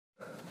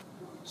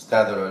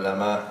Ustad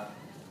al-Ulama,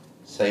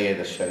 Sayyid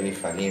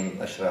al-Sharif,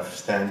 Aleem, Ashraf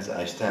stands,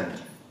 I stand.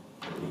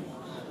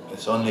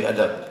 It's only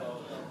adab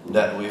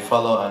that we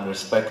follow and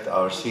respect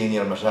our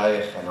senior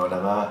mashayikh and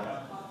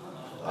ulama.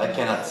 I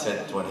cannot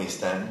sit when he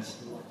stands.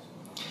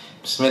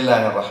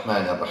 Bismillah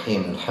ar-Rahman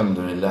ar-Rahim,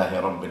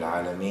 alhamdulillahi rabbil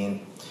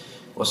alameen.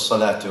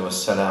 والصلاة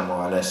والسلام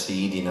على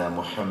سيدنا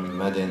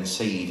محمد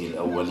سيد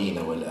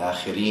الأولين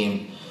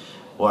والآخرين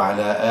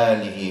وعلى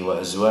آله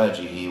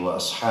وأزواجه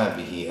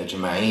وأصحابه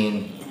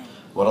أجمعين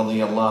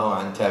ورضي الله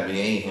عن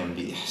تابعيهم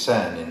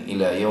بإحسان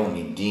إلى يوم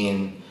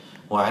الدين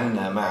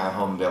وعنا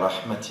معهم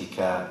برحمتك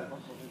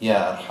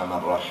يا أرحم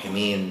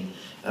الراحمين.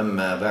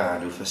 أما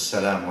بعد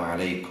فالسلام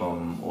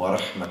عليكم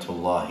ورحمة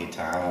الله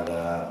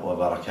تعالى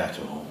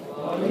وبركاته.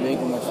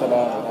 وعليكم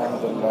السلام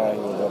ورحمة الله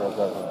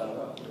وبركاته.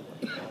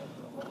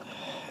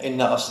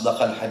 إن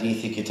أصدق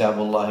الحديث كتاب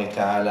الله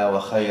تعالى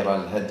وخير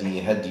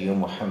الهدي هدي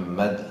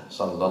محمد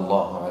صلى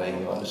الله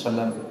عليه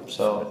وسلم.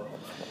 So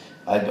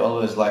I'd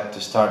always like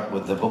to start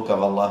with the book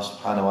of Allah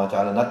subhanahu wa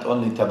ta'ala, not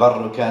only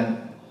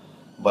tabarrukan,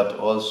 but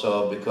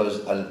also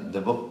because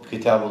the book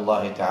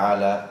Kitabullah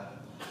ta'ala,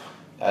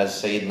 as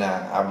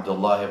Sayyidina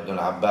Abdullah ibn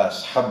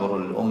al-Abbas,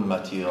 Habrul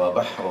ummati wa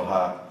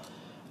bahruha,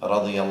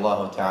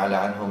 radiyallahu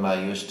ta'ala anhuma,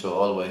 used to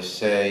always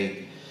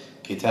say,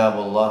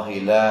 Kitabullah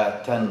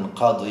la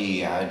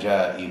tanqadi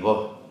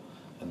ajaibuh.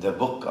 The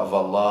book of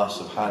Allah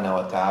subhanahu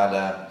wa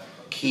ta'ala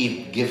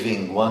keep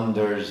giving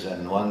wonders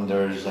and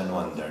wonders and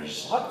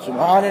wonders.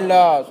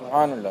 Subhanallah,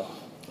 Subhanallah.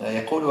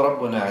 يقول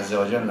ربنا عز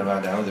وجل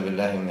بعد أعوذ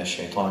بالله من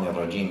الشيطان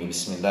الرجيم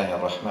بسم الله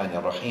الرحمن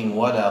الرحيم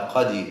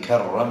ولقد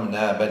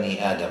كرمنا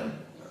بني آدم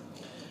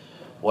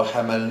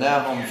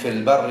وحملناهم في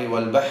البر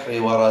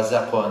والبحر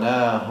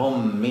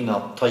ورزقناهم من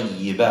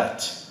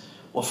الطيبات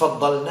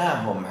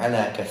وفضلناهم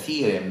على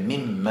كثير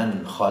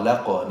ممن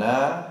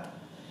خلقنا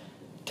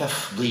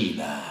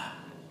تفضيلا.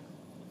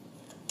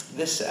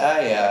 This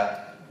ayah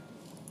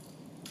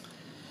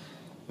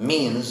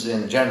means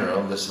in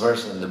general, this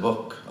verse in the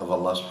book of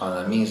Allah subhanahu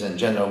wa ta'ala means in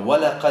general,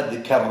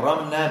 وَلَقَدْ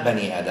كَرَّمْنَا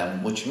بَنِي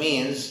آدَمَ, which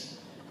means,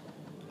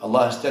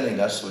 Allah is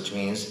telling us, which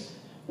means,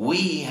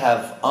 we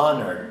have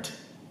honored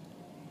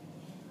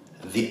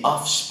the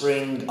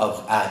offspring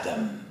of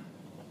Adam.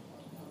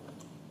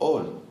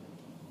 All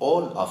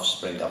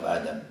offspring of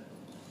Adam.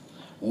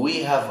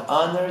 We have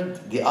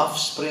honored the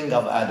offspring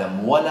of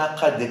Adam.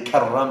 وَلَقَدْ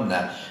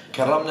كَرَّمْنَا.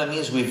 Karamna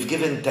means we've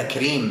given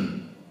takreem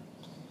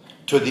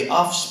to the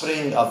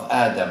offspring of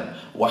Adam.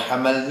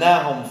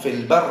 وَحَمَلْنَاهُمْ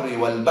فِي الْبَرِّ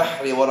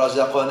وَالْبَحْرِ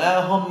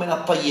وَرَزَقْنَاهُمْ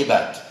مِنَ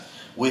الطَّيِّبَاتِ.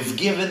 We've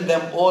given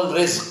them all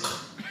rizq.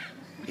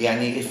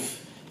 Yani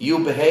if you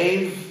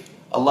behave,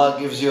 Allah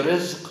gives you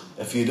rizq.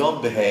 If you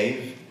don't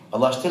behave,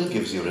 Allah still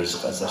gives you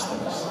rizq and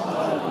sustenance.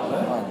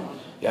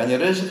 Yani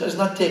rizq is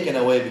not taken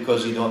away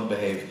because you don't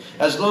behave.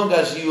 As long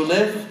as you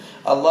live,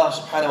 Allah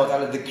subhanahu wa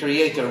ta'ala, the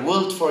creator,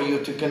 willed for you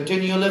to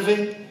continue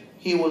living,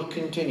 He will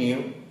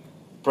continue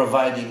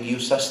providing you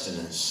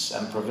sustenance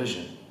and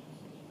provision.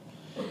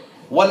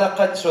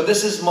 وَلَقَدْ, so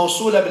this is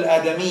mawsula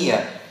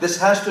bil-adamiyya.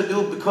 This has to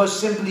do because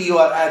simply you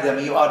are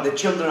Adam, you are the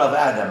children of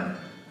Adam,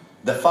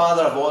 the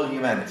father of all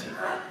humanity.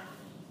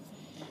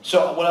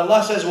 So when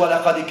Allah says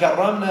وَلَقَدْ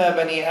كَرَّمْنَا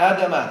بَنِي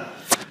آدَمَ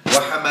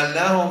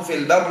وَحَمَلْنَاهُمْ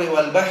فِي الْبَرِّ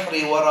وَالْبَحْرِ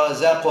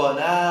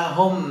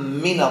وَرَزَقْنَاهُمْ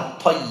مِنَ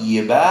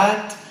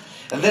الطَّيِّبَاتِ,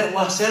 and then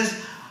Allah says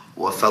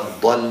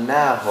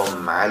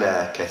وَفَضَّلْنَاهُمْ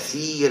عَلَى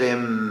كَثِيرٍ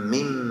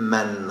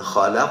مِّمَّنْ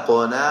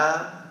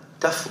خَلَقْنَا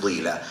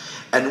تَفْضِيلًا,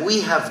 and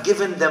we have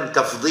given them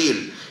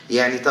tafdil.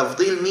 Yani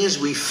tafdil means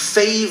we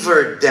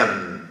favored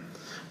them.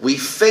 We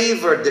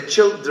favored the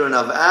children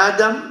of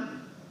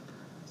Adam.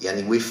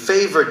 Yani we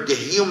favored the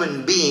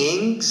human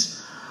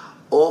beings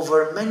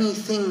over many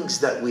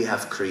things that we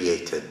have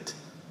created.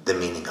 The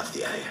meaning of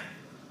the ayah.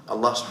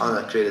 Allah subhanahu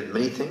wa ta'ala created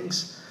many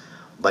things,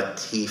 but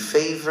He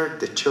favored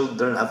the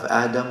children of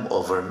Adam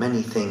over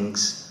many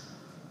things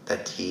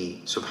that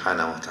He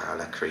subhanahu wa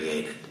ta'ala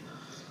created.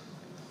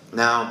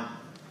 Now,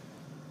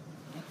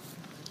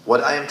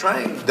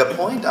 the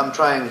point I'm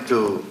trying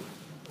to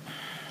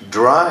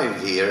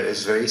drive here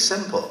is very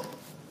simple.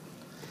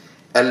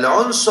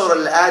 Al-unsur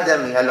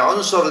al-adami,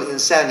 al-unsur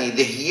al-insani,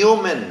 the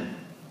human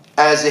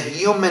as a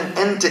human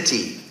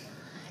entity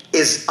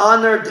is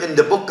honored in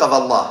the book of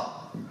Allah,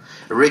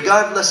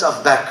 regardless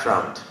of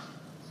background.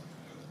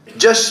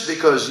 Just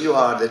because you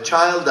are the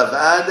child of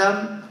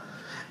Adam,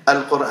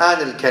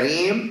 Al-Quran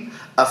al-Kareem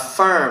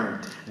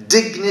affirmed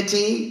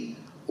dignity,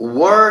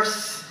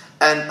 worth,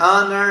 and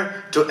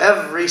honor to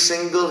every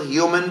single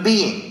human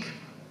being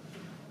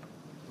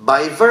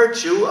by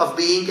virtue of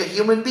being a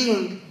human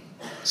being,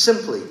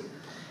 simply,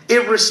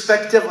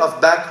 irrespective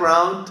of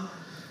background,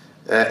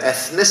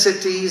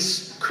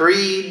 ethnicities,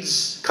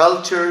 creeds,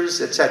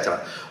 cultures,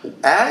 etc.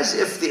 As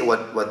if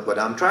what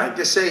I'm trying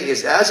to say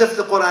is, as if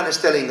the Quran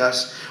is telling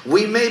us,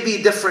 we may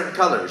be different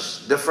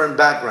colors, different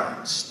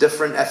backgrounds,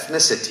 different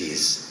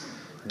ethnicities,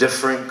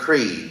 different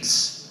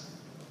creeds,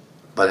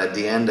 but at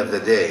the end of the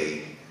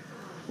day,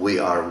 we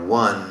are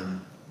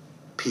one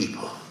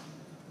people.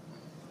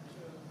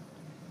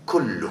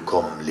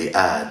 كلكم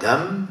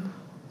لآدم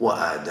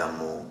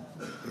وآدم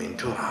min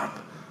turab.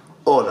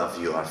 All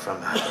of you are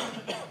from Adam.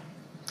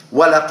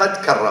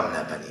 وَلَقَدْ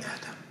كَرَّمْنَا بَنِي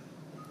Adam.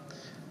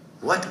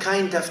 What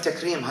kind of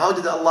takreem? How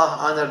did Allah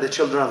honor the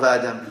children of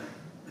Adam?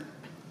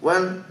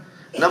 Well,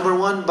 number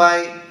one,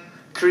 by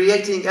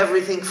creating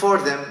everything for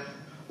them.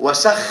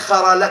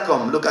 وَسَخَّرَ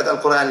لَكُمْ. Look at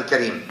Al-Quran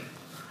Al-Kareem.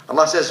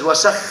 Allah says,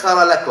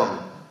 وَسَخَّرَ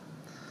لَكُمْ.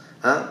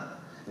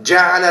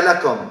 جَعَلَ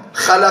لَكُمْ.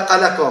 خَلَقَ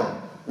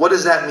لَكُمْ. What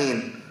does that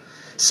mean?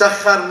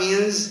 Sakhar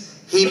means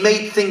He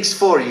made things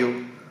for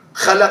you.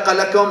 خَلَقَ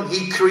لَكُمْ.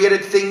 He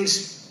created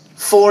things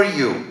for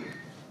you.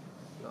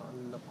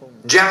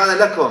 جَعَلَ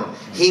لَكُمْ.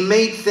 He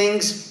made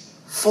things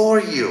for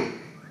you.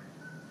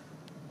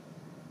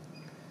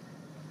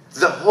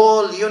 The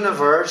whole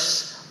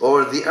universe,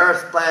 or the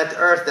earth, planet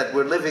Earth that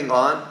we're living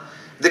on,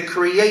 the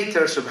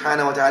Creator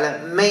subhanahu wa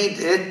ta'ala made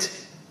it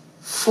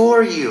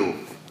for you.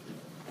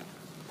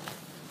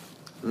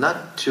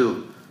 Not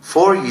to,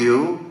 for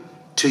you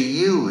to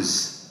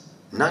use,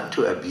 not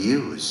to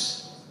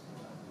abuse.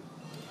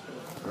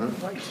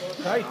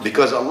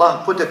 Because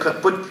Allah put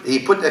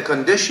a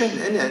condition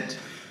in it.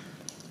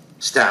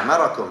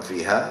 استعمركم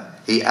فيها.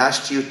 He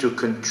asked you to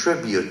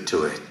contribute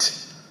to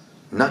it,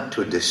 not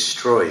to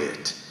destroy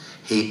it.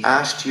 He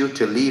asked you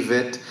to leave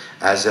it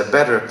as a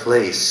better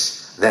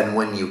place than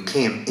when you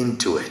came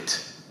into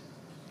it.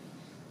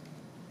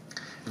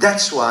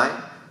 That's why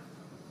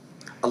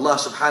Allah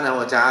subhanahu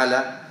wa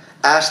ta'ala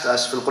asked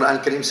us في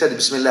القرآن الكريم, said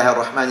بسم الله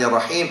الرحمن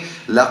الرحيم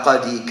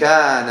لقد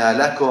كان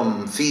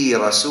لكم في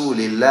رسول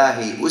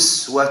الله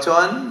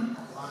أسوة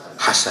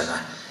حسنة.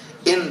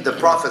 In the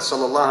Prophet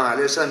sallallahu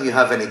alaihi wasallam you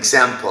have an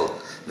example,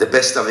 the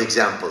best of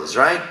examples,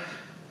 right?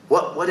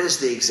 What is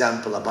the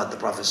example about the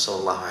Prophet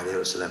sallallahu alaihi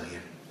wasallam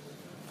here?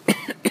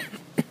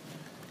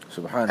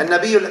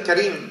 النبي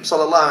الكريم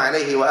صلى الله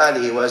عليه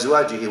وآله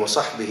وأزواجه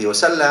وصحبه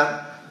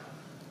وسلم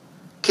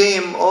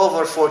came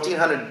over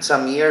 1400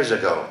 some years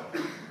ago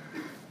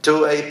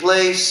to a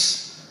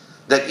place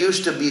that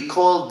used to be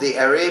called the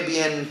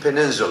Arabian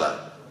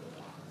Peninsula.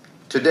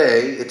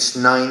 Today it's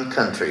 9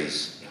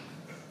 countries.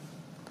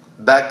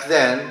 Back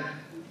then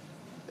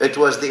it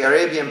was the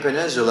Arabian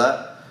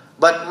Peninsula,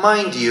 but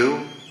mind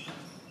you,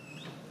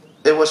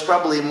 it was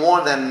probably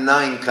more than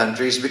 9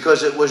 countries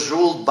because it was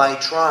ruled by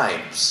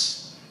tribes.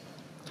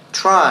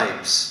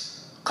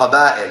 Tribes,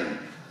 qaba'il,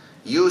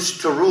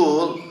 used to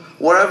rule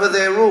wherever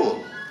they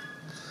rule.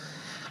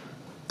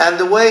 And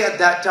the way at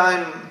that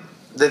time,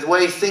 the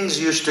way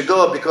things used to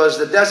go, because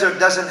the desert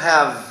doesn't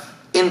have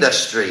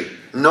industry,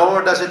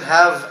 nor does it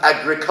have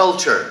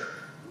agriculture.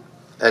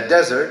 A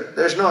desert,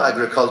 there's no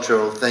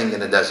agricultural thing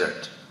in a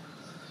desert.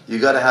 You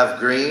got to have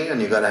green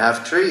and you got to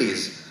have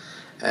trees.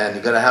 And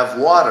you got to have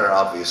water,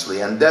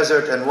 obviously. And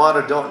desert and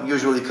water don't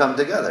usually come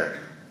together.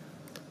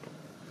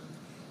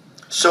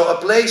 So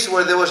a place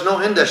where there was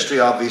no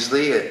industry,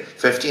 obviously,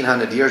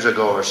 1500 years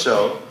ago or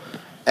so,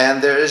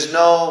 and there is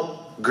no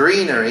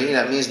greenery,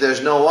 that means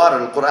there's no water.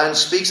 The Qur'an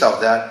speaks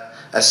of that.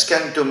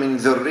 أَسْكَنْتُ مِنْ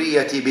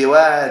ذُرِّيَّةِ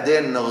بِوَادٍ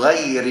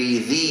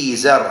غَيْرِ ذِي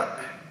زَرْعٍ.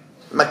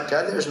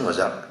 Mecca, there's no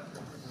zar'.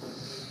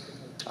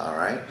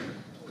 Alright.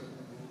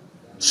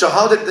 So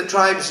how did the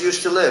tribes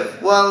used to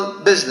live?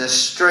 Well,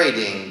 business,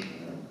 trading,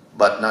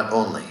 but not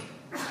only.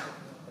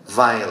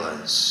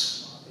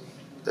 Violence.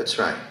 That's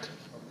right.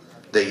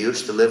 They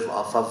used to live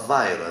off of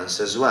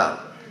violence as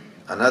well.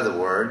 In other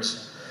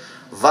words,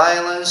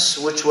 violence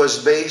which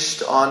was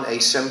based on a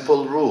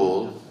simple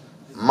rule: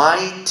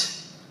 might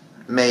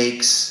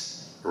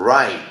makes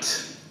right.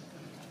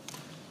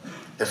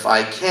 If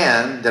I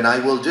can, then I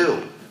will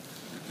do.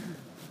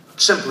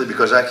 Simply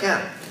because I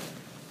can.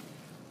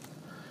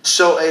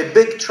 So a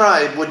big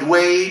tribe would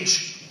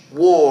wage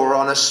war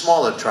on a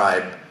smaller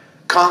tribe,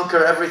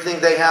 conquer everything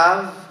they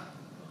have,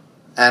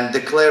 and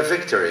declare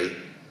victory.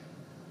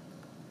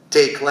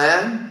 Take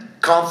land,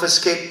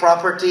 confiscate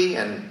property,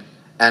 and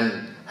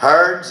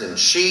herds and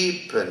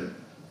sheep and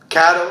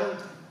cattle,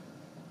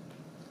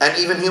 and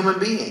even human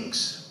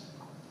beings.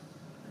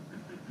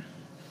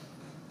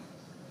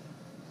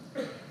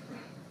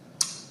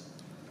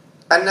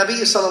 And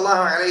Nabi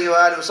sallallahu alayhi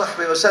wa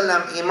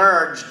sallam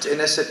emerged in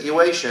a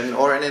situation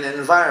or in an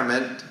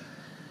environment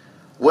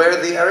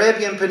where the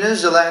Arabian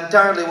Peninsula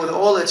entirely, with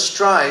all its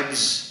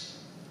tribes,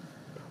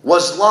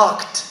 was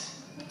locked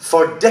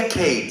for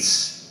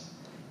decades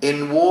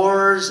in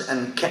wars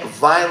and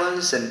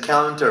violence and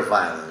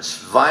counter-violence.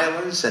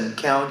 Violence and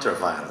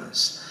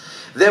counter-violence.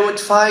 They would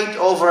fight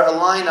over a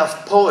line of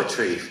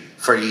poetry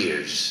for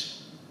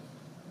years.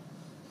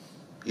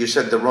 You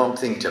said the wrong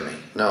thing to me.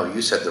 No,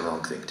 you said the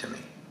wrong thing to me.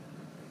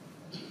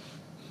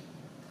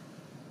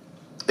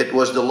 It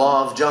was the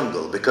law of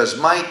jungle, because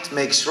might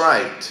makes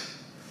right.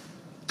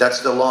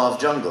 That's the law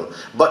of jungle.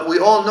 But we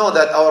all know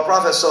that our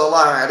Prophet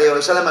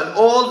ﷺ and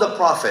all the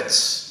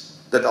prophets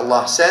that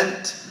Allah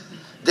sent,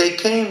 they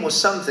came with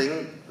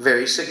something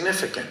very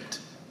significant.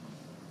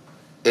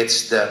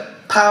 It's the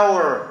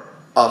power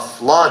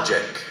of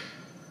logic,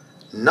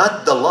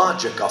 not the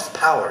logic of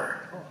power.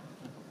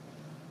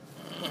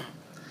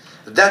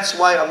 That's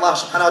why Allah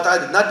subhanahu wa ta'ala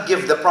did not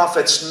give the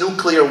prophets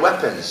nuclear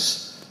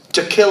weapons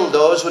to kill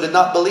those who did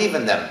not believe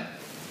in them.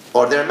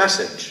 or their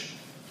message.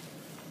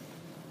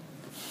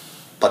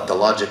 But the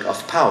logic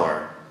of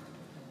power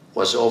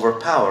was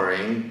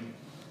overpowering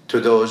to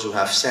those who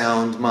have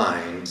sound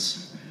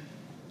minds.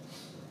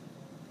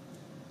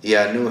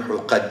 يا نوح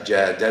قد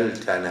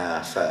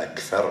جادلتنا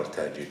فأكثرت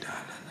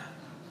جدالنا.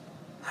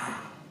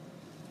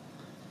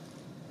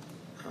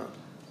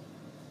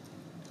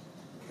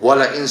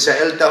 ولئن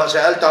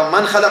سألتهم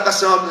من خلق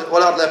السماوات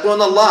والأرض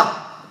ليقولون الله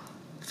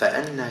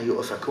فأنى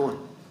يؤفكون.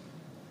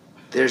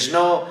 There's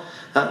no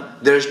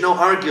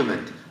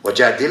argument.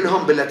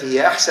 وجادلهم بالتي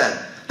هي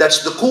أحسن.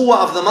 That's the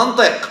quwwah of the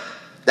mantiq.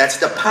 That's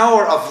the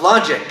power of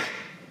logic,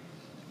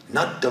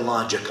 not the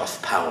logic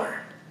of power.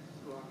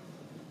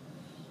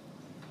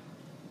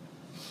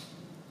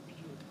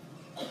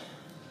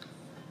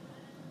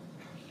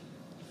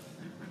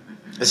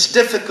 It's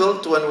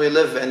difficult when we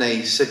live in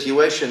a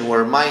situation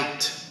where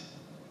might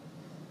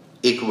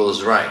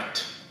equals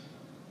right.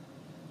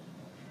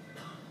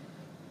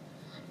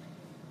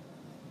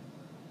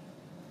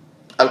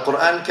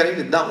 Al-Quran Kareem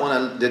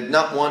did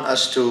not want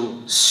us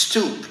to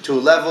stoop to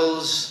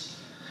levels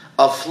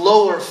of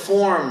lower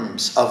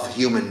forms of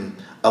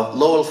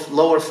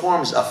lower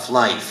forms of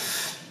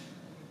life.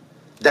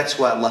 That's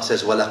why Allah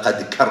says,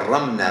 وَلَقَدْ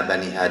كَرَّمْنَا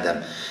بَنِي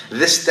آدَمَ.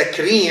 This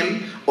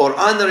takreem, or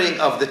honoring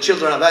of the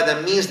children of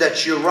Adam, means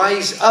that you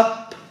rise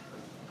up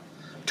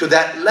to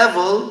that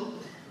level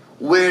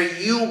where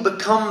you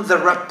become the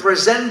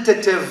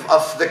representative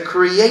of the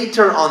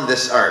Creator on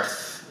this earth.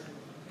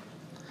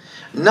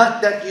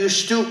 Not that you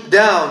stoop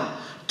down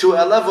to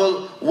a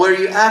level where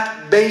you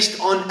act based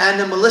on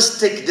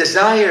animalistic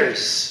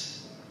desires.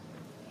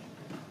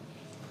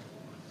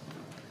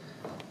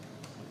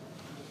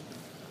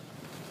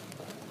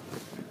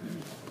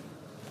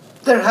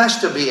 There has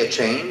to be a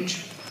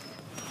change.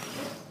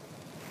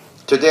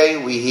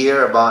 Today we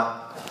hear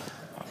about,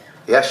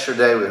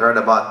 yesterday we heard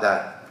about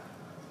that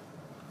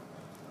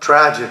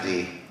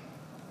tragedy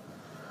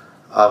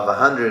of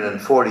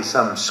 140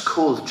 some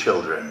school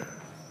children.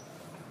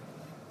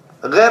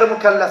 غير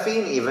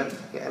مكلفين even,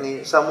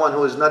 يعني someone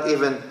who is not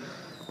even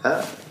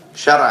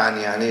شرعا,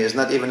 يعني is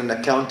not even an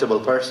accountable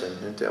person.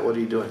 What are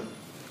you doing?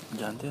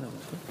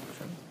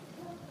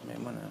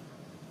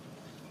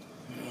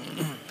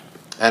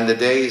 And the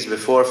days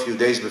before, a few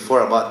days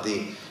before, about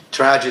the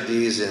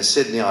tragedies in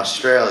Sydney,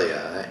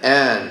 Australia,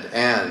 and.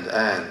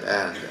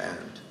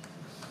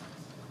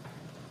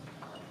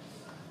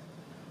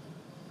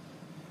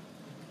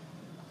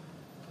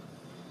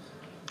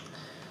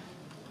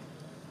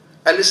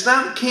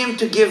 Al-Islam came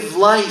to give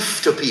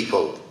life to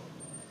people,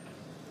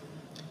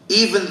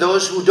 even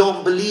those who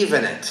don't believe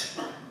in it.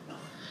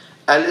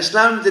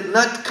 Al-Islam did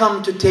not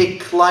come to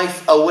take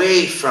life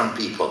away from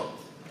people.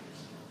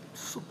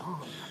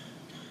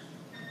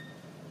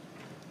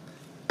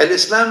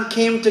 Al-Islam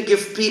came to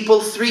give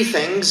people three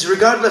things,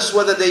 regardless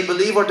whether they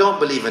believe or don't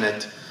believe in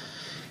it.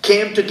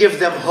 Came to give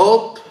them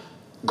hope,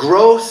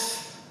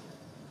 growth,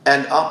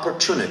 and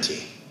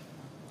opportunity.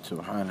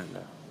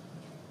 Subhanallah.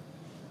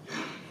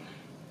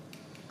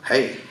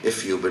 Hey,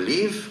 if you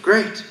believe,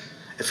 great.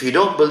 If you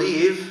don't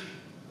believe,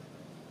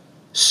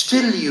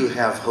 still you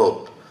have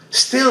hope.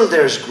 Still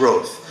there's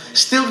growth.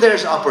 Still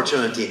there's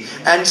opportunity.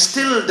 And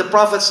still the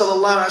Prophet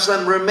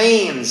ﷺ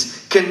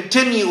remains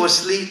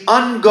continuously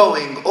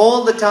ongoing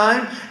all the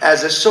time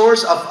as a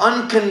source of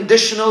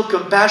unconditional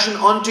compassion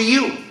unto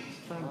you.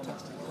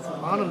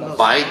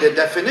 By the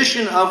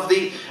definition of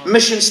the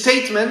mission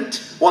statement,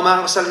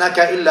 وَمَا أَرْسَلْنَاكَ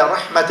إِلَّا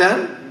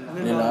رَحْمَةً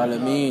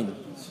Aleem.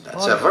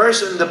 That's a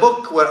verse in the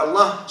book where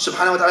Allah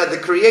subhanahu wa ta'ala, the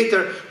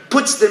Creator,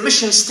 puts the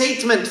mission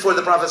statement for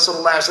the Prophet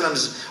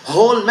ﷺ's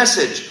whole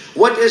message.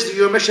 What is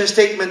your mission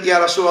statement, Ya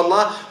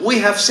Rasulullah? We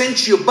have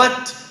sent you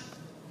but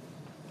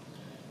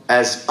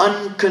as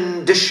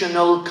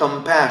unconditional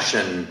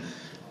compassion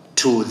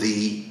to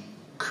the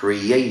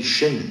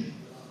creation.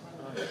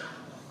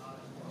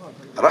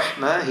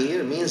 Rahmah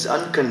here means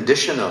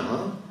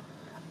unconditional.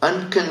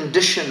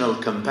 Unconditional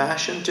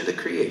compassion to the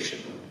creation.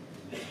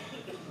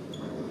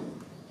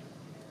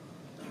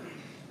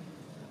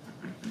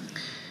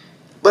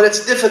 But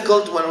it's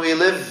difficult when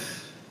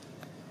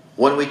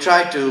we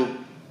try to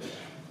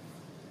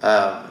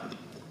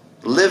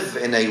live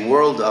in a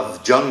world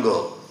of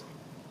jungle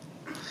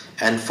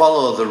and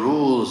follow the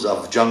rules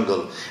of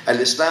jungle.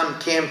 Al-Islam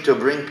came to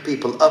bring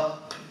people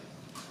up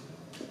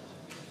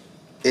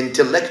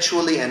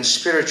intellectually and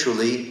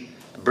spiritually,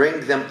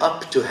 bring them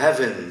up to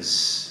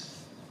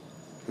heavens,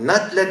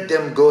 not let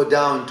them go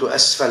down to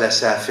asfala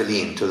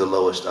safilin, to the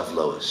lowest of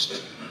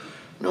lowest.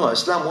 No,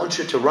 Islam wants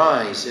you to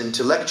rise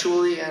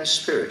intellectually and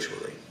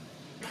spiritually.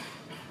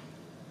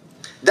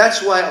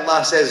 That's why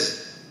Allah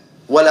says,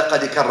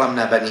 وَلَقَدْ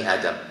كَرَّمْنَا بَنِي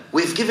آدَمَ.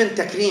 We've given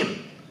takreem.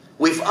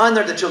 We've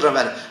honored the children of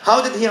Adam.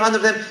 How did He honor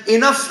them?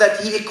 Enough that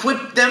He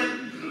equipped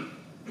them.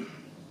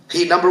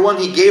 Number one,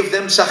 He gave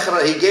them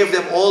sakhra. He gave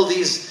them all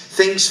these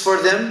things for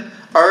them.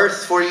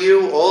 Earth for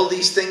you, all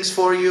these things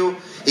for you.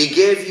 He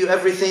gave you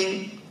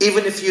everything.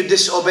 Even if you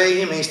disobey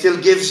Him, He still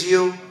gives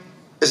you.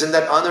 Isn't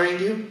that honoring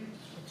you?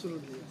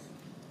 Absolutely.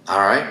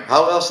 Alright,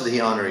 how else did He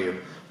honor you?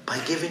 By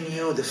giving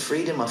you the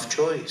freedom of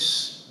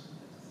choice.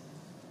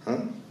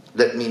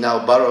 Let me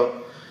now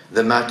borrow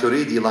the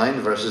Maturidi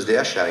line versus the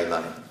Ash'ari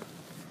line.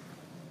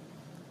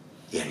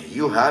 And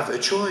you have a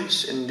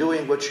choice in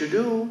doing what you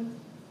do.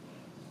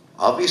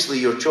 Obviously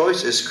your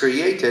choice is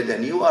created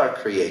and you are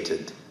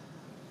created.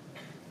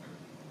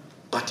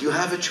 But you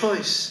have a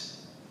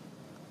choice.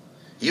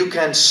 You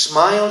can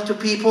smile to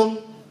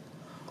people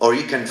or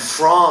you can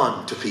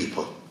frown to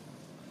people.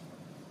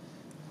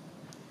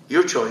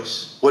 Your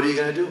choice. What are you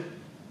going to do?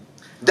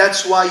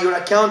 That's why you're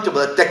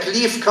accountable.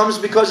 Taklif comes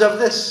because of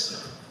this.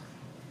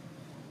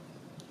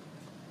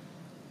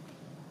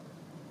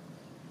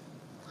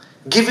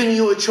 Giving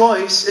you a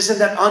choice, isn't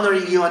that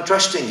honoring you and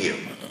trusting you?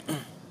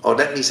 Or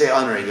let me say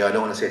honoring you, I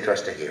don't want to say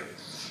trusting you.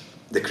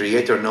 The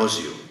Creator knows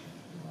you.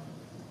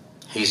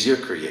 He's your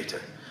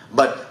Creator.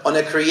 But on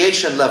a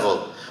creation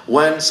level,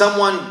 when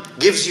someone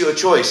gives you a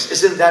choice,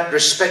 isn't that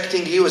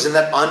respecting you? Isn't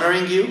that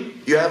honoring you?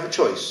 You have a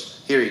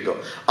choice. Here you go.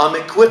 I'm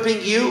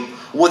equipping you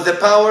with the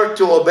power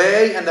to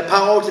obey and the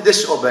power to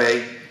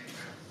disobey.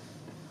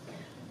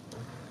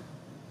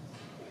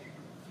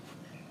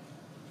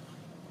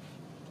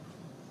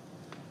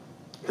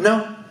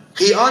 No.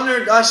 He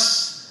honored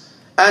us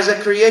as a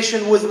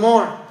creation with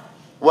more.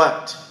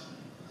 What?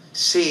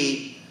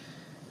 See,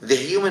 the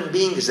human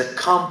being is a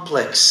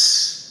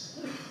complex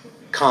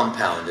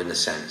compound in a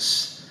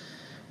sense.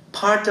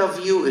 Part of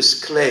you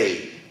is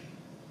clay.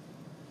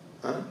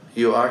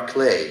 You are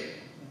clay.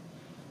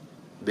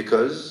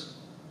 Because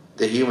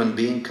the human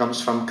being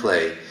comes from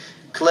clay.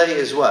 Clay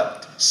is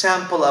what?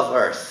 Sample of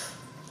earth.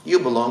 You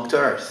belong to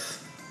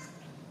earth.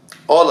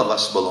 All of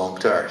us belong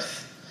to earth.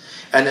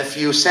 And if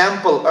you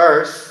sample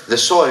earth, the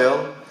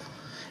soil,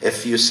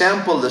 if you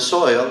sample the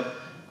soil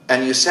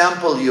and you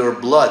sample your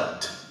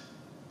blood,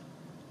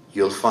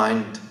 you'll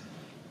find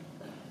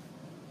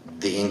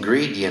the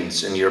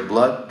ingredients in your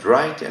blood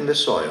right in the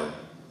soil.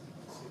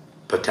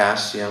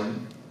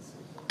 Potassium,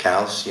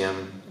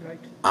 calcium,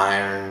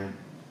 iron.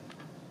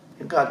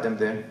 You got them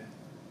there.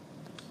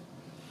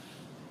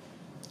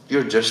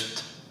 You're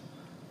just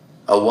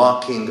a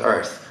walking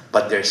earth,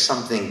 but there's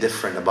something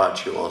different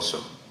about you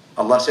also.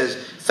 Allah says,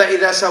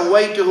 فَإِذَا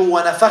سَوَّيْتُهُ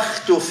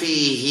وَنَفَخْتُ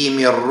فِيهِ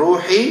مِنْ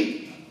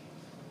رُوحِي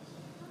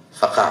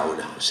فَقَعُوا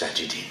لَهُ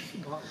سَاجِدِينَ.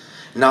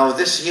 Now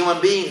this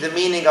human being, the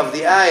meaning of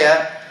the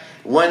ayah,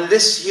 when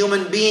this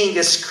human being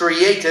is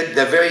created,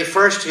 the very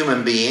first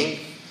human being,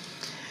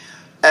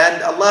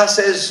 and Allah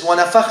says,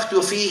 وَنَفَخْتُ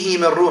فِيهِ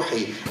مِنْ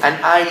رُوحِي,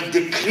 and I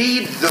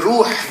decreed the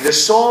ruh, the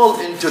soul,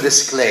 into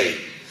this clay.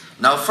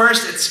 Now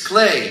first it's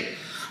clay,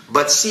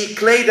 but see,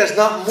 clay does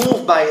not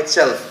move by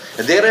itself.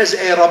 There is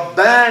a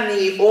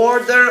Rabbani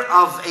order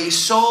of a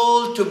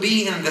soul to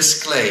be in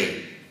this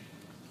clay.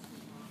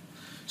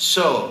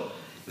 So,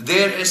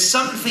 there is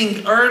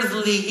something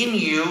earthly in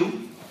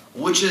you,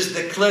 which is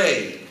the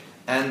clay.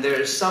 And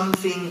there is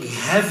something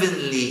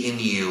heavenly in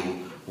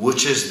you,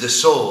 which is the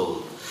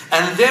soul.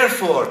 And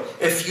therefore,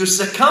 if you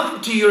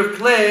succumb to your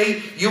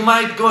clay, you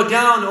might go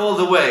down all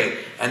the way.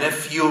 And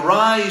if you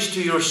rise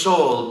to your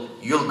soul,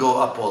 you'll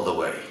go up all the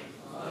way.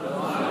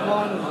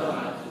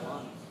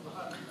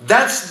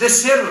 That's the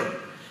sir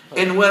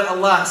in where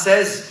Allah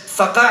says,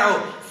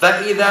 فَقَعُوا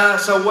فَإِذَا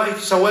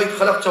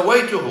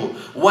سَوَيْتُهُ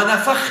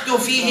وَنَفَخْتُ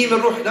فِيهِ مِنْ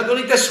رُوحِ. Not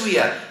only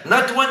taswiyah,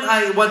 not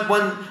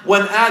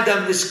when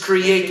Adam is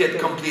created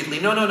completely.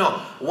 No.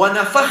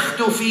 وَنَفَخْتُ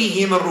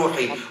فِيهِ مِنْ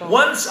رُوحِ.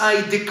 Once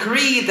I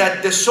decree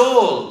that the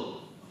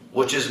soul,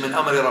 which is min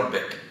amri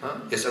rabbik.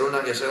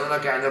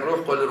 يَسْأَلُونَكَ عَنِ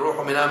الرُّوحِ قُلِ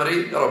الرُّوحُ مِنْ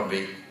أَمْرِ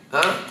رَبِّي.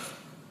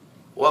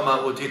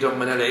 وَمَا أُوتِيتُم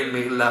مِّنَ الْعِلْمِ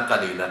إِلَّا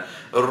قَلِيلًا.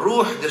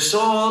 Ruh, the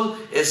soul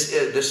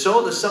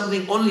is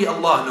something only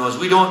Allah knows.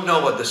 We don't know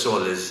what the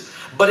soul is.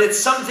 But it's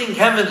something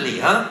heavenly,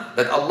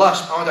 that Allah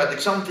subhanahu wa ta'ala,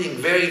 something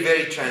very,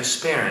 very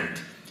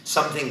transparent,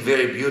 something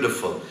very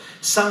beautiful,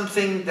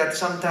 something that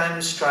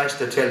sometimes tries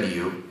to tell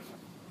you,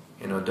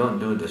 don't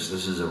do this,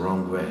 this is the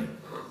wrong way.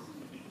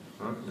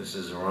 This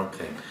is the wrong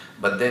thing.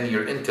 But then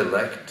your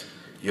intellect,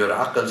 your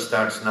aql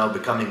starts now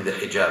becoming the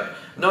hijab.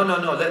 No,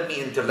 let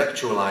me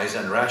intellectualize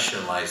and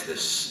rationalize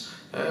this.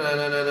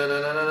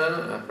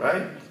 No,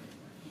 right?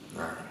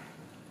 No.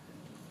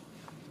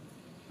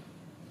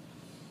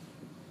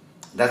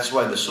 That's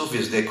why the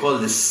Sufis, they call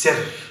this sir.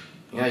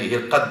 You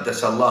hear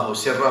قَدَّسَ اللَّهُ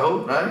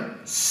سِرَّهُ,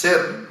 right?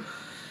 Sir.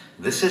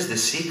 This is the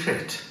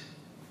secret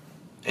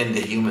in the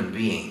human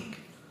being.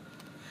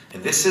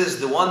 And this is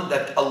the one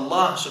that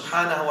Allah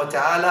subhanahu wa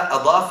ta'ala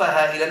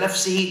أضافها إلى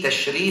نفسه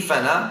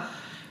تشريفنا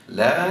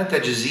لا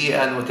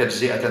تجزيئا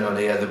وتجزئة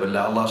والعياذ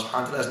بالله. Allah subhanahu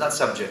wa ta'ala is not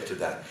subject to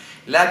that.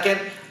 لكن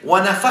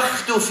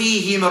وَنَفَخْتُ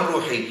فِيهِ مِنْ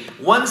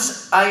رُوحِي.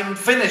 Once I'm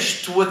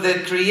finished with the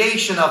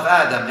creation of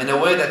Adam in a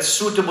way that's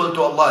suitable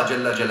to Allah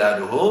Jalla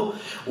Jalaluhu,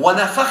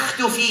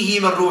 وَنَفَخْتُ فِيهِ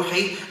مِنْ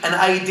رُوحِي, and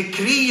I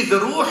decree the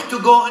ruh to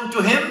go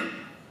into him,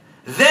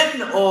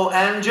 then, O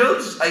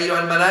angels, أيها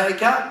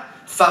الملائكة,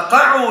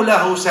 فَقَعُوا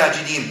لَهُ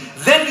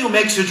سَاجِدِينَ. Then you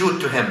make sujood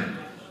to him.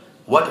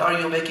 What are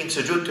you making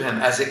sujood to him?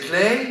 As a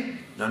clay?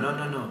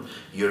 No.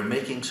 You're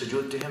making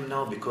sujood to him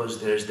now because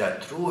there's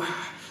that ruh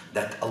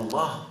that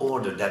Allah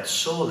ordered, that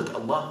soul that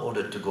Allah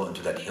ordered to go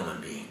into that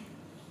human being.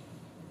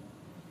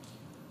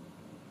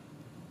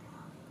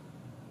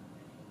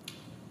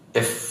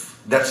 If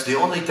that's the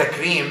only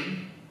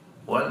takreem,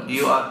 well,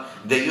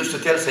 they used to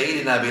tell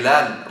Sayyidina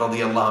Bilal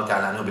radiyallahu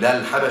ta'ala anhu,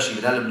 Bilal al-Habashi,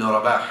 Bilal ibn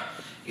Rabah,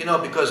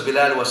 because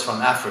Bilal was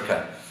from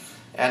Africa,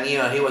 and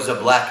he was a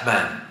black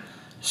man.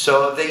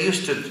 So they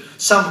used to,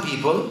 some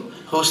people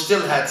who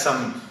still had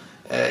some,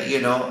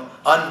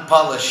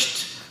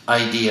 unpolished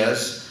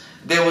ideas,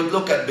 they would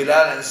look at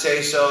Bilal and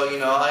say, so,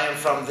 I am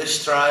from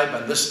this tribe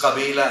and this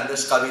qabila and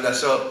this qabila,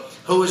 so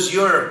who is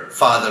your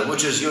father?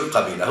 Which is your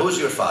qabila? Who is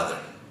your father?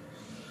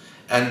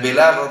 And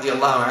Bilal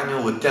radiallahu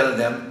anhu would tell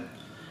them,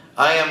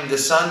 I am the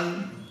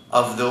son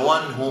of the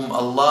one whom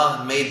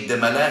Allah made the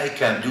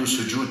malaika do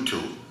sujood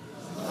to.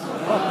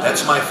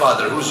 That's my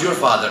father. Who's your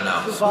father now?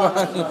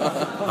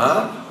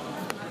 Huh?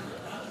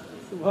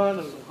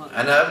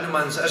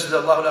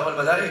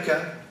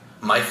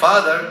 My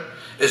father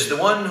is the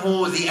one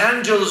who the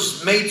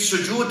angels made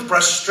sujood,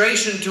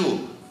 prostration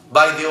to,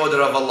 by the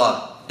order of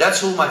Allah.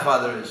 That's who my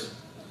father is.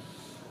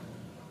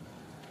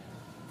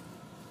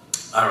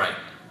 Alright.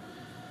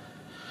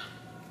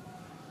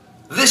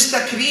 This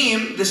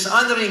takreem, this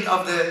honoring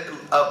of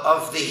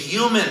the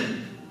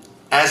human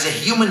as a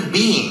human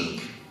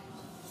being,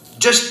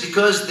 just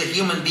because the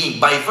human being,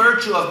 by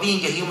virtue of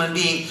being a human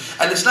being,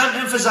 Al-Islam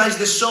emphasized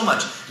this so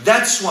much.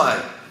 That's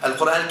why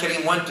Al-Quran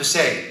al-Karim went to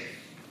say,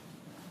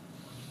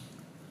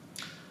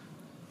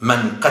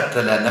 من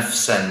قتل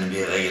نفسا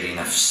بغير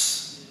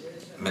نفس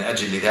من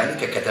أجل ذلك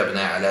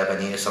كتبنا على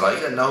بني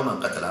إسرائيل أنه من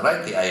قتل.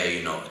 Write the ayah,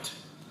 you know it.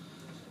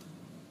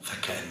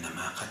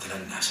 فكأنما قتل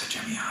الناس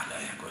جميعا.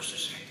 الآية goes to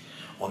say,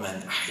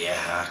 ومن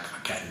أحياها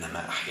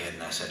فكأنما أحيا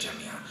الناس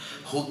جميعا.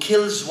 Who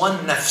kills one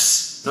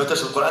nafs.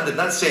 Notice the Quran did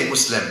not say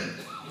Muslim.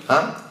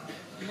 Huh?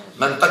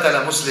 من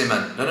قتل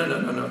مسلما.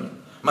 No.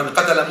 من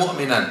قتل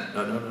مؤمنا.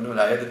 No.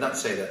 The ayah did not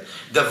say that.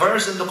 The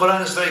verse in the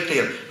Quran is very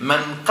clear.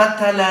 من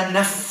قتل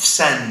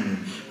نفسا.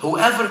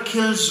 Whoever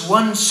kills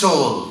one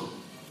soul,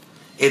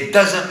 it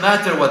doesn't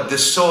matter what the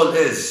soul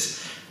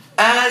is,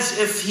 as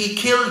if he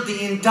killed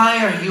the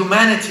entire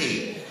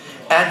humanity.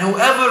 And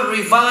whoever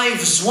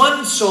revives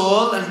one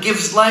soul and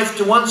gives life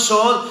to one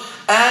soul,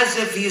 as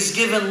if he's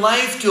given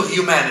life to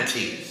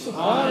humanity.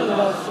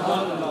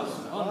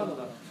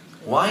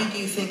 Why do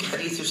you think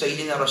Hadith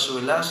Sayyidina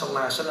Rasulullah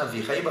sallallahu alaihi wasallam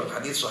fi Khaybar,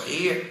 Hadith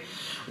Sahih,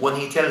 when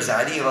he tells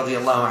Ali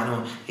radiallahu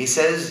anhu, he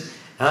says,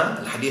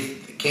 the Hadith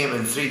came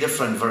in three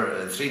different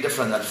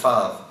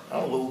alfaz.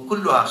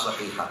 كلها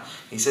صحيحة.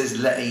 He says,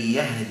 لَأَن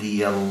يَهْدِيَ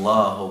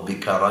اللَّهُ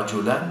بِكَ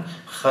رَجُلًا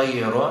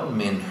خَيْرٌ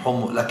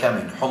لَكَ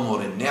مِنْ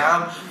حُمُرِ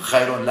النِّعَمِ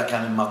خَيْرٌ لَكَ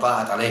مِنْ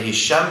مَطَاعَتْ عَلَيْهِ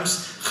الشَّمْسِ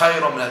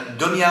خَيْرٌ مِنَ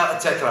الدُّنْيَا,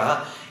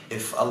 etc.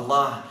 If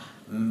Allah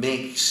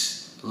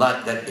makes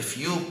like that,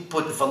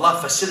 if Allah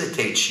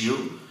facilitates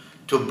you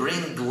to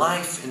bring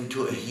life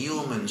into a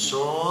human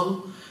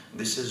soul,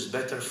 this is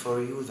better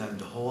for you than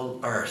the whole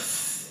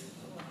earth.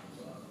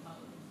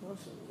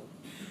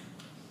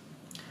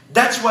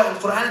 That's why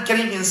Al-Quran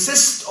al-Karim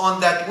insists on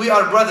that we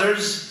are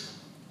brothers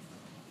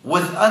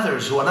with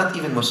others who are not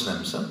even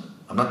Muslims.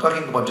 I'm not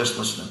talking about just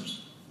Muslims,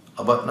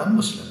 about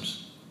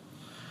non-Muslims.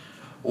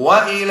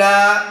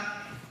 وَإِلَى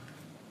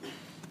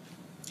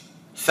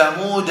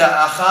ثَمُودَ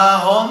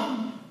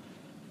أَخَاهُمْ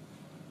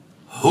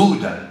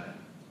هُودًا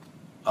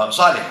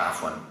صالح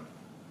عفوا.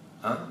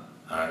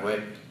 Alright,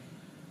 wait.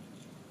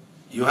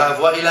 You have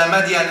وَإِلَى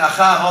مَدْيَنَ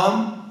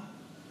أَخَاهُمْ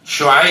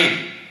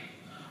شُعَيْبٍ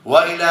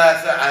وإلى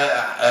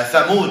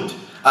ثمود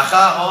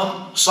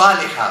أخاهم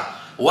صالحا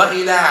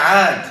وإلى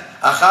عاد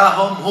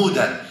أخاهم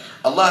هودا.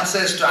 Allah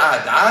says to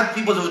Ad,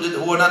 people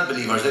who were not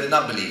believers, they did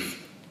not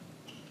believe.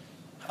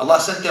 Allah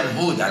sent them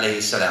Hud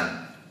alayhi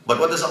salam. But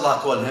what does Allah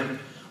call him?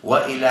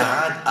 وإلى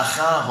عاد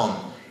أخاهم,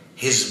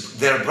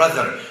 their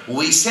brother.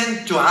 We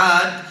sent to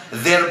Ad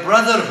their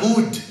brother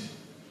Hud.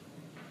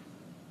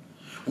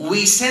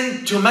 We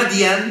sent to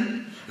Madian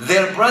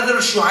their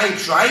brother Shu'aib.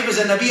 Shu'aib is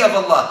a Nabi of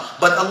Allah,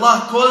 but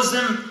Allah calls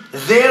them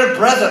their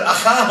brother,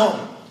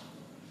 Akhahum.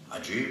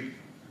 Ajib.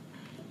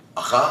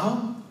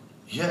 Akhahum?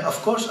 Yeah,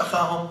 of course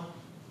Akhahum.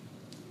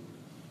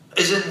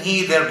 Isn't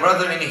he their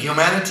brother in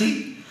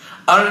humanity?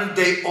 Aren't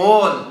they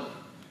all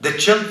the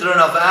children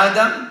of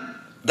Adam?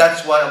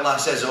 That's why Allah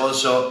says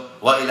also,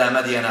 وَإِلَى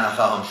مَدْيَنَ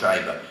أَخَاهُمْ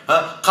شُعَيْبًا.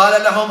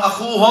 قَالَ لَهُمْ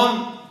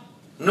أَخُوهُمْ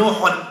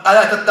نُوحٌ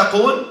أَلَا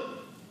تَتَّقُونَ.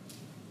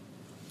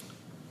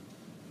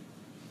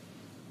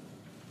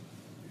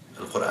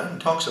 The Quran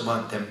talks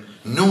about them.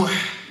 Nuh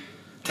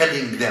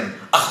telling them.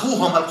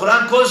 Akhuhum,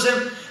 Al-Quran calls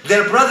them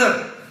their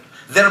brother.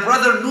 Their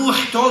brother Nuh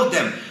told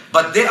them.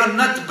 But they are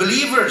not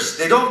believers.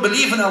 They don't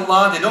believe in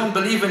Allah. They don't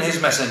believe in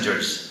His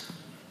messengers.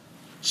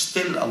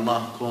 Still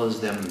Allah calls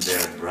them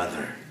their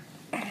brother.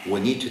 We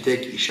need to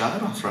take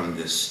ishara from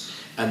this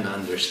and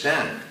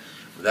understand.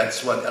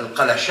 That's what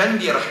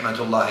Al-Qalashandi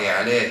rahmatullahi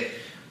alayh,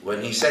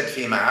 when he said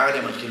في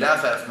معالم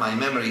الخلافة, if my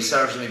memory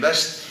serves me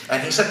best,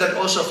 and he said that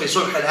also في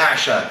صلح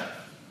الأعشى.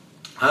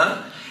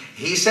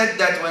 He said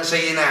that when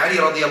Sayyidina Ali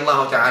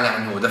radiallahu ta'ala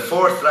anhu, the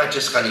fourth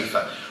righteous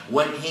Khalifa,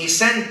 when he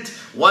sent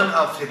one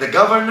of the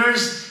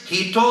governors,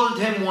 he told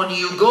him, when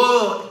you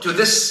go to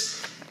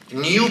this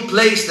new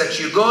place that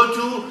you go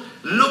to,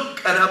 look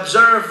and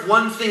observe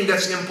one thing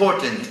that's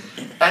important.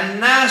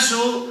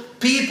 الناس,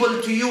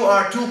 people to you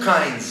are two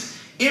kinds.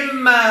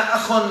 إما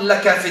أخ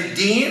لك في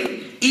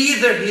الدين,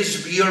 either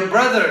he's your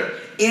brother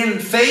in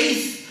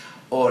faith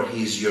or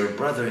he's your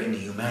brother in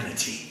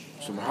humanity.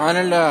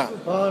 Subhanallah.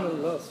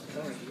 Subhanallah.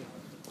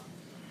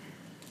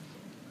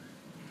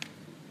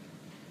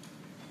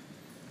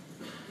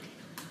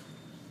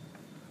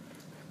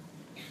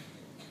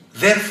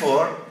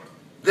 Therefore,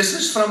 this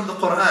is from the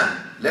Qur'an.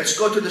 Let's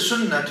go to the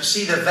Sunnah to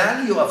see the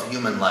value of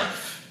human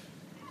life.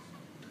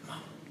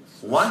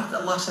 Why did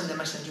Allah send the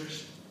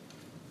messengers?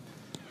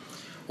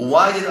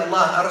 Why did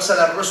Allah arsal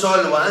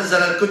al-rusul wa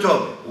anzal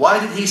al-kutub? Why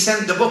did He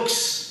send the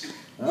books?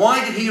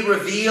 Why did He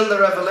reveal the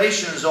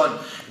revelations on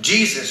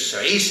Jesus,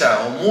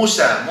 Isa, or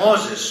Musa,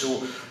 Moses,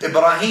 or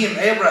Ibrahim,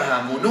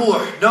 Abraham, or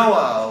Nuh,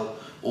 Noah,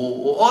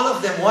 or all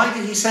of them? Why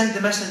did He send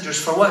the messengers?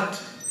 For what?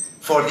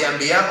 For the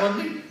Anbiya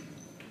only?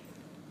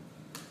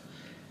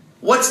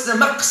 What's the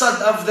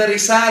maqsad of the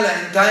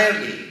Risala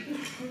entirely?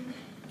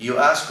 You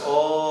ask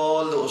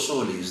all the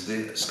usulis,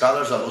 the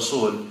scholars of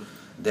usul,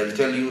 they'll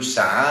tell you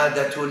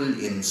Sa'adatul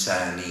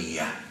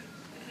Insaniyya.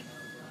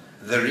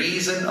 The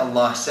reason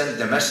Allah sent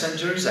the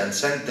messengers and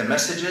sent the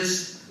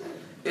messages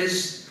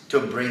is to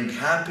bring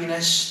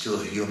happiness to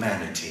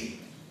humanity.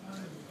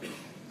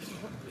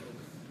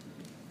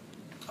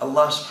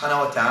 Allah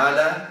subhanahu wa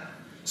ta'ala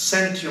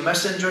sent you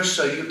messengers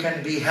so you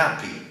can be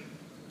happy,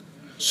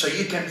 so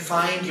you can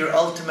find your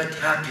ultimate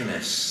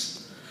happiness,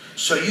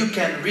 so you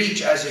can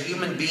reach as a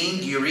human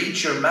being, you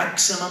reach your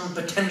maximum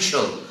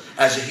potential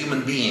as a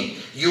human being.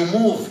 You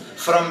move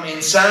from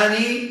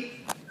insani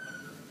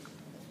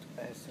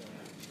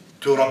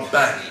to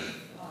Rabbani.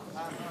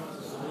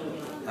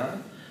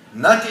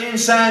 Not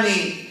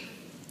insani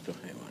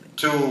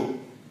to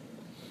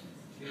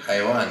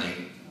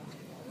haywani,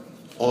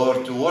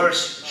 or to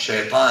worse,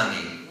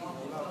 shaitani.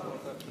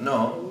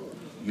 No,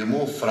 you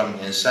move from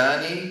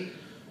insani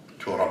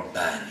to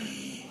Rabbani.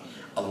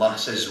 Allah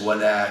says,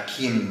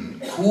 وَلَكِنْ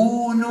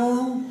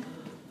كُونُوا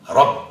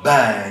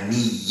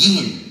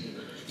رَبَّانِيِّينَ.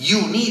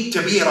 You need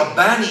to be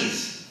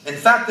Rabbanis. In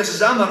fact, this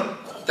is Amr,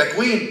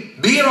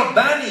 Takween. Be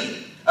Rabbani.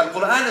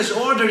 Al-Quran is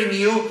ordering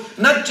you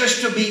not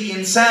just to be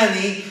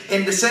insani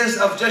in the sense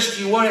of just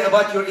you worry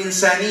about your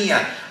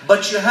insaniya,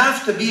 but you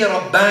have to be a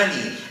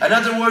Rabbani. In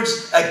other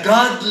words, a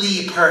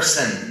godly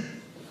person.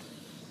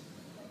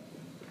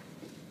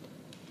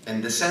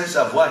 In the sense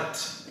of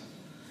what?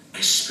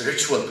 A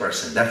spiritual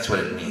person. That's what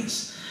it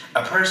means.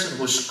 A person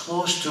who's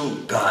close to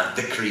God,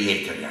 the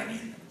Creator.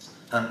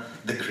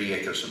 The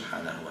Creator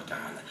subhanahu wa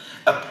ta'ala.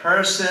 A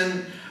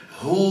person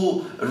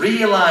who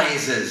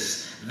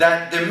realizes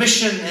that the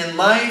mission in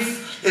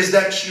life is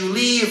that you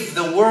leave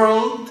the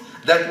world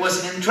that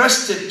was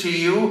entrusted to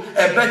you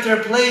a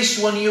better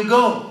place when you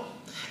go.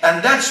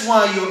 And that's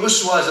why your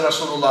uswa is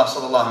Rasulullah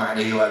sallallahu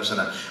alayhi wa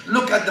sallam.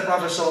 Look at the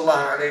Prophet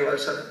sallallahu alayhi wa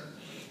sallam.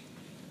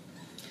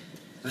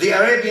 The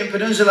Arabian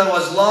Peninsula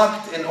was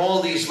locked in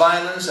all these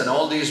violence and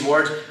all these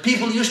wars.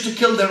 People used to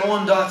kill their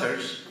own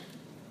daughters.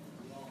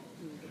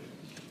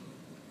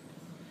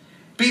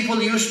 People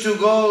used to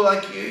go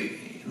like...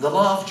 The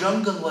law of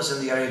jungle was in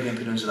the Arabian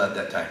Peninsula at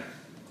that time.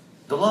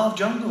 The law of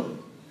jungle.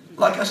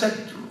 Like I said,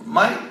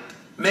 might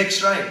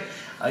makes right.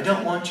 I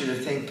don't want you to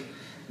think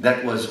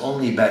that was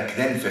only back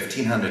then,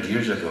 1500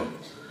 years ago.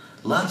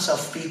 Lots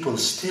of people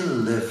still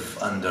live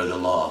under the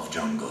law of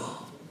jungle.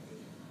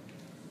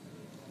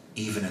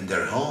 Even in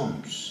their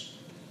homes.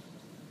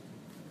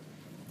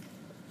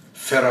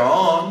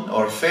 Pharaoh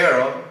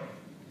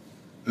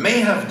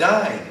may have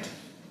died,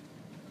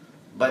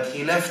 but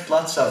he left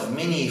lots of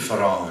mini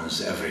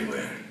pharaohs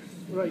everywhere.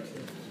 Right.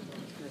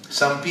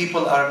 Some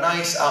people are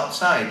nice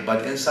outside,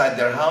 but inside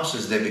their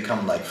houses they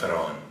become like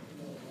Pharaoh.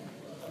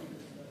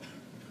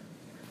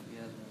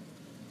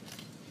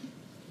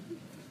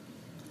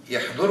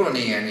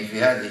 يحضرني يعني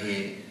في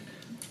هذه,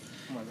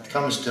 it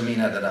comes to me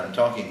now that I'm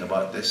talking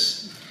about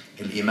this,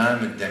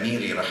 الإمام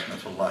الدميري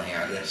رحمة الله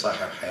عليه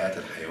صاحب حياة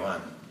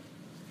الحيوان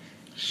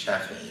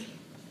الشافعي.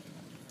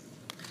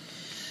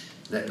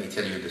 Let me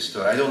tell you the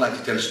story. I don't like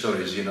to tell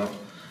stories, you know,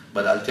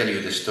 but I'll tell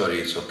you the story,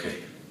 it's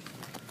okay.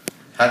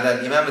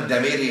 هذا الإمام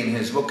الدميري in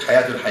his book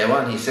حياة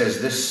الحيوان, he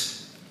says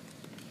this.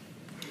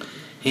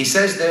 He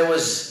says there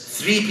was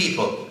 3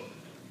 people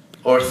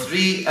or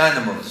 3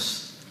 animals.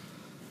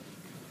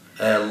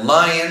 A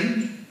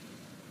lion,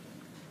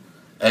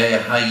 a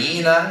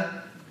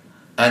hyena,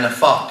 and a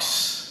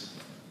fox.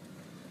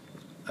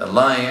 A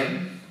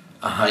lion,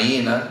 a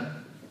hyena,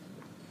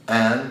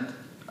 and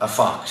a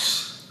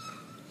fox.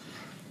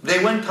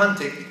 They went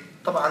hunting.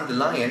 طبعا the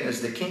lion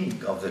is the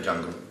king of the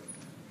jungle.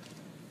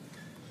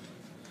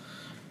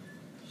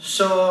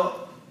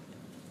 So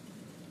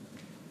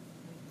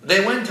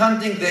they went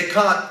hunting, they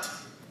caught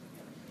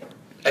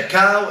a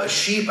cow, a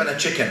sheep, and a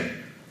chicken.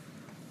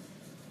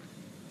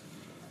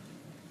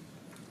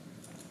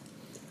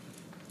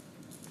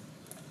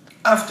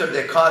 After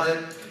they caught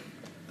it,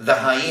 the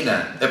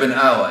hyena, Ibn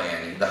Awa,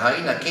 the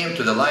hyena came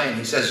to the lion.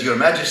 He says, Your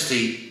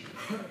Majesty,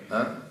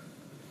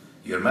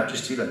 Your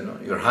Majesty, no,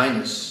 Your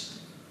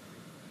Highness,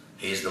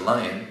 he is the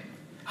lion.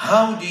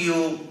 How do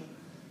you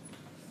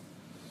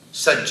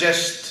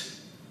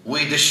suggest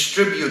we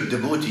distribute the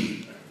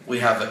booty? We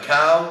have a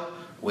cow,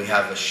 we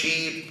have a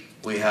sheep,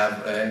 we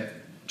have a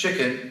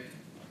chicken.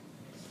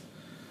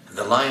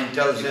 The lion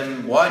tells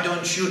him, why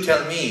don't you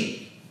tell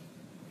me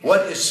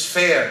what is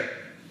fair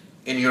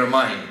in your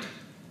mind?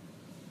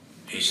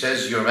 He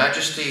says, Your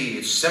Majesty,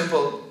 it's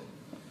simple.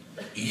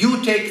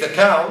 You take the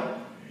cow,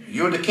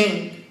 you're the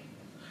king.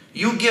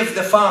 You give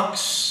the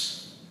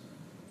fox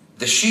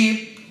the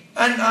sheep,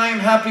 and I'm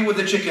happy with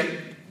the chicken.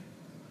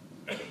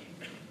 And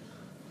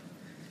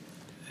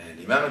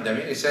Imam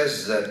al-Damini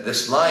says that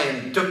this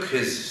lion took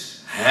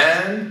his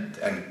hand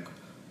and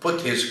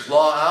put his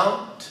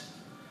claws,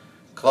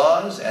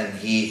 and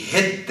he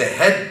hit the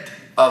head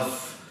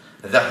of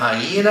the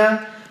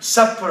hyena,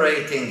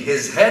 separating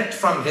his head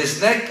from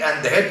his neck,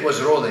 and the head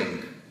was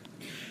rolling.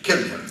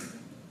 Killed him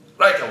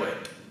right away.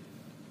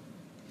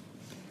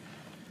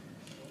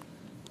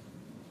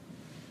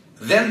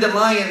 Then the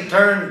lion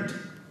turned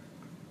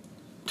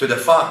to the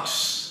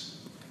fox.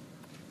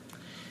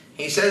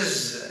 He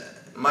says,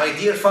 my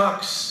dear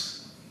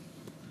fox,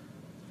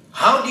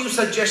 how do you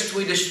suggest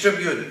we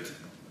distribute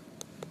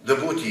the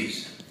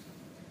booties?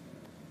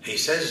 He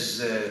says,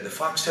 the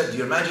fox said,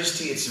 Your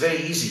Majesty, it's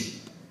very easy.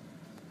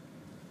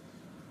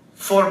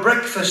 For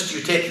breakfast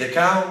you take the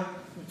cow,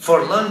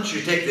 for lunch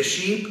you take the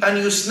sheep, and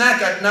you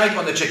snack at night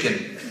on the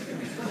chicken.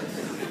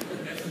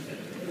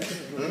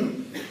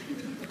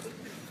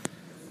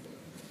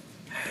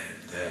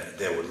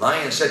 The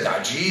lion said,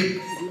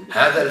 Ajib,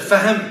 هذا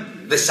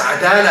الفهم, this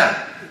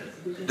adala,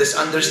 this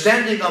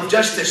understanding of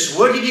justice.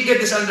 Where did you get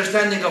this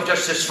understanding of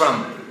justice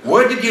from?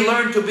 Where did you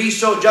learn to be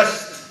so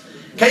just?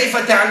 كيف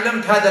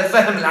تعلمت هذا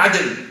الفهم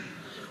العدل?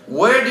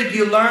 Where did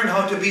you learn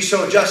how to be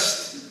so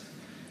just?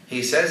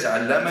 He says,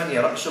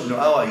 علمني رأس ابن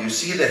أوى. You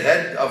see the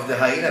head of the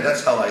hyena?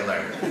 That's how I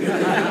learned.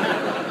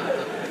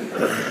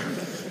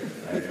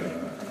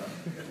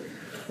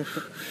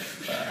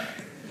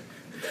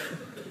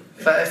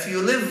 If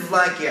you live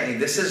like,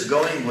 this is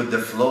going with the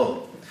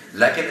flow.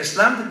 Like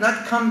Islam did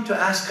not come to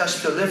ask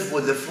us to live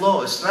with the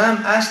flow.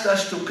 Islam asked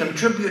us to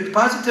contribute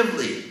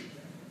positively,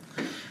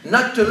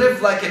 not to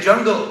live like a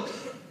jungle.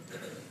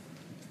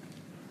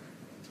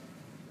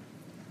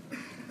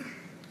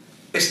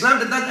 Islam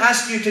did not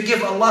ask you to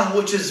give Allah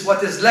what is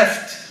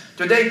left.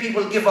 Today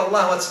people give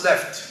Allah what's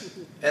left.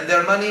 And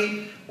their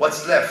money,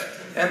 what's left.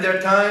 And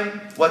their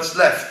time, what's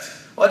left.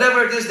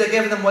 Whatever it is, they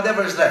give them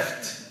whatever is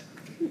left.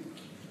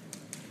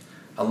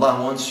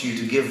 Allah wants you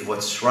to give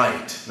what's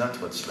right, not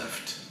what's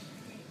left.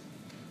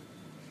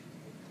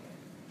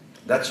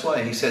 That's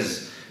why He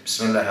says,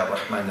 Bismillah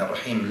ar-Rahman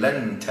ar-Rahim,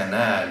 لَن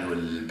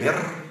تَنَالُوا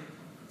الْبِرَّ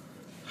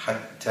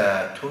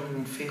حَتَّى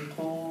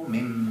تُنْفِقُوا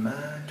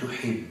مِمَّا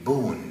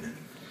تُحِبُّونَ.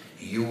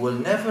 You will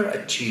never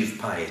achieve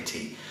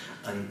piety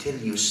until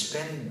you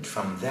spend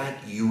from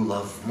that you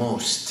love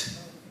most.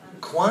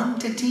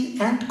 Quantity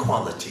and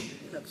quality.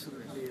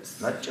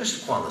 Not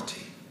just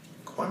quality,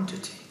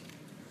 quantity.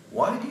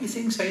 Why do you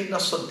think Sayyidina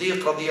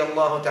Siddiq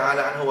radiyallahu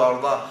ta'ala anhu wa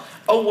ardah,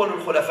 أول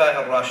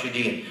الخلفاء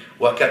الراشدين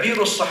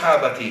وكبير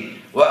الصحابة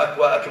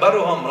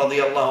وأكبرهم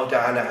رضي الله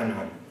تعالى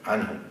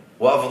عنهم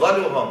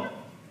وأفضلهم,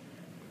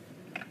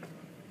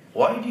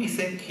 why do you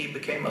think he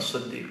became a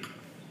Siddiq?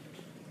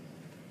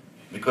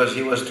 Because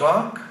he was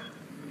talk?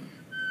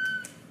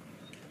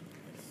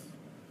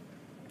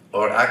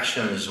 Or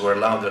actions were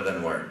louder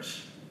than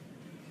words?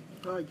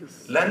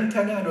 لَن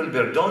تَنَالُوا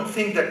الْبِرَّ. Don't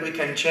think that we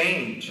can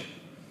change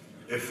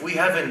if we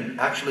haven't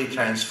actually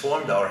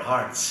transformed our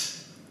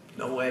hearts.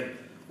 No way.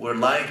 We're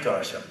lying to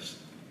ourselves.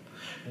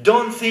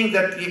 Don't think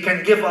that you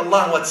can give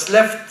Allah what's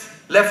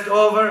left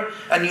over,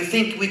 and you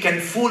think we can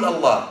fool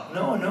Allah.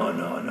 No.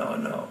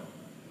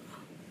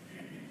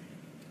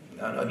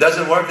 It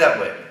doesn't work that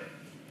way.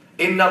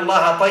 إِنَّ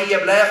اللَّهَ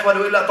طَيِّبٌ لَا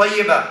يَقْبَلُ إِلَّا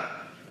طَيِّبًا.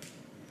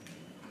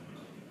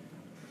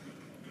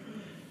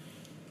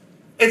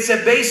 It's a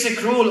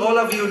basic rule, all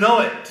of you know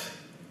it.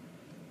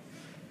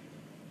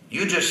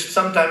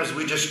 Sometimes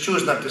we just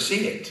choose not to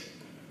see it.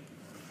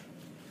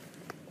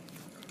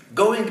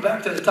 Going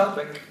back to the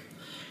topic,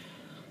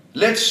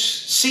 let's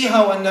see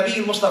how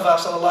Nabi Mustafa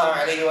sallallahu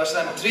alayhi wa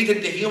sallam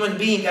treated the human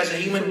being as a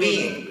human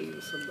being.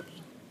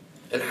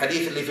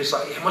 Al-Hadith اللي في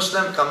صحيح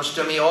Muslim comes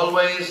to me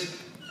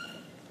always.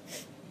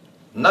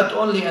 Not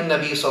only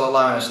Nabi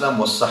sallallahu alayhi wa sallam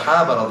was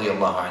Sahaba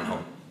radiyallahu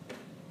anhum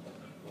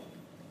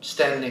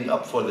standing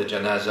up for the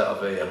janazah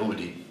of a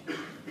Yahudi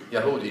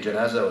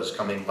janazah was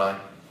coming by,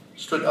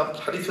 stood up.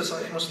 Hadith fi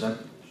Sahih Muslim.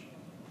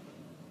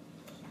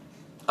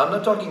 I'm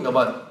not talking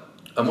about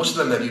a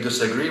Muslim that you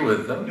disagree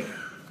with them,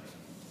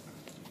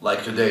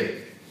 like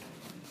today.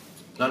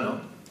 No.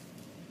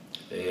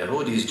 A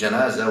Yahudi's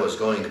janazah was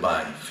going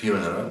by,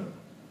 funeral,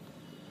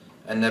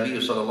 and Nabi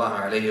sallallahu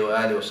alayhi wa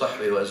alihi wa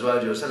sahbihi wa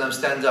azwajihi wa sallam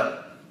stands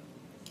up.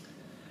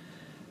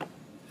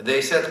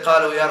 They said,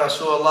 قالوا يا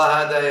رسول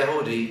الله هذا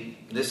يهودي.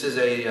 This is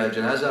a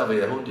janazah of a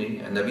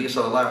Yahudi, and Nabi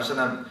sallallahu alayhi wa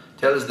sallam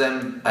tells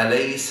them,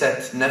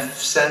 أليست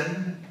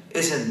نفسا?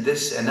 Isn't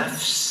this a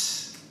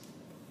nafs?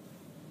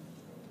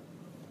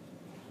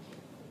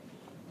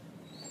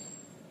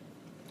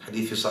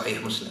 Hadith fi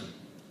Sahih Muslim.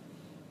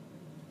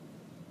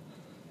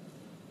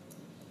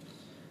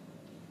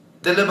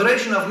 The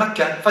liberation of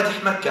Mecca,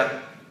 Fatih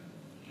Mecca,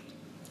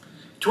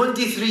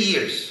 23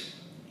 years.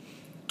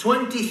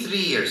 23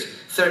 years.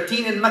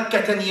 13 in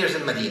Mecca, 10 years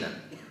in Medina.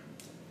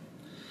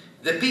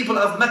 The people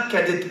of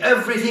Mecca did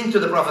everything to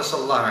the Prophet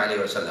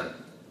ﷺ.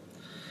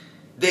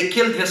 They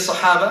killed his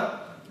Sahaba.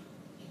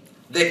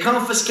 They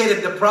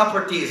confiscated the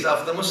properties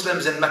of the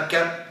Muslims in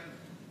Mecca.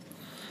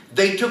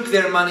 They took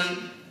their money.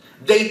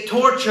 They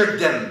tortured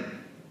them.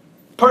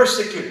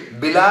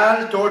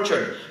 Bilal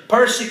tortured,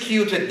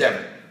 persecuted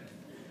them.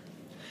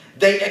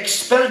 They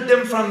expelled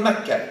them from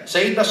Mecca.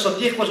 Sayyid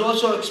al-Siddiq was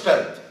also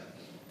expelled.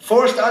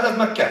 Forced out of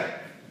Mecca.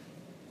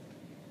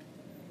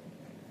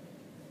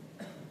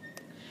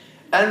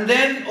 And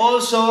then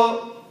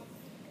also,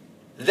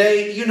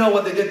 you know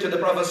what they did to the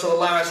Prophet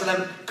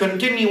ﷺ,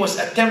 continuous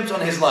attempts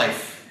on his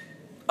life.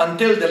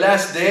 Until the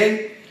last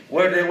day,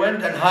 where they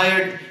went and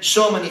hired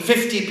so many,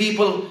 50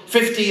 people,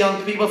 50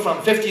 young people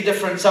from 50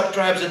 different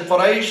sub-tribes in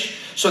Quraysh,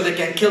 so they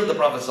can kill the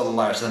Prophet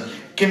ﷺ.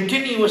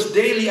 Continuous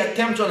daily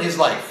attempts on his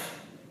life.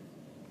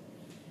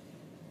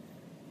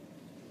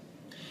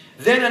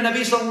 Then the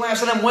Nabi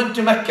ﷺ went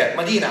to Mecca,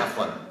 Medina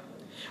afwan.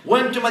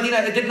 Went to Medina,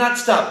 it did not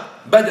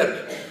stop.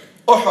 Badr,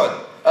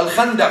 Uhud,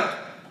 al-Khandaq,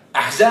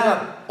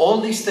 Ahzab,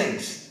 all these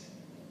things.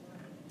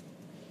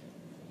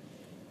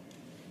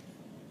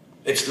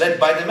 It's led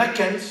by the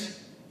Meccans.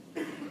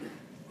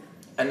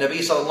 And Nabi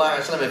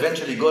ﷺ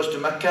eventually goes to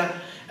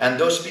Mecca, and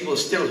those people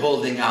still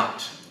holding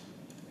out.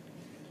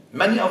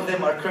 Many of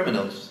them are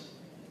criminals.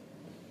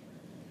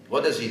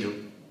 What does he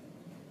do?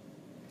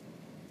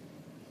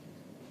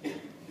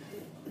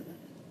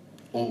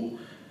 Oh,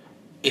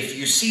 if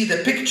you see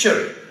the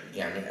picture,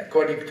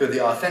 according to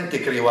the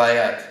authentic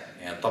riwayat,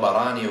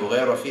 Tabarani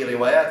وغيره في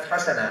روايات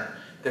حسنة,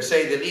 to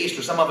say the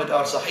least, some of it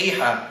are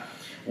صحيحة,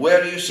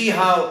 where you see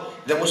how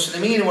the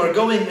Muslimin were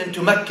going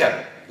into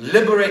Mecca,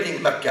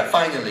 liberating Mecca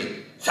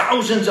finally.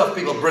 Thousands of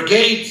people,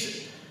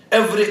 brigades,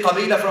 every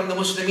qabila from the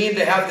Muslimin,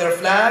 they have their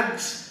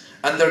flags,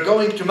 and they're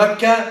going to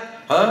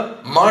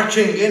Mecca,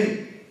 marching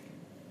in.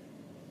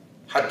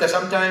 Hatta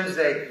sometimes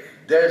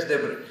there's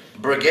the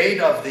brigade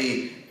of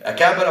the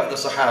Akabir of the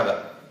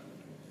Sahaba.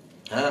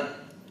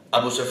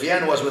 Abu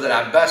Sufyan was with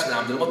al-Abbas and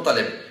Abdul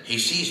Muttalib. He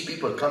sees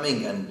people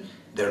coming and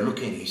they're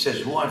looking. He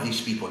says, who are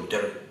these people?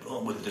 They're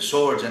with the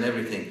swords and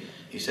everything.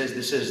 He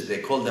says, they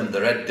call them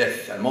the Red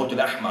Death, al-Maut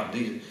al-Ahmar.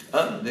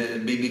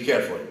 Be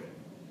careful.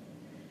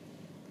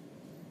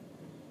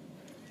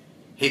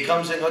 He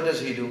comes in, what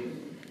does he do?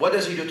 What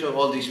does he do to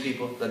all these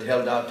people that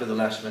held out to the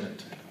last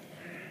minute?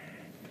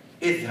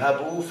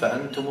 اذهبوا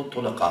فأنتم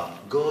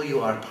الطلقاء. Go,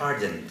 you are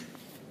pardoned.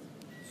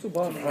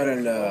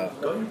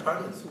 Subhanallah. Go, you are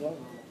pardoned.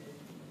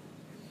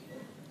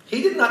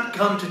 He did not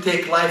come to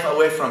take life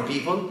away from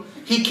people.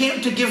 He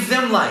came to give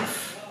them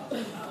life.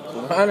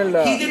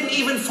 Subhanallah. He didn't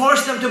even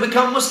force them to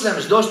become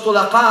Muslims. Those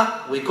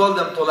tulaqa, we call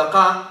them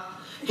tulaqa.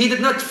 He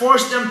did not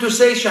force them to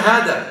say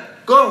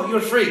shahada. Go,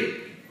 you're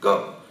free.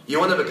 Go. You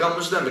want to become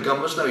Muslim,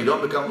 become Muslim. You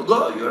don't become,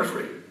 go, you're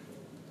free.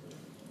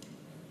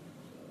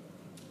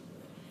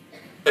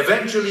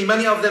 Eventually,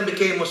 many of them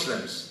became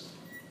Muslims.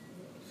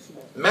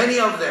 Many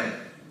of them.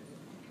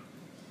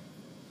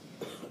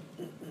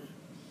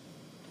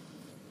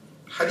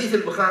 Hadith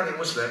al-Bukhari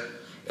Muslim,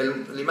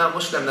 Imam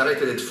Muslim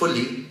narrated it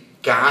fully,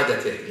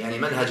 كعادته. يعني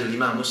منهج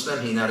الإمام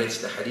Muslim, he narrates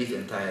the hadith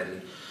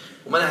entirely.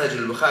 ومنهج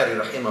البخاري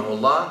رحمه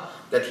الله,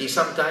 that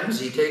sometimes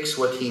he takes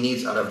what he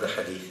needs out of the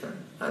hadith.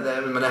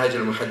 هذا من منهج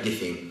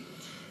المحدثين.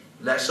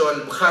 So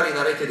al-Bukhari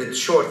narrated it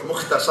short,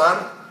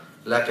 مختصر,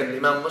 لكن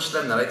الإمام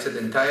Muslim narrates it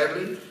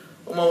entirely.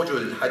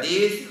 وموجود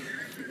الحديث.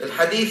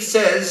 الحديث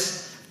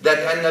says that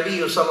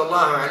النبي صلى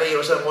الله عليه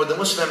وسلم, or the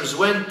Muslims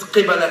went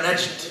قبل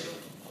نجد.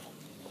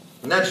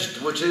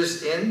 Najd, which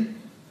is in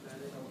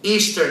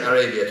Eastern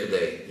Arabia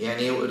today.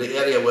 يعني the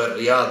area where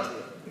Riyadh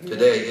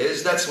today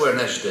is, that's where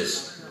Najd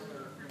is.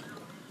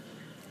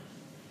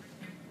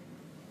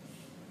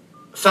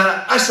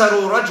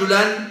 فأسروا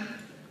رجلا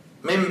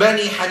من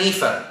بني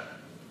حنيفة.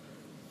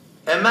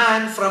 A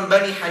man from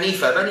Bani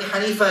Hanifa. Bani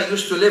Hanifa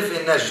used to live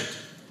in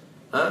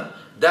Najd.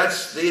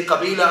 That's the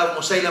Qabila of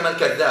Musaylam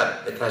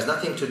al-Kadhab. It has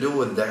nothing to do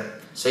with the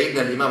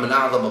Sayyidina al-Imam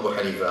al-A'zam Abu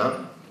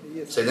Hanifa.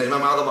 Sayyidina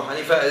al-Imam al-A'zam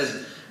Abu Hanifa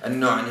is,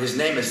 his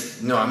name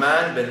is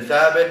Nu'man bin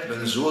Thabit bin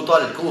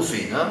Zuta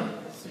al-Kufi.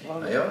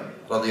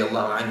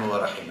 Radiyallahu anhu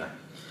wa rahimah.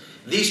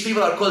 These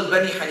people are called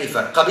Bani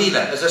Hanifa.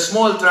 Qabila is a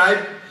small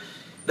tribe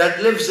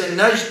that lives in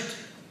Najd.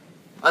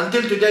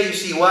 Until today you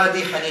see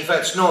Wadi Hanifa,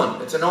 it's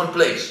known. It's a known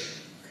place.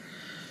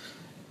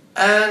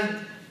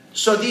 And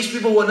so these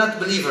people were not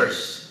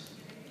believers.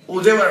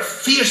 They were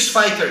fierce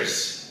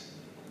fighters.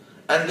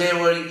 And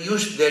they're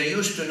used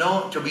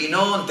to be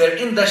known, their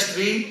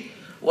industry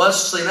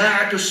was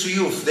صناعة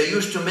السيوف. They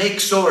used to make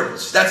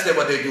swords. That's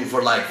what they do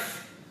for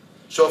life.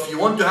 So if you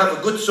want to have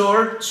a good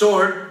sword,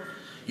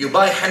 you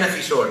buy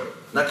Hanafi sword.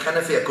 Not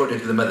Hanafi according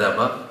to the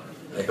madhab.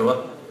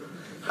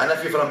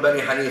 Hanafi from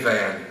Bani Hanifa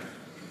يعني.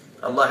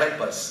 Allah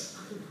help us.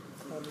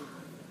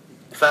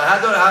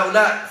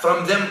 فهؤلاء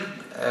from them,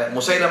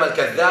 Musaylim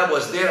al-Kadhab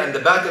was there, and the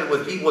battle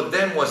with people with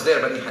them was there,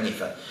 Bani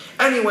Hanifa.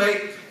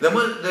 Anyway,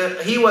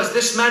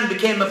 this man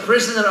became a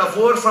prisoner of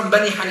war from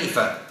Bani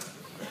Hanifa.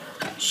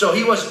 So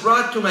he was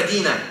brought to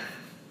Medina.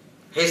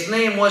 His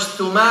name was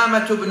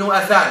Thumama ibn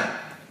Athal.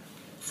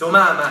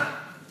 Thumama.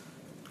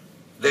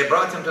 They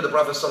brought him to the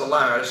Prophet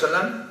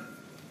ﷺ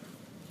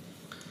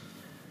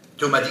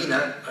to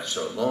Medina. That's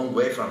a long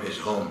way from his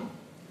home.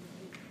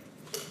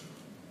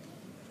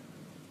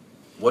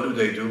 What do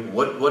they do?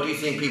 What do you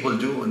think people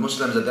do, and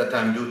Muslims at that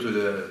time do to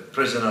the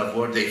prisoner of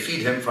war? They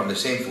feed him from the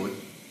same food.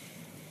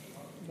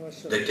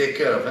 They take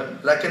care of him.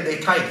 Like, and they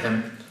tied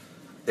him.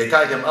 They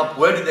tied him up.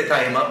 Where did they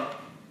tie him up?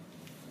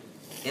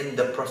 In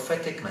the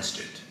prophetic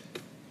masjid.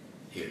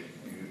 Here.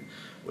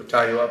 We'll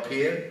tie you up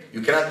here.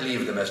 You cannot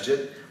leave the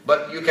masjid.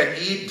 But you can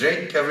eat,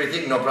 drink,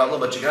 everything, no problem.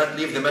 But you cannot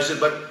leave the masjid.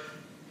 But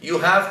you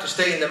have to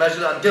stay in the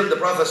masjid until the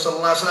Prophet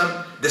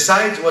ﷺ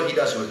decides what he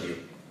does with you.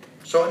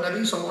 So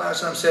Nabi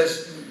ﷺ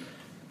says,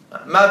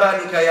 Ma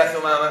baluka ya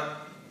Thumama?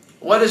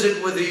 What is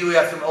it with you,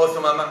 ya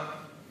Thumama?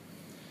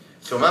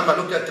 Thumama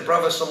looked at the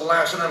Prophet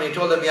ﷺ and he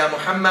told him, Ya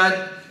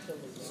Muhammad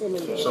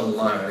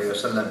sallallahu alayhi wa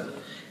sallam,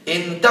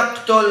 in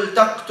taqtul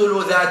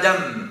taqtulu dha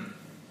dam.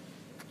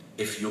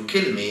 If you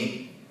kill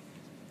me,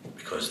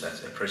 because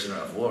that's a prisoner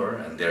of war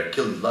and they're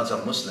killed lots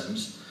of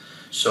Muslims,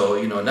 so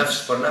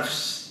nafs for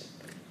nafs.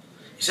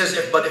 He says,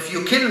 but if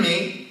you kill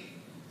me,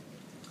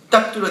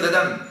 taqtulu dha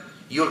dam,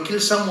 you'll kill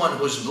someone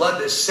whose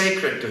blood is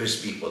sacred to his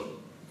people.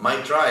 My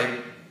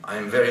tribe, I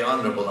am very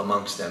honorable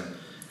amongst them,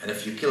 and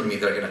if you kill me,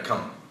 they're going to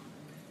come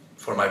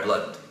for my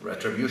blood,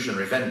 retribution,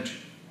 revenge.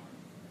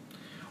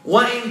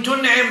 وَإِن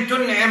تُنْعِمْ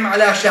تُنْعِمْ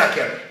عَلَى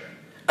شَاكِرٍ.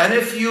 And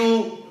if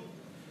you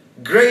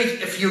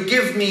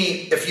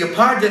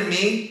pardon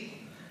me,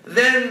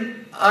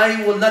 then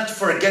I will not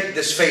forget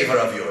this favor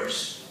of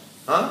yours.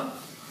 Huh?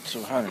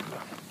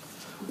 Subhanallah.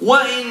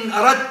 وَإِن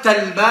أَرَدْتَ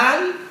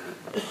الْمَالِ.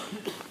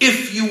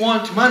 If you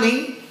want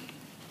money,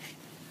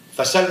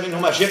 فَسَلْ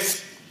مِنْهُ مَا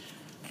شِئْتَ.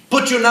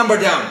 Put your number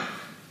down.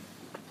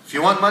 If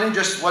you want money,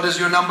 just what is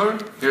your number?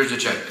 Here's the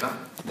check. Huh?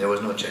 There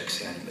was no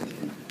checks.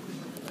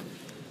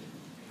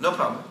 No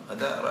problem.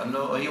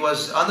 No, he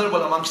was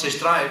honorable amongst his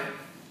tribe.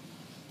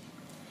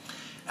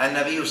 And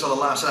Nabi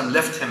sallallahu alaihi wasallam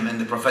left him in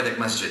the prophetic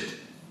masjid.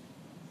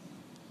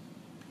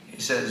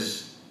 He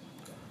says,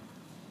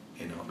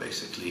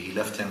 basically he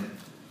left him.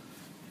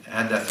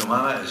 And that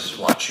Thumama is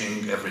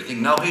watching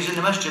everything. Now he's in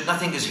the masjid,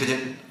 nothing is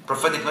hidden.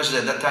 Prophetic masjid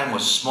at that time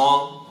was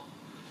small.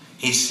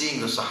 He's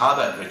seeing the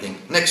Sahaba, everything.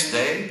 Next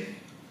day,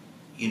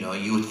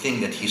 you would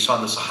think that he saw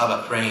the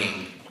Sahaba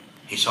praying.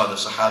 He saw the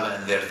Sahaba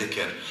and their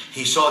dhikr.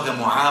 He saw the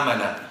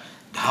mu'amala,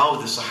 how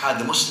the Sahaba,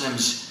 the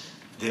Muslims,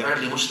 the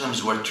early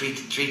Muslims were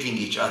treating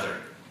each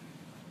other.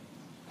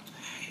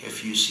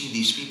 If you see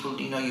these people,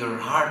 your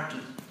heart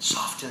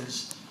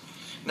softens.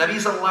 Nabi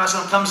sallallahu alaihi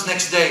wasallam comes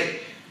next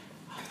day.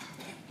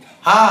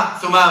 Ha,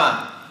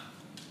 Thumama.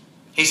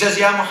 He says,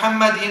 Ya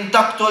Muhammad, in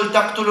taqtul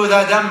taqtulu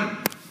dha dam.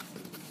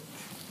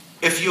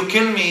 If you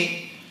kill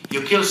me,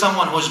 you kill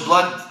someone whose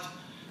blood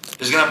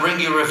is going to bring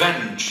you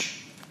revenge.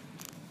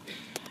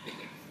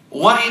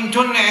 وَإِن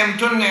تُنْعِمْ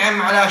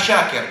تُنْعِمْ عَلَى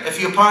شَاكِرٍ.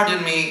 If you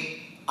pardon me,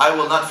 I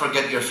will not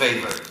forget your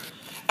favor.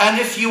 And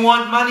if you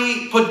want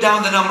money, put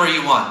down the number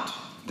you want.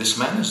 This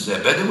man is a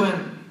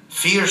Bedouin,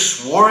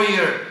 fierce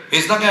warrior.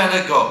 He's not going to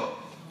let go.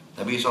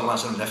 Nabi sallallahu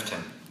alaihi wasallam left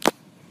him.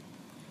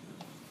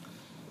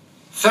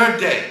 Third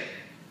day.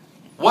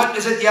 What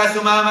is it, Ya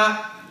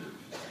Thumama?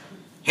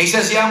 He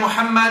says, Ya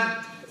Muhammad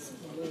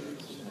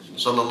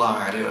sallallahu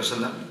alayhi wa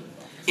sallam,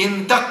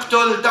 in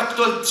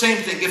taqtul, same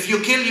thing. If you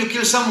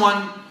kill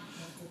someone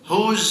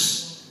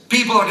whose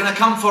people are going to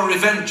come for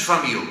revenge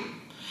from you.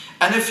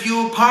 And if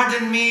you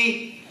pardon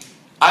me,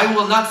 I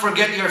will not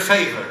forget your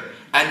favor.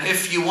 And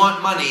if you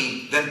want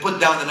money, then put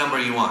down the number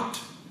you want.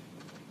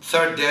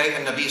 Third day,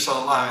 and Nabi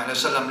sallallahu alayhi wa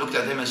sallam looked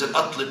at him and said,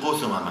 Atliqu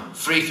Thumama,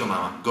 free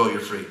Thumama, go, you're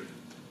free.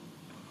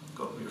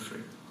 Go, you're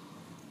free.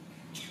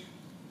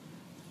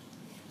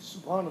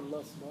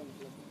 Subhanallah,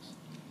 subhanallah.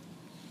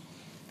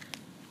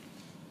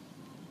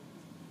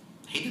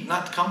 He did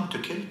not come to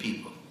kill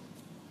people.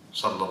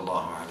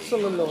 Sallallahu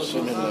alayhi wa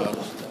sallam.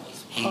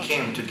 He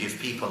came to give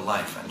people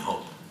life and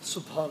hope.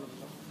 Subhanallah.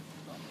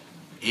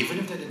 Even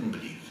if they didn't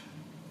believe.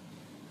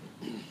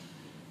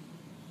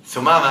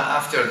 Thumama,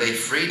 after they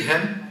freed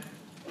him,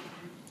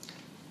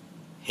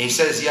 he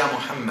says, Ya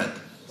Muhammad.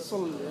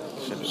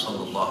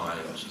 Sallallahu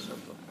alayhi wa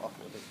sallam.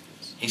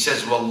 He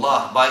says,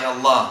 Wallah, by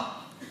Allah,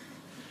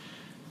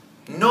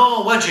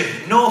 no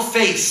wajh, no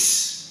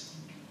face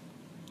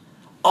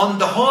on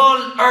the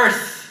whole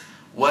earth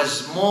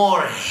was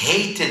more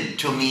hated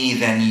to me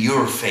than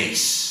your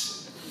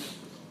face.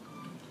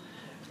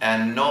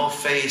 And no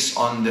face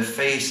on the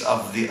face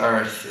of the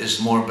earth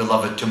is more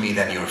beloved to me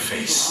than your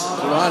face.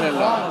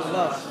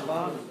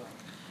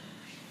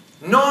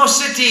 No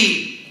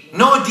city,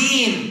 no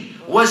deen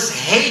was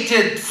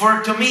hated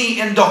to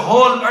me in the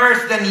whole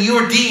earth than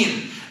your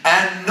deen.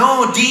 And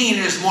no deen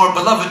is more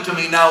beloved to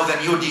me now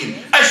than your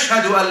deen.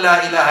 Ashhadu an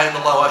la ilaha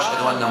illallah wa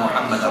ashhadu anna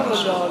Muhammadan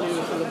Rasulullah.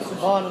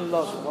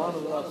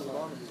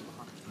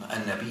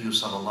 An-Nabi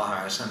sallallahu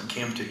alayhi wa sallam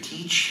came to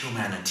teach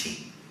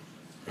humanity,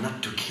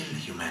 not to kill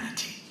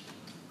humanity.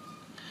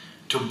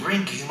 To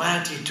bring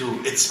humanity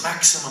to its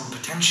maximum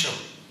potential.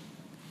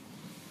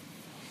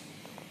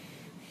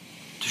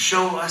 To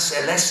show us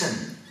a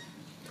lesson.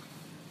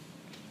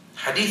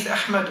 Hadith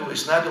Ahmad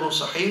وإسناده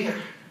صحيح.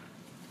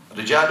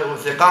 رجاله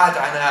ثقات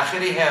عن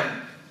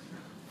آخرهم.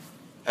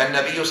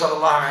 النبي صلى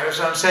الله عليه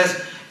وسلم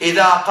says,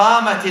 إذا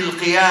قامت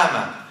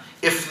القيامة,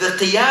 if the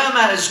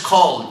qiyamah is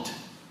called,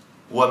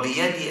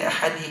 وبيد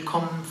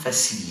أحدكم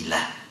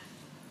فسيلة,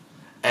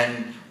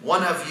 and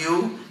one of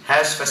you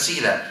has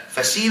fasila.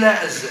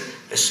 Fasila is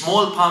a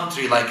small palm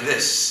tree like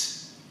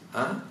this.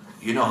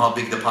 You know how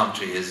big the palm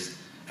tree is.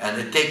 And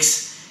it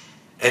takes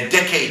a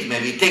decade,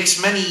 maybe. It takes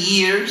many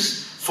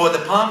years for the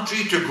palm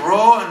tree to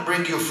grow and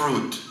bring you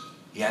fruit.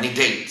 Yani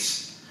dates.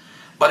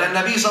 But the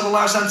Nabi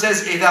sallallahu alaihi wasallam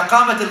says, إِذَا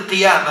قَامَتِ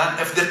الْقِيَامَةِ,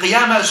 if the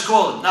qiyamah is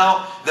called.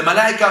 Now, the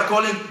malaika are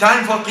calling,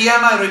 time for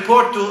qiyamah,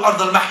 report to Ard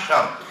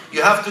al-Mahshar.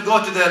 You have to go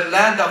to the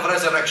land of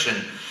resurrection.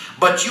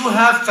 But you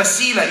have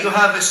fasila, you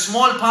have a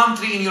small palm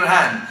tree in your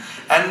hand.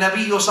 And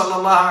Nabi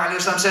sallallahu alayhi wa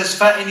sallam says,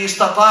 فَإِنِ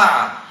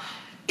اسْتَطَاعَ,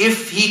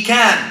 if he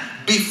can,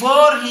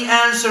 before he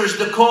answers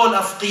the call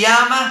of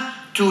qiyamah,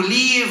 to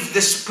leave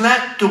this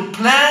plant, to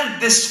plant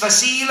this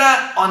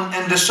fasila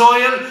in the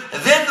soil,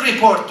 then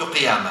report to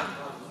qiyamah.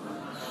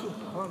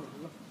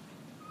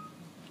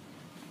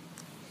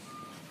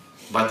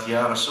 But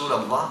Ya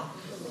Rasulullah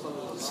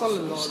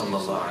sallallahu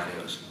alayhi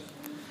wa sallam,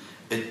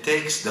 it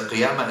takes, the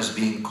qiyamah is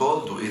being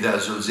called, وَإِذَا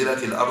زُلْزِلَتِ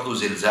الْأَرْضُ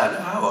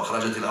زِلْزَالَهَا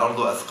وَأَخْرَجَتِ الْأَرْضُ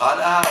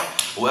أَثْقَالَهَا,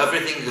 where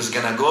everything is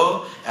going to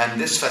go, and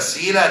this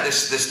fasila,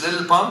 this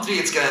little palm tree,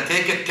 it's going to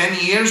take it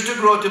 10 years to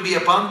grow to be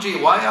a palm tree.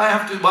 Why I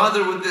have to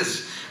bother with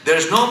this?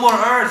 There's no more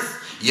earth.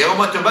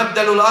 يَوْمَ تُبَدَّلُ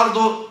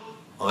الْأَرْضُ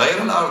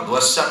غَيْرَ الْأَرْضُ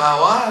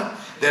وَالسَّمَاوَاتِ,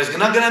 there's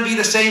not going to be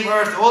the same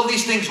earth. All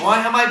these things, why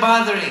am I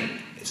bothering?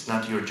 It's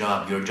not your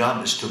job. Your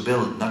job is to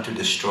build, not to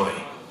destroy.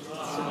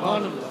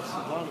 Subhanallah,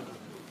 subhanallah.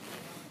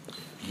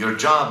 Your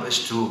job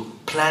is to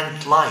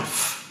plant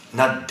life,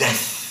 not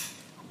death.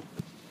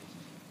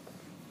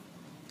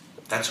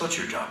 That's what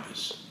your job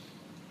is.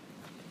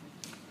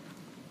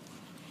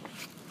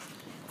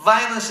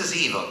 Violence is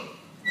evil.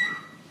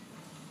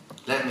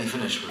 Let me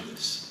finish with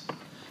this.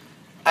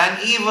 And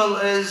evil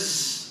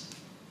is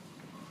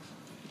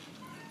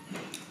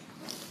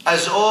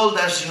as old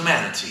as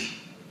humanity.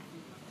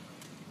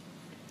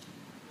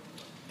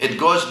 It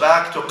goes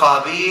back to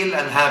Qabil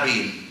and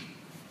Habil.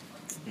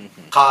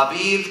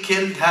 Qabil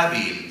killed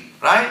Habil,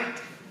 right?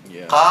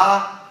 Yeah.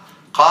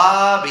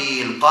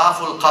 Qabil,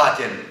 Qaful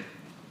Qatil.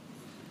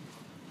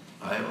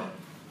 أيوة.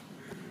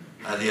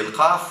 هذه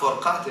القاف for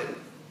قاتل.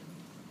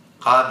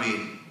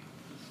 Qabil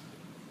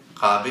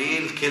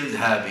killed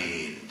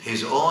Habil,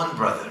 his own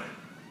brother.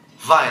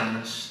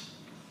 Violence.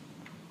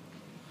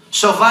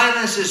 So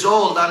violence is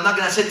old. I'm not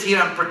going to sit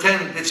here and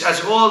pretend it's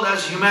as old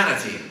as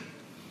humanity.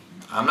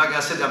 I'm not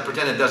going to sit and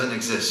pretend it doesn't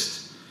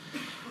exist.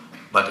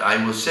 But I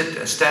will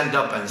stand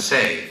up and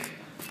say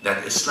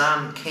that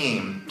Islam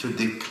came to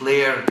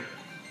declare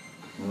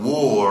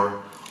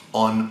war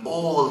on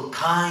all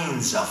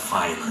kinds of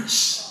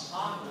violence.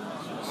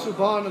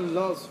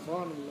 Subhanallah,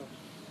 subhanallah.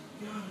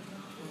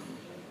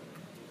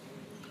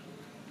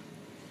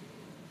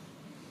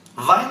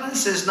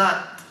 Violence is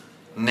not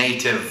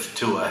native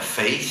to a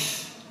faith.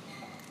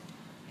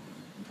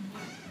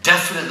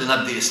 Definitely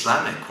not the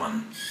Islamic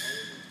one.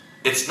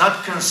 It's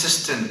not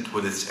consistent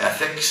with its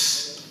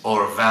ethics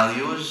or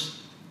values.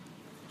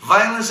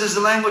 Violence is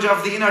the language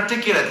of the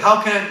inarticulate.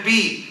 How can it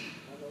be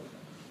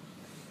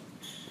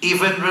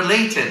even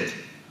related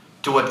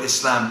to what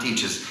Islam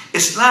teaches?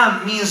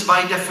 Islam means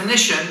by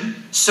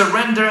definition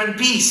surrender and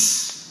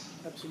peace.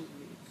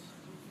 Absolutely.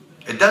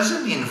 It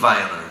doesn't mean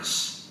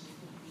violence.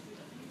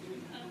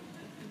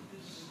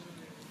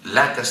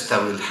 لا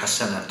تستوي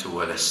الحسنة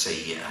ولا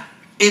السيئة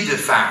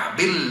ادفع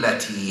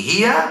بالتي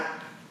هي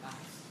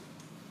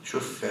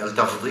شوف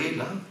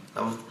التفضيل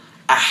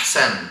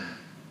أحسن.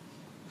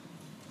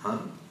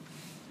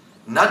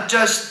 Not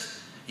just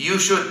you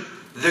should,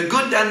 the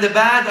good and the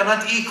bad are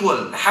not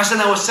equal.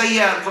 Hasana wa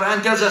sayya,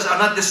 Al-Quran tells us, are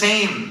not the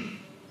same.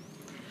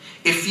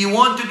 If you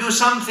want to do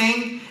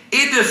something,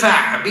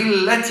 idfa'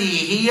 billati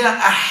hiya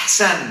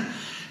ahsan.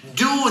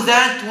 Do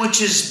that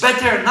which is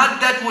better, not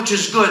that which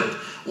is good.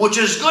 Which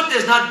is good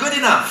is not good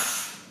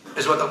enough,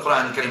 is what the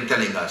Qur'an is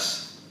telling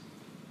us.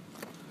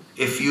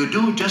 If you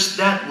do just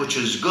that which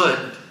is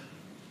good,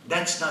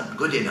 that's not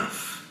good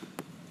enough.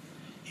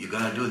 You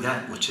gotta do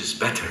that which is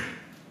better,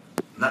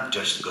 not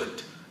just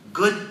good.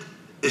 Good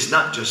is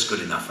not just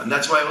good enough. And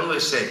that's why I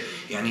always say,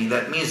 yani,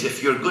 that means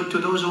if you're good to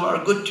those who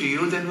are good to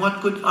you, then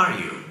what good are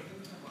you?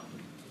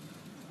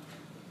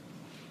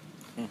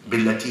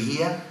 Billati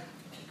hiya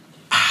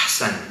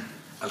ahsan,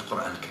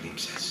 Al-Quran Kareem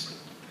says.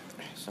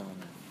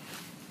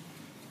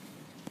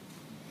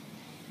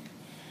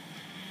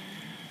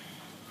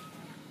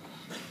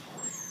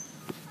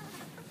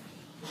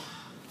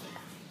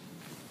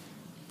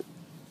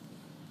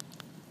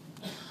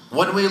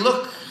 When we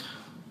look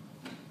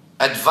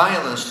at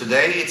violence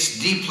today,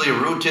 it's deeply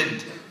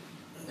rooted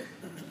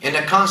in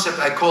a concept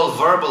I call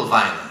verbal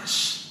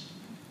violence.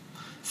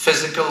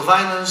 Physical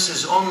violence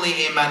is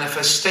only a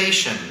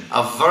manifestation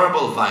of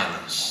verbal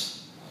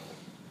violence,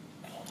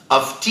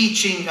 of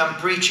teaching and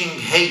preaching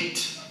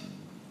hate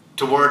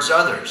towards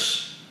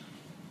others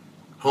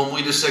whom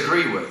we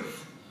disagree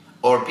with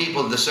or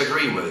people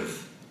disagree with.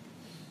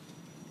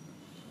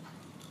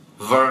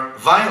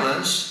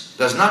 Violence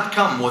does not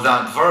come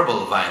without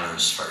verbal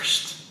violence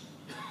first.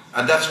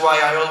 And that's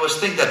why I always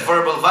think that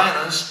verbal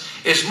violence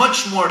is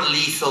much more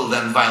lethal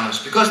than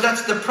violence, because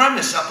that's the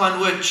premise upon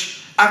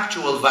which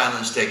actual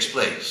violence takes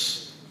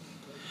place.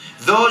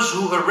 Those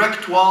who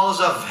erect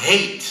walls of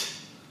hate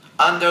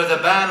under the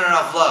banner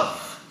of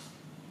love,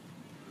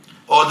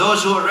 or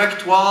those who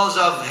erect walls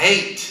of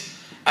hate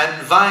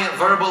and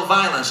verbal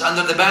violence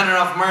under the banner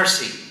of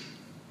mercy,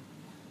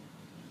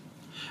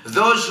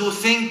 those who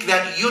think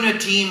that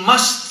unity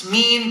must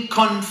mean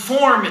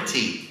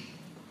conformity,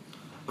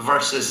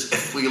 versus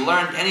if we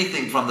learned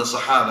anything from the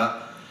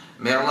Sahaba,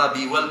 may Allah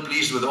be well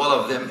pleased with all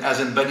of them, as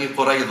in Bani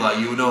Qurayza,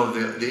 you know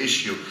the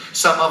issue.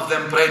 Some of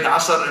them prayed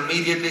Asr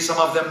immediately, some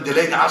of them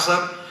delayed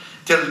Asr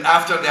till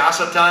after the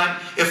Asr time.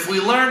 If we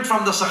learn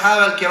from the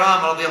Sahaba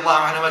al-Kiram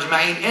radiallahu anhum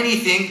ajma'in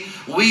anything,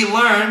 we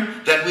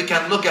learn that we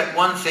can look at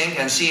one thing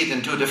and see it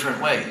in two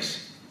different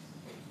ways.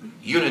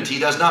 Unity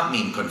does not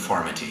mean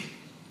conformity.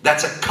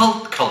 That's a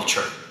cult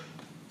culture.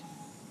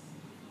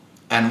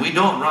 And we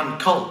don't run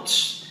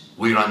cults,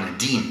 we run a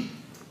deen.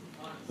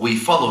 We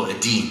follow a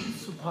deen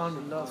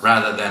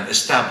rather than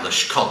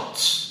establish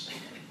cults.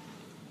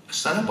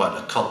 It's not about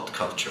a cult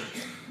culture.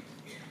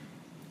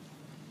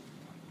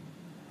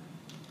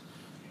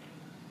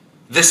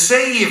 The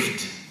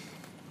saved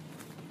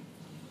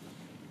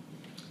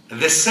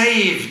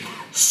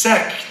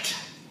sect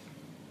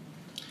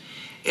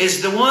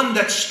is the one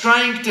that's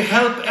trying to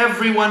help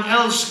everyone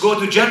else go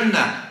to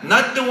Jannah,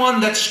 not the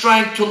one that's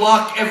trying to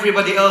lock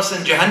everybody else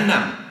in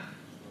Jahannam.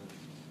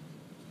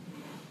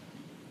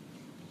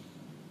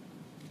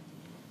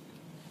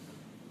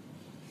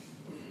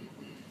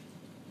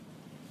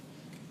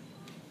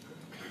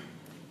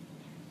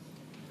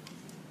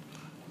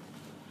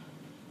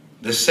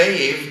 The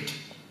saved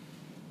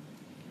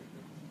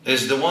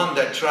is the one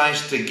that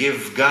tries to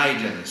give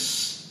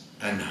guidance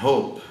and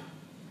hope,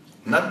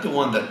 not the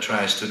one that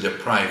tries to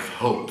deprive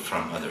hope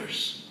from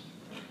others.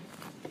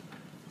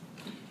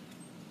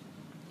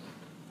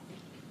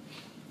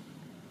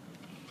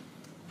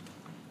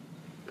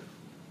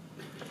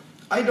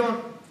 I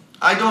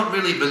don't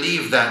really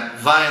believe that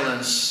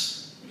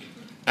violence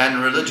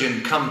and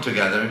religion come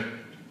together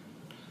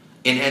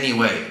in any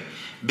way,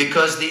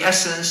 because the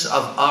essence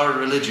of our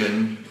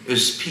religion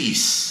is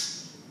peace.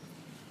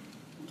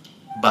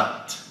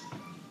 But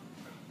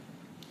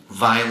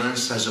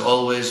violence has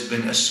always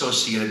been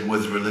associated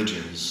with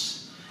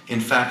religions.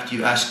 In fact,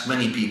 you ask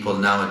many people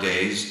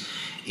nowadays,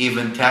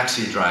 even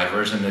taxi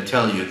drivers, and they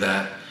tell you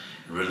that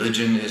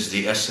religion is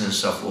the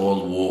essence of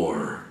all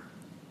war.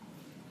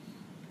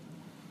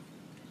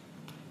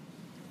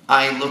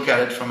 I look at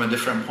it from a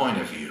different point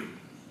of view.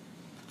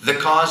 The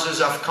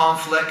causes of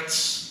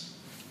conflicts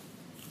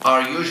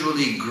are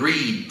usually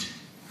greed,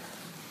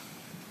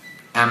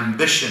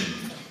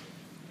 ambition,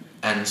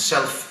 and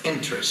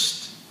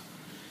self-interest.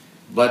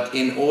 But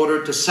in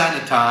order to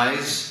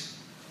sanitize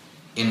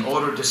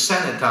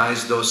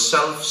those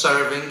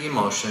self-serving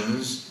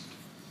emotions,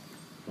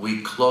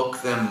 we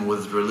cloak them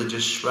with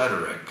religious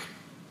rhetoric.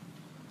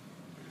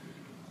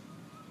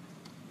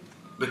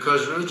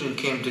 Because religion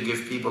came to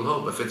give people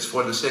hope. If it's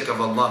for the sake of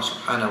Allah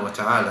subhanahu wa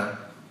ta'ala,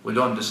 we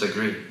don't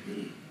disagree.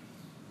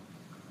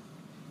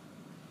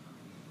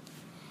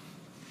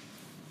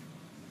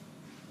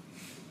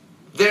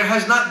 There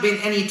has not been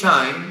any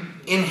time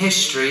in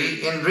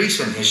history, in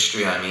recent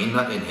history I mean,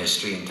 not in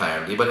history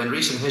entirely, but in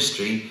recent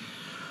history,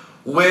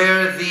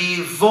 where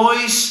the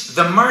voice,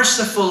 the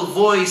merciful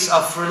voice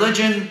of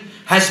religion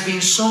has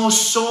been so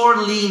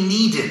sorely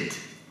needed.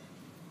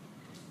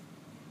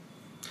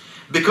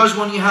 Because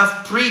when you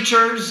have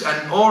preachers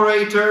and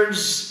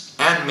orators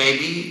and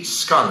maybe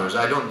scholars,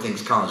 I don't think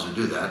scholars would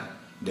do that,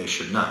 they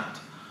should not.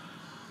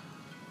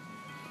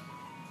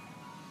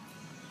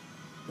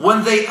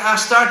 When they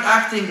start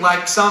acting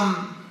like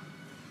some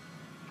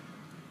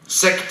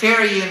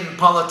sectarian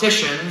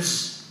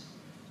politicians,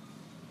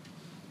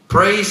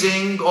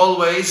 praising,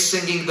 always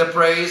singing the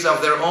praise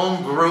of their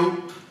own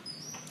group,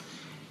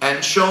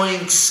 and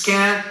showing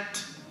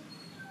scant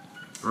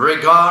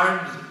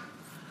regard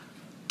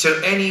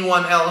to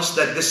anyone else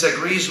that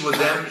disagrees with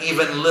them,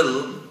 even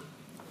little,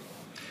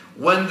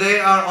 when they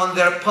are on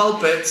their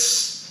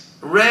pulpits,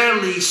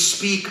 rarely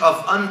speak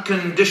of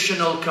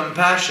unconditional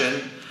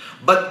compassion,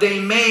 but they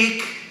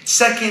make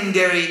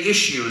secondary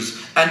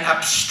issues and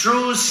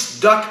abstruse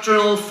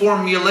doctrinal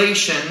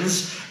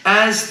formulations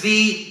as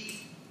the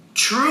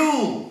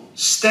true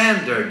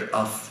standard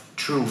of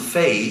true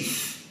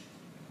faith.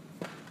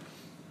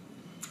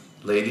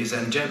 Ladies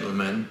and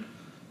gentlemen,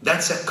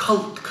 that's a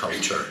cult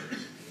culture,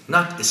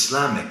 not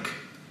Islamic,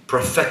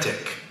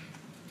 prophetic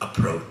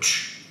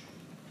approach.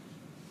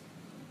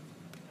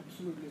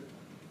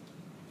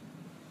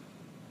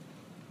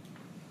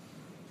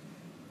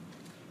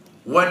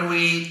 when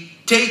we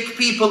take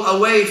people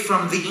away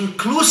from the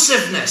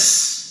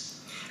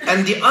inclusiveness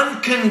and the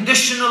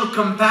unconditional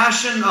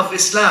compassion of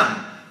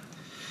Islam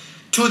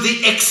to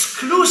the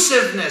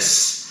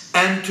exclusiveness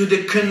and to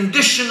the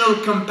conditional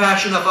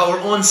compassion of our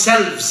own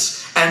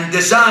selves and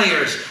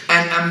desires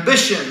and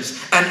ambitions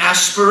and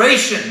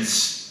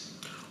aspirations,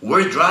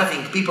 we're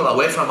driving people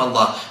away from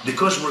Allah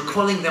because we're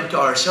calling them to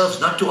ourselves,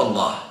 not to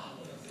Allah.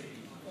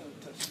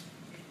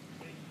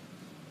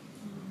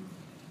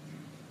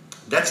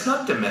 That's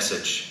not the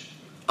message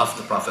of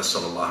the Prophet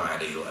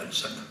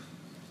ﷺ.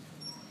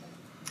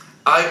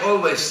 I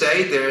always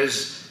say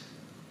there's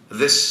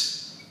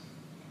this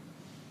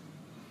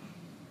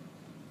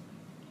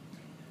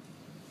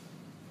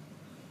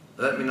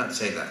let me not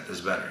say that, it's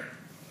better.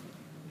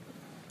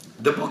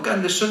 The book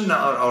and the Sunnah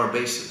are our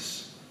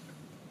basis.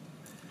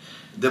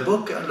 The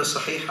book and the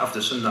Sahih of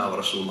the Sunnah of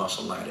Rasulullah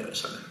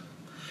ﷺ.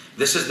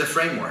 This is the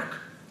framework.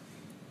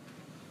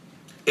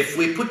 If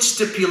we put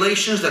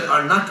stipulations that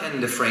are not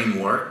in the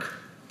framework,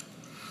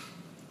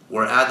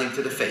 we're adding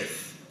to the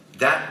faith,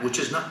 that which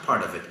is not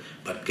part of it.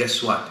 But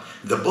guess what?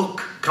 The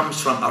book comes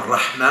from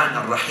Ar-Rahman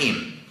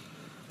Ar-Rahim,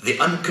 the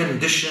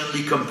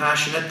unconditionally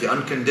compassionate, the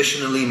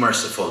unconditionally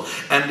merciful.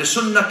 And the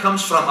Sunnah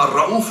comes from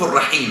Ar-Ra'uf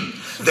Ar-Rahim,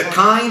 the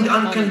kind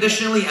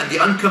unconditionally and the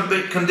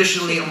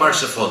unconditionally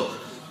merciful.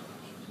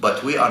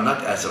 But we are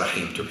not as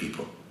Rahim to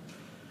people.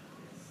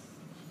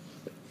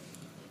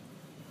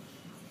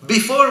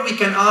 Before we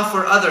can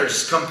offer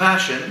others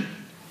compassion,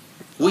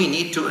 we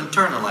need to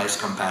internalize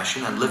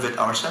compassion and live it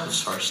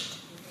ourselves first.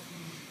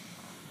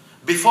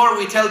 Before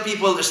we tell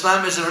people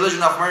Islam is a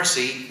religion of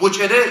mercy, which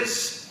it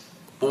is,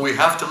 but we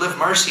have to live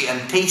mercy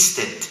and taste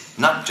it,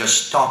 not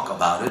just talk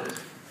about it.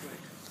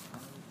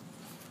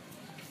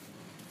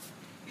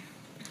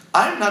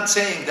 I'm not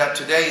saying that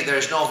today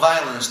there's no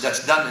violence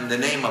that's done in the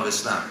name of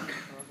Islam.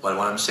 But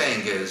what I'm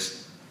saying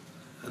is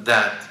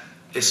that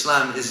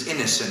Islam is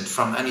innocent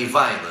from any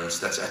violence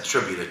that's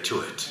attributed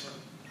to it.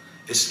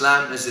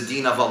 Islam is the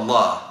deen of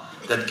Allah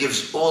that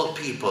gives all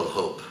people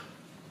hope.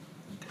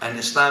 And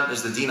Islam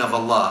is the deen of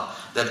Allah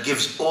that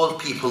gives all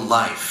people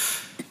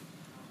life.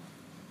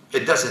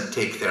 It doesn't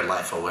take their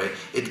life away.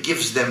 It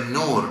gives them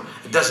nur.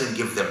 It doesn't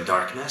give them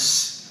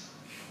darkness.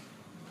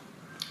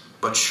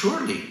 But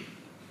surely,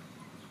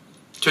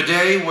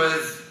 today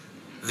with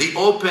the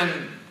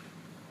open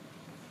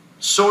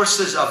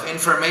sources of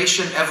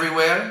information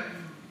everywhere,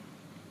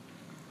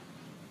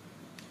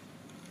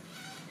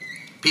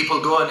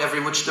 people go in every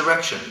which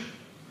direction.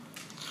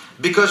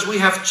 Because we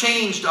have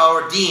changed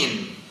our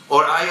deen,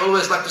 or I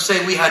always like to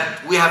say we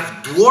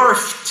have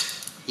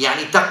dwarfed,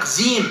 yani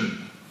taqzim.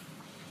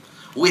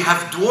 We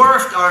have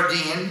dwarfed our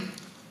deen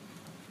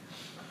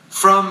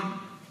from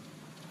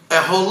a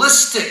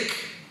holistic,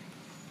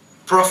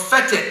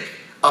 prophetic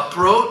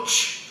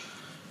approach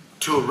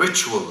to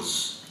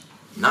rituals,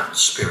 not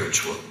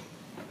spiritual.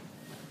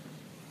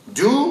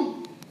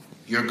 Do,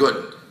 you're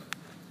good.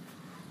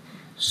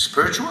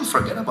 Spiritual,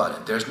 forget about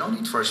it. There's no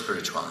need for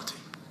spirituality.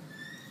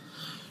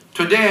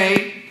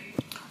 Today,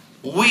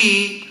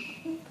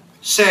 we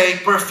say,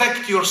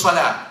 perfect your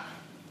salah.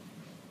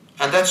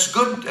 And that's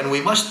good, and we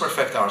must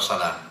perfect our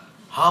salah.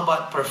 How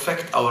about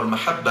perfect our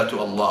mahabba to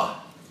Allah?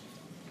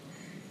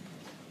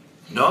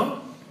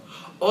 No?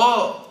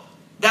 Oh,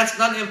 that's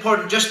not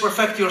important, just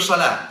perfect your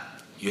salah.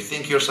 You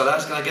think your salah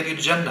is going to get you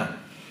to Jannah?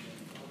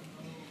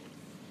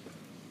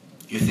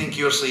 You think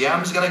your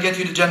siyam is going to get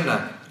you to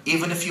Jannah,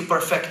 even if you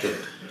perfect it?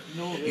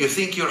 You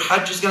think your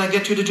hajj is going to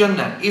get you to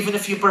Jannah, even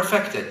if you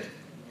perfect it?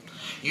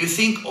 You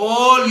think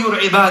all your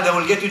ibadah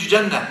will get you to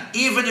Jannah,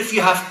 even if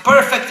you have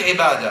perfect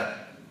ibadah?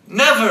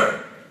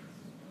 Never.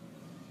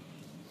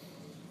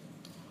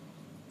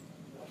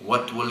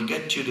 What will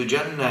get you to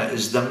Jannah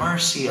is the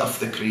mercy of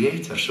the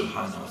Creator,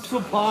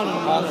 subhanahu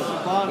wa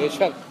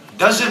ta'ala.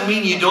 Doesn't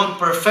mean you don't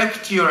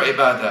perfect your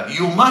ibadah.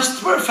 You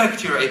must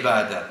perfect your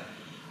ibadah.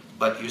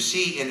 But you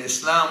see, in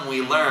Islam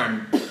we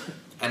learn,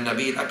 and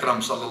Nabi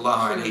Akram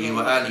sallallahu alayhi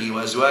wa alihi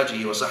wa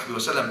azwajihi wa sahbihi wa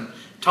sallam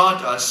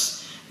taught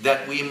us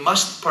that we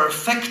must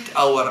perfect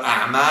our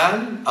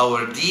a'mal,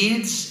 our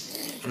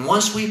deeds, and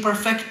once we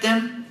perfect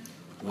them,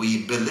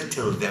 we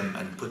belittle them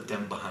and put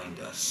them behind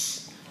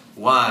us.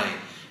 Why?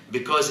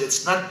 Because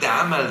it's not the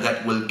amal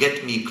that will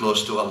get me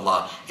close to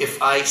Allah.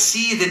 If I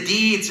see the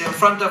deeds in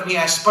front of me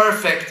as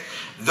perfect,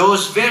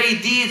 those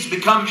very deeds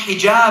become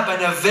hijab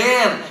and a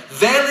veil,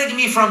 veiling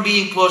me from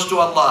being close to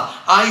Allah.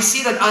 I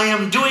see that I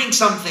am doing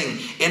something.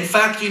 In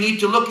fact, you need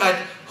to look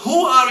at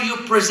who are you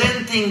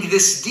presenting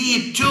this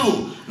deed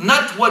to,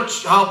 not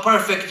how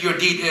perfect your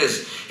deed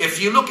is.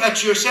 If you look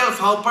at yourself,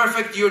 how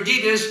perfect your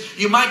deed is,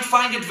 you might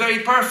find it very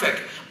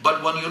perfect.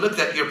 But when you look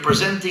that you're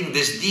presenting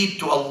this deed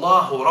to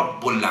Allahu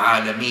Rabbul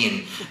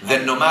Alameen,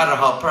 then no matter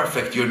how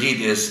perfect your deed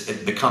is,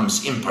 it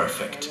becomes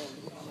imperfect.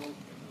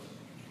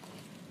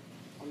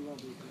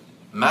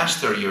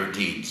 Master your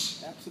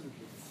deeds.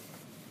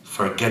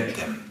 Forget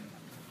them.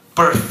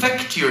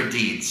 Perfect your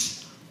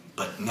deeds,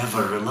 but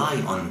never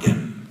rely on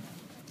them.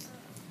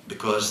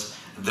 Because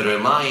the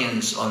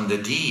reliance on the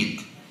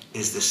deed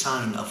is the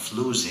sign of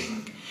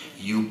losing.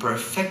 you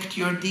perfect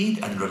your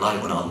deed and rely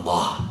on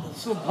Allah.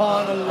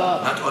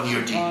 Subhanallah. Not on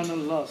your deed.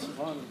 Subhanallah.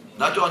 Subhanallah.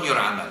 Not on your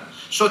amal.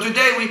 So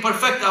today we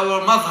perfect our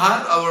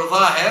madhar, our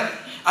zahir,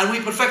 and we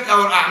perfect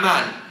our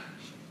a'mal.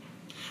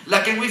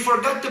 Like we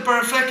forgot to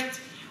perfect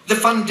the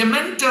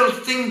fundamental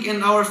thing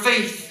in our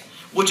faith,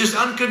 which is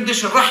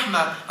unconditional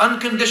rahmah,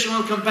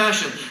 unconditional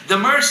compassion. The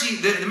mercy,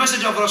 the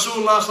message of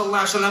Rasulullah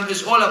sallallahu alaihi wasallam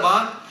is all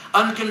about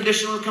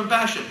unconditional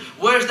compassion.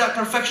 Where's that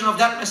perfection of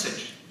that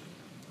message?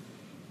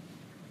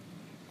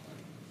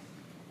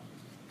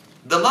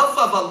 The love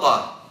of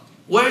Allah.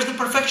 Where's the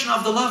perfection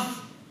of the love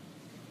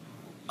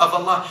of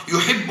Allah?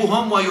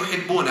 يُحِبُّهُمْ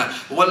وَيُحِبُّونَ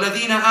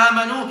وَالَّذِينَ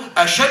آمَنُوا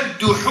أَشَدُّ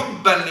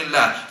حُبًّا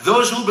لِلَّهِ.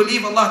 Those who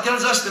believe, Allah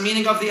tells us, the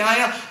meaning of the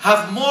ayah,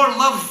 have more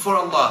love for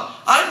Allah.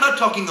 I'm not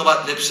talking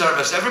about lip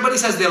service. Everybody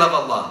says they love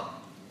Allah.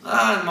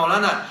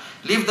 Maulana,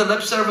 leave the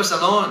lip service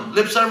alone.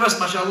 Lip service,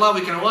 mashallah,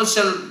 we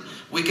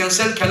can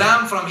sell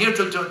kalam from here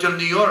till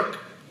New York.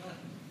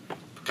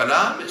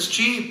 Kalam is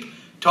cheap.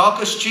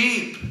 Talk is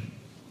cheap.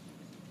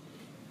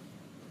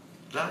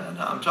 No,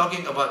 I'm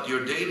talking about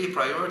your daily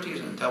priorities.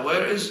 And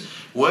where is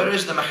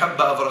the mahabba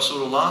of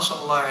Rasulullah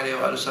sallallahu alayhi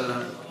wa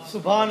sallam?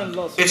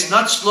 Subhanallah. It's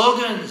not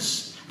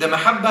slogans. The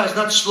mahabba is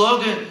not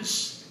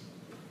slogans.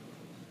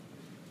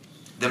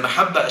 The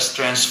mahabba is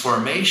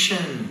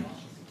transformation.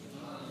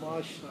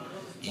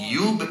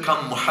 You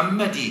become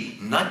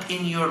Muhammadi, not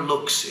in your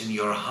looks, in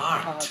your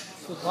heart.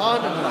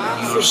 Subhanallah.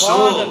 In your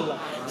soul.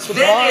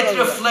 Then it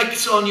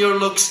reflects on your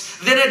looks.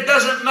 Then it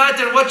doesn't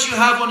matter what you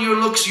have on your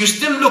looks, you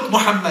still look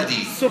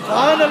Muhammadi.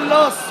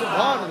 Subhanallah.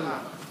 Subhanallah.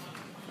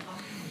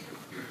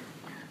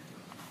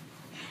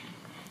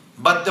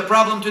 But the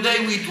problem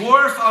today, we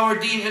dwarf our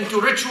deen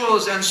into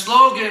rituals and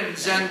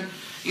slogans and,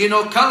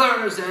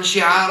 colors and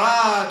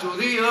shi'arat.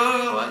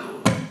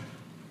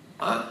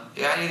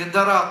 يعني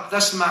الدرق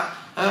تسمع.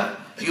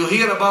 You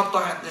hear about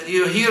طحن,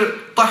 you hear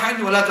طحن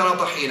ولا ترى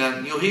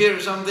طحينا. You hear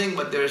something,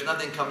 but there is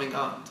nothing coming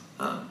out.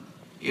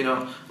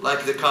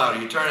 Like the car,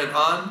 you turn it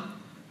on,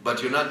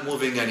 but you're not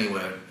moving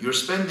anywhere. You're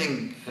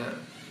spending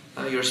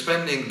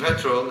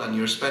petrol and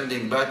you're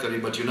spending battery,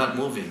 but you're not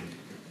moving.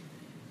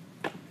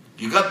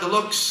 You got the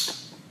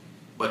looks,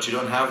 but you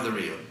don't have the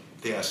real,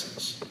 the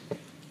essence.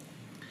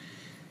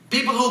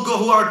 People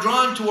who are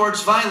drawn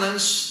towards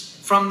violence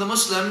from the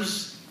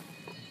Muslims,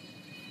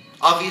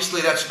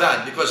 obviously that's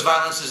bad because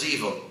violence is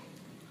evil.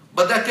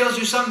 But that tells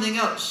you something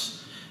else.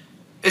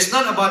 It's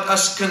not about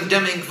us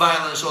condemning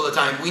violence all the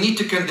time. We need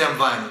to condemn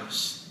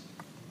violence.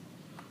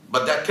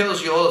 But that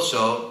tells you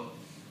also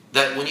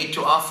that we need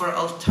to offer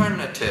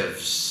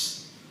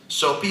alternatives.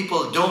 So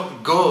people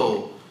don't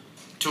go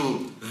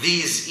to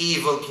these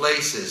evil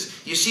places.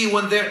 You see,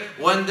 when the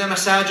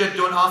masajid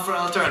don't offer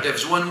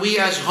alternatives, when we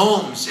as in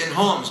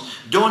homes,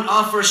 don't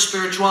offer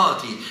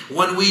spirituality,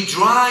 when we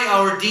dry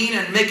our deen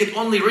and make it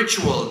only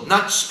ritual,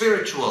 not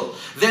spiritual,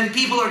 then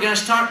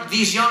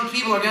these young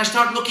people are going to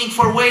start looking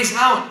for ways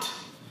out.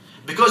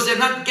 Because they're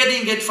not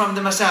getting it from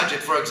the masajid,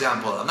 for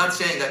example. I'm not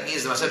saying that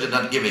means the masajid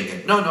not giving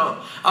it. No.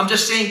 I'm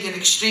just saying in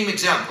extreme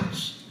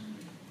examples.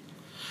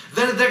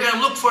 Then they're going to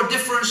look for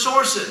different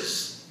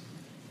sources.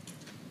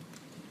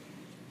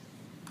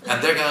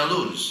 And they're going to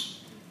lose.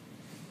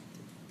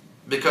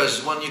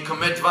 Because when you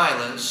commit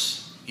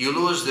violence, you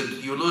lose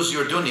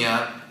your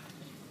dunya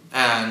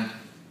and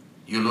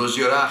you lose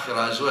your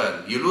akhirah as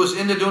well. You lose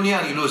in the dunya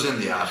and you lose in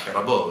the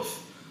akhirah, both.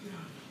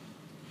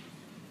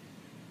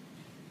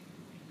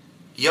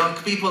 Young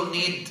people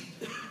need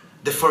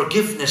the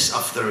forgiveness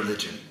of the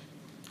religion,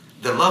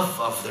 the love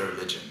of the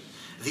religion,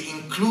 the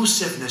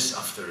inclusiveness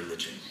of the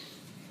religion,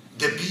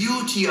 the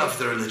beauty of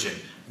the religion,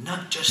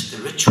 not just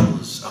the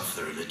rituals of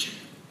the religion.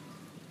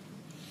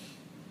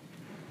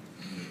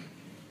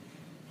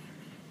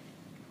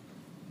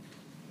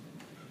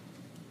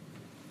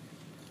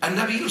 And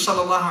Nabi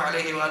sallallahu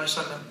alayhi wa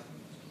sallam,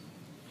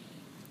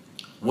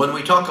 when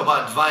we talk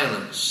about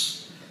violence,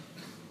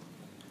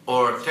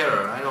 or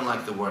terror, I don't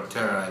like the word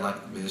terror,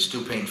 it's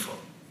too painful.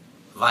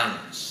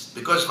 Violence.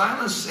 Because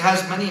violence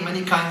has many,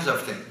 many kinds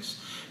of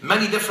things.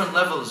 Many different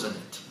levels in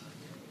it.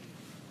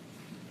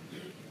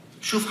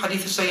 شوف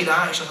حديث السيدة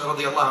عائشة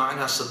رضي الله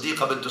عنها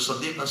الصديقة بنت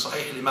الصديق من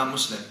صحيح الإمام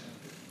مسلم.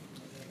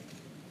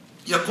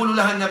 يقول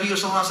لها النبي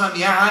صلى الله عليه وسلم: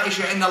 يا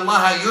عائشة إن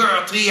الله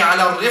يعطي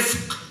على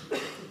الرفق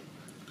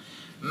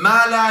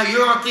ما لا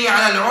يعطي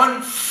على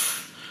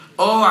العنف.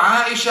 Oh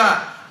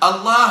Aisha,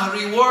 Allah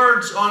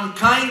rewards on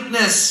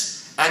kindness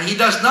and He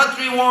does not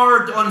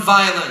reward on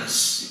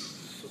violence.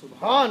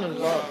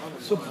 Subhanallah.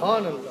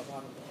 Subhanallah.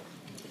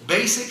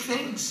 Basic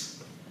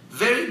things.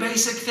 Very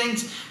basic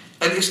things.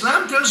 And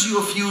Islam tells you,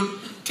 if you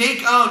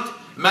take out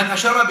من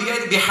أشر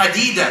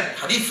بحديدة,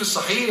 hadith في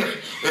الصحيح,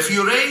 if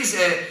you raise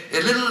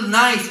a little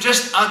knife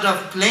just out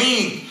of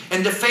playing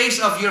in the face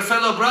of your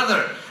fellow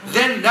brother,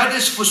 then that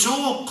is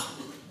fusuq.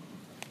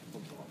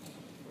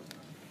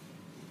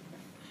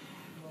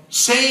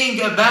 Saying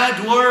a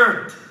bad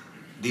word,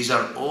 these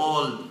are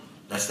all,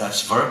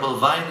 that's verbal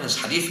violence.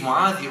 Hadith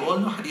Mu'adh, you all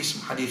know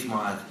hadith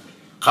Mu'adh.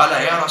 قال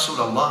يا رسول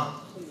الله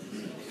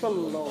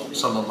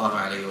صلى الله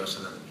عليه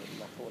وسلم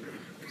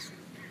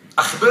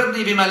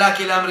أخبرني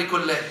بملاك الأمر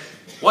كله.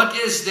 What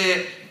is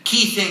the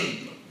key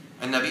thing?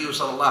 And Nabi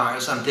sallallahu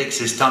alayhi wa sallam takes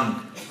his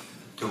tongue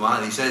to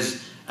Mu'adh. He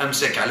says,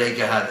 أمسك عليك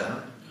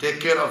هذا. Take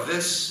care of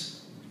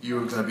this,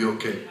 you're going to be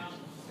okay.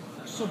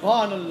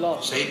 Subhanallah.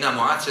 Sayyidina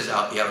Mu'adh says,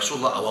 Ya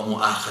Rasulullah, awa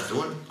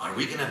mu'akhadun? Are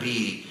we going to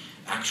be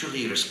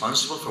actually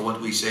responsible for what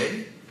we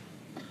say?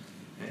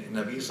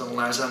 Nabi sallallahu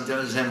alayhi wa sallam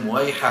tells him,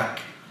 وَيْحَكْ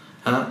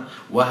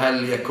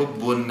وَهَلْ يَكُبُّ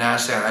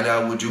النَّاسَ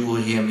عَلَى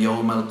وُجُوهِهِمْ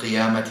يَوْمَ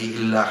الْقِيَامَةِ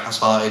إِلَّا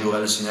حَصَائِدُ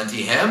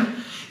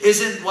أَلْسِنَتِهِمْ.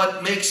 Isn't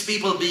what makes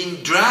people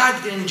being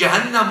dragged in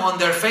Jahannam on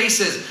their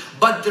faces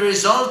but the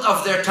result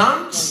of their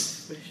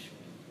tongues?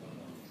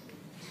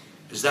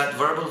 Is that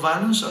verbal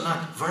violence or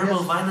not?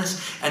 Verbal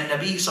violence. And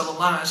Nabi sallallahu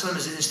alayhi wa sallam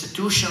is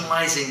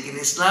institutionalizing in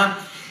Islam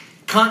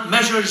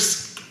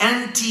measures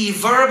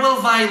anti-verbal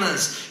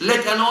violence,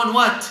 let alone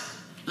what?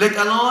 Let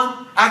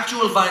alone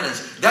actual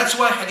violence. That's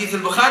why Hadith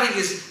al-Bukhari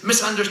is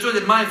misunderstood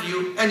in my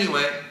view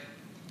anyway.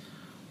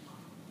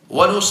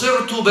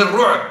 وَنُصِرْتُ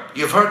بِالرُّعْبِ.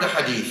 You've heard the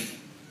Hadith.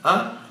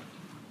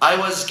 I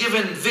was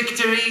given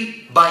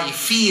victory by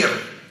fear.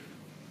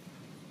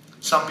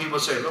 Some people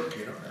say, look,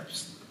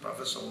 that's the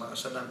Prophet sallallahu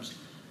alaihi wasallam.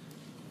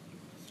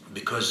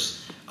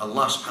 Because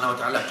Allah subhanahu wa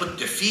ta'ala put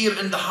the fear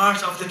in the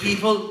hearts of the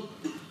people.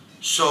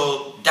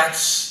 So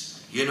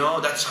that's,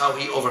 that's how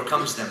He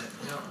overcomes them.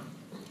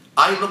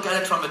 I look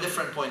at it from a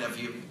different point of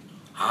view.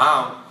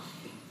 How?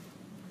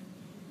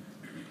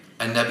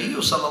 And Nabi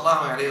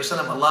sallallahu alayhi wa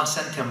sallam, Allah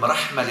sent him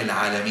rahma lil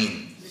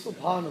alameen.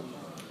 Subhanallah.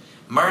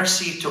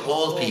 Mercy to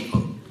all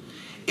people.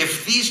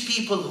 If these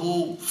people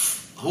who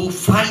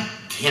fight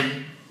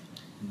him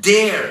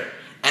dare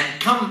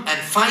and come and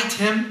fight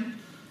him,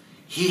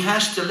 he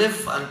has to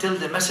live until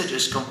the message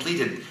is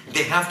completed.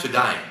 They have to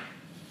die.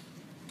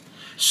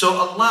 So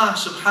Allah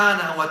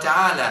subhanahu wa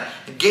ta'ala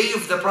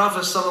gave the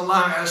Prophet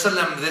sallallahu alayhi wa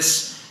sallam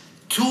this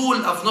tool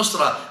of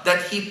nusra,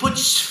 that he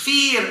puts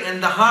fear in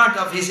the heart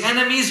of his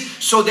enemies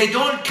so they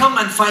don't come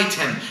and fight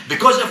him.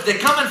 Because if they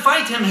come and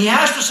fight him, he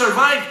has to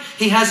survive.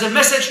 He has a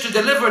message to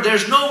deliver.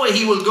 There's no way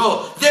he will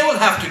go. They will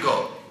have to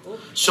go.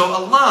 So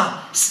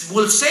Allah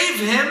will save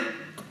him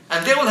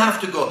and they will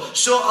have to go.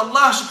 So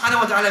Allah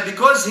subhanahu wa ta'ala,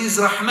 because He's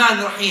Rahman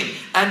Rahim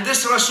and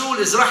this Rasul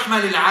is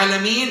Rahman lil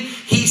Alameen,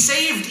 He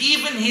saved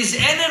even his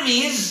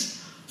enemies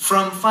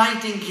from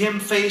fighting him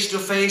face to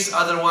face,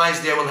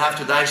 otherwise they will have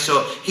to die.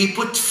 So He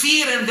put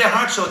fear in their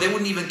hearts so they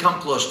wouldn't even come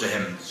close to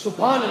him.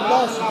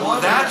 Subhanallah.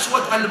 Subhanallah. That's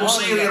what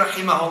al-Busiri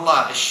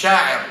rahimahullah,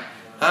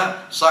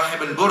 al-Sha'ir,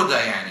 Sahib al-Burda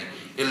yani.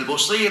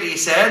 Al-Busiri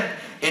said,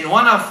 in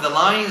one of the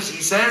lines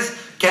he says,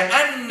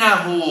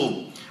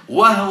 كَأَنَّهُ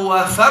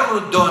وَهُوَ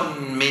فَرْدٌ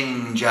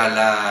مِّن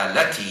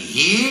جَلَالَتِهِ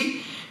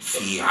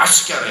فِي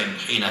عَسْكَرٍ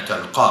حِينَ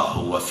تَلْقَاهُ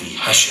وَفِي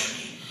حَشَمِ.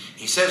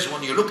 He says,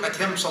 when you look at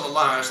him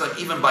sallallahu alaihi wasallam,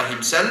 even by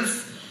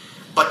himself,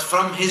 but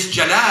from his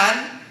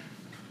jalal,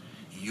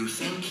 you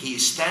think he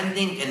is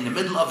standing in the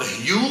middle of a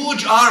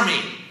huge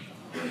army.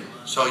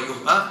 So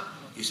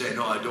you say,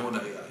 no, I don't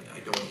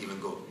even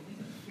go.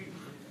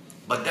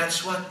 But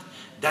that's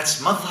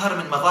madhar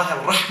min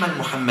madahir rahman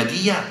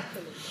Muhammadiyya.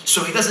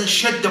 So he doesn't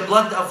shed the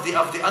blood of the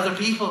other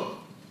people.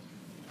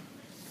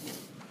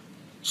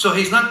 So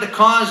he's not the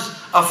cause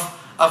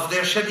of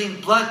their shedding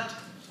blood.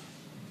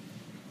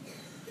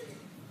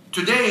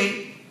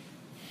 Today,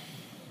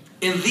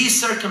 in these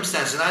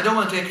circumstances, and I don't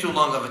want to take too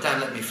long of a time,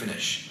 let me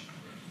finish.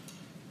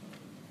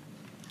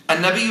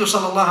 And Nabi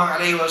sallallahu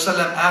alayhi wa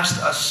sallam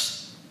asked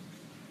us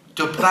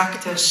to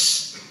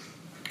practice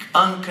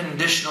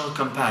unconditional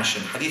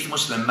compassion. Hadith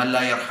Muslim, من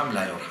لا يرحم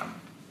لا يرحم.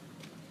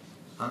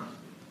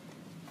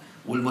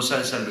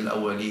 والمسلسل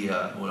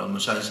بالأولية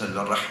والمسلسل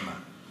بالرحمة.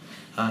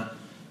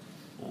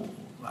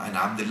 عن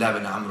عبد الله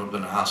بن عمرو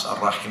بن العاص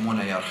الراحمون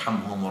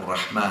يرحمهم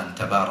الرحمن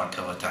تبارك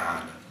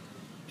وتعالى.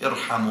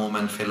 ارحموا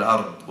من في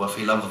الأرض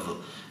وفي لفظ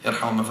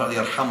ارحموا من في الأرض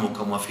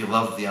يرحمكم وفي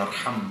لفظ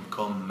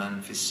يرحمكم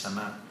من في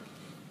السماء.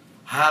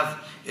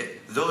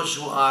 Those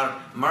who are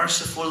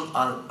merciful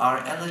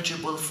are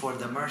eligible for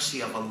the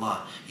mercy of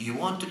Allah. You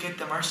want to get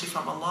the mercy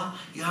from Allah?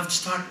 You have to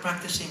start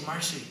practicing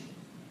mercy.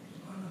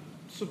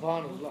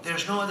 Subhanallah.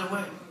 There's no other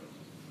way.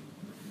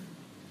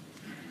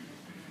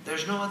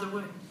 There's no other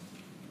way.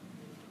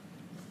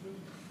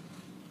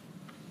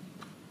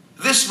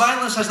 This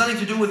violence has nothing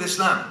to do with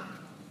Islam.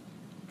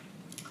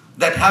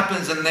 That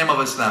happens in the name of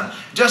Islam.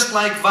 Just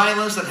like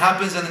violence that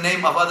happens in the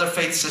name of other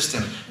faith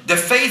systems. The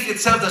faith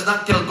itself does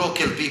not tell go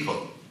kill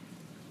people.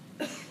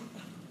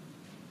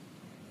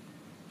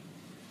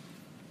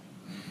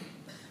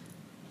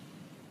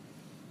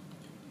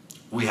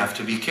 We have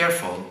to be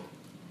careful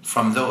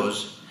from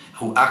those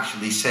who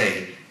actually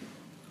say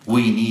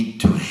we need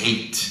to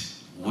hate,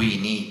 we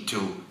need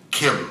to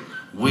kill,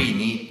 we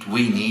need.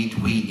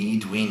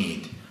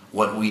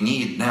 What we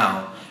need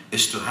now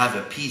is to have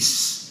a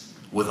peace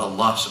with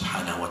Allah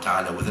subhanahu wa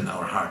ta'ala within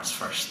our hearts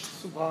first.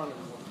 Subhanallah.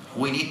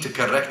 We need to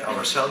correct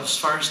ourselves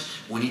first.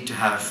 We need to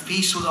have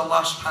peace with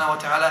Allah subhanahu wa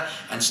ta'ala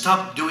and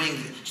stop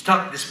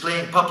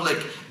displaying public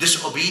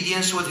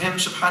disobedience with Him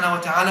subhanahu wa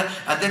ta'ala,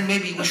 and then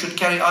maybe we should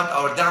carry out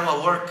our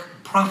da'wah work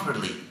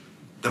properly,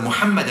 the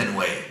Muhammadan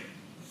way.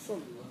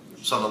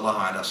 sallallahu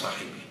ala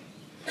sahibi.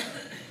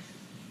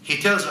 He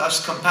tells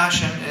us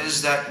compassion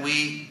is that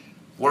we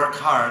work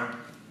hard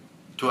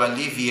to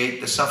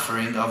alleviate the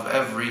suffering of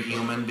every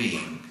human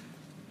being.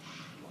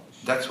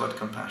 That's what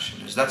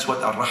compassion is. That's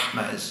what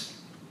ar-Rahma is.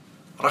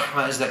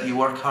 Rahma is that you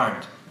work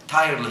hard,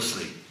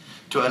 tirelessly,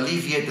 to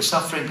alleviate the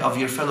suffering of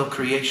your fellow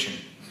creation.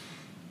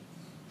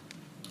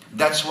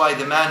 That's why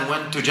the man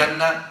went to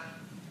Jannah,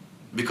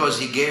 because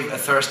he gave a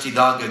thirsty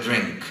dog a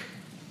drink.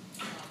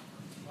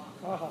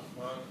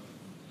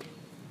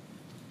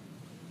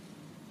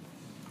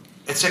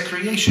 It's a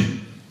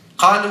creation.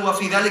 قالوا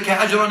وفي ذلك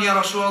أجر يا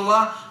رسول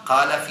الله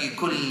قال في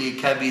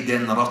كل كبد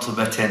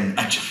رطبة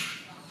أجر.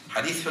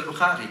 Hadith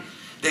al-Bukhari.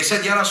 They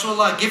said, Ya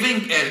Rasulullah,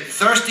 giving a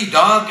thirsty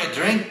dog a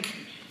drink,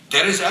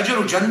 there is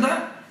ajr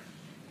Jannah?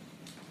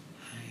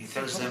 He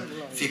tells them,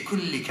 في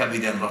كل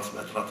كبد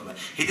رطبة.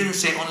 He didn't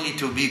say only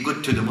to be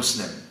good to the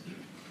Muslim.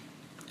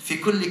 في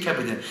كل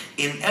كبد.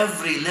 In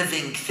every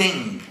living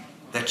thing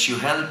that you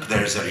help,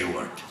 there is a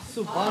reward.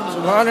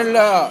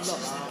 Subhanallah.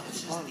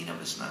 This is the deen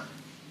of Islam.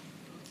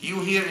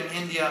 You here in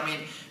India, I mean,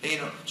 you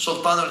know,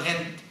 Sultan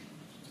al-Hind,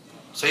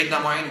 Sayyidina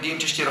Mu'in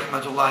Chishti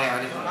rahmatullahi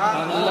alayhi.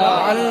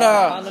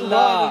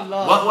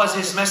 What was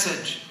his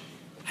message?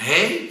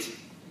 Hate?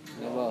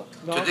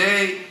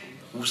 Today,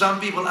 some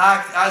people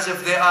act as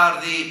if they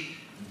are the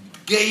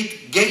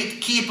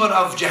gatekeeper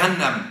of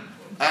Jahannam.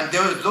 And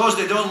those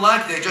they don't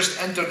like, they just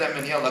enter them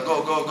and yell,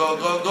 go, go, go,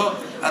 go, go.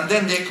 And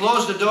then they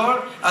close the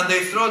door and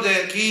they throw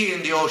the key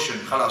in the ocean.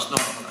 Khalas, no,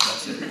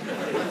 that's it.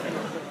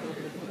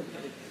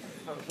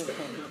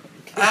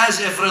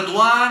 As if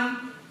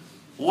Ridwan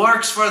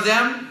works for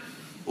them,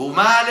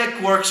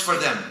 Malik works for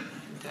them.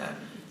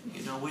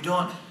 You know, we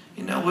don't,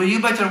 you know, well,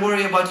 you better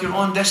worry about your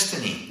own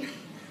destiny.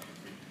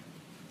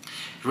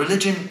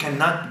 Religion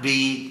cannot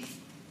be,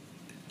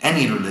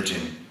 any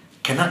religion,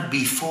 cannot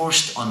be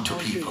forced onto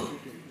people.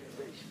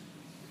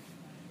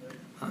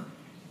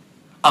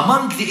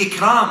 Among the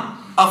ikram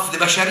of the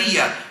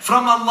bashariyah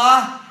from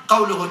Allah,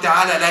 قوله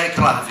تعالى لا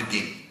إكراه في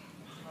الدين.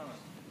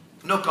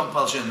 No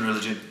compulsion in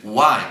religion.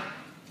 Why?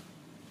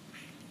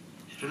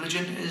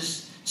 Religion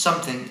is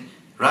something,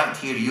 right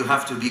here you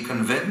have to be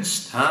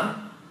convinced,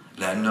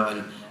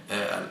 لأنه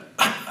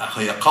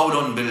هي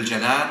قول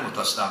بالجنان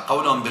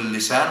قول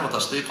باللسان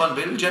وتصديق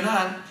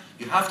بالجنان.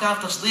 You have to have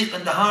tasdeeq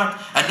in the heart,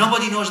 and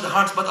nobody knows the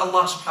heart but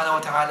Allah subhanahu wa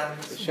ta'ala.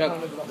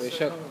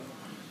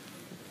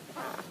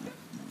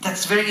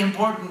 That's very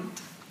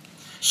important.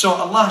 So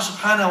Allah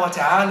subhanahu wa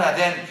ta'ala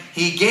then,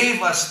 He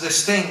gave us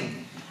this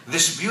thing,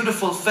 this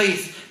beautiful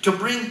faith, to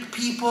bring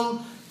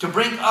people, to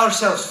bring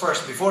ourselves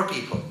first before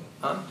people.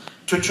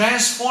 To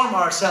transform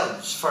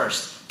ourselves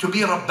first, to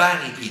be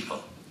Rabbani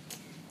people,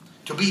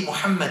 to be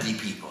Muhammadi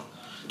people,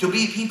 to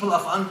be people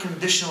of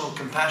unconditional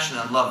compassion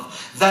and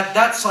love.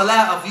 That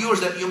salah of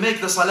yours that you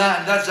make, the salah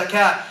and that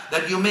zakah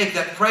that you make,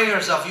 that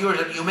prayers of yours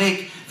that you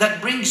make,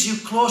 that brings you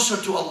closer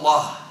to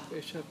Allah.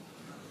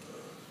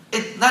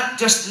 It's not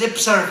just lip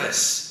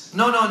service.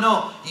 No, no,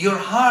 no. Your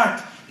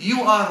heart,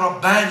 you are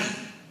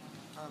Rabbani.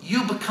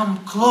 You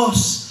become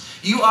close.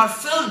 You are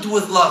filled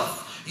with love.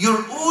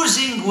 You're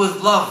oozing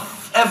with love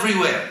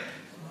everywhere.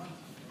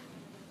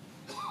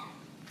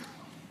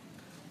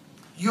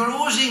 You're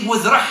oozing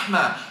with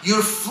rahmah.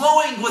 You're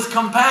flowing with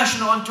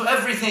compassion onto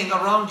everything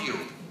around you.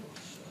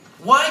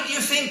 Why do you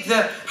think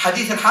the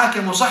Hadith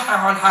al-Hakim,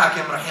 Musahhah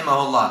al-Hakim,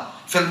 rahimahullah,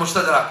 fil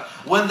Mustadrak,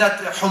 when that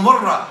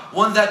humurra,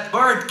 when that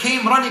bird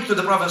came running to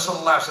the Prophet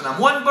sallallahu alaihi wasallam,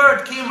 one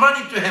bird came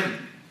running to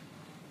him,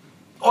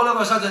 all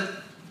of a sudden,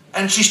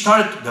 and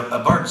a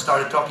bird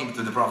started talking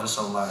to the Prophet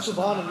sallallahu alaihi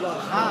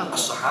wasallam.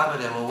 As-Sahaba,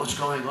 they were, what's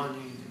going on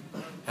here?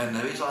 And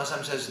Nabi sallallahu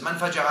alaihi wasallam says, "Man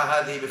faja'a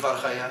hadhi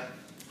bifarkhayha?"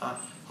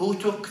 Who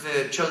took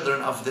the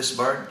children of this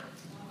bird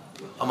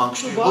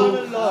amongst you?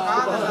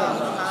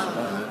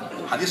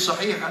 Hadith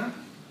sahih,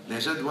 They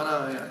said,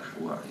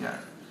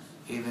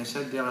 they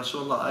said, Ya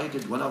Rasulullah, I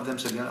did. One of them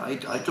said,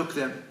 I took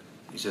them.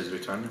 He says,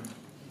 return them.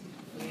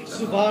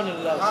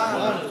 Subhanallah.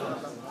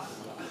 Subhanallah.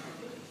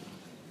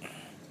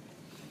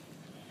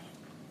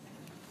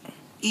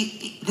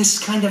 This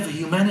kind of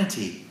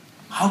humanity,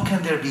 how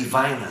can there be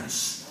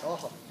violence?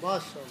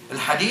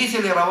 الحديث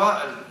اللي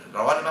رواه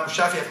الإمام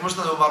الشافعي في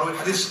مسند ومروي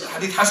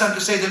حديث حسن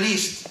to say the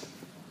least,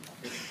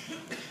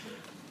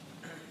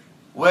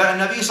 where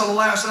النبي صلى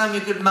الله عليه وسلم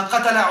يقول من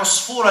قتل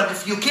عصفورا,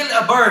 if you kill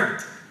a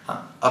bird,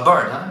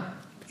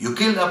 you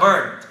kill a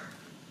bird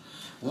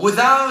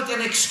without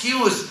an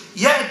excuse,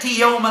 يأتي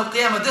يوم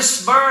القيامة,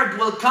 this bird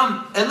will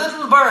come, a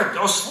little bird,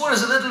 عصفور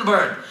is a little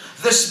bird,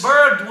 this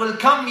bird will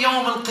come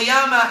يوم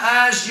القيامة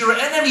as your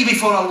enemy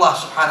before Allah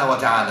subhanahu wa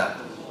ta'ala.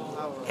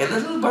 A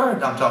little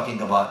bird I'm talking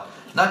about,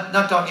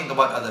 not talking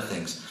about other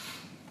things.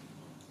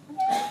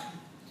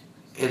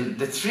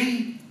 The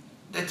three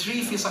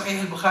في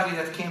صحيح البخاري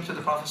that came to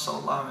the Prophet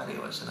sallallahu alaihi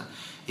wasallam.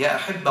 Ya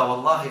ahibba,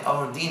 wallahi,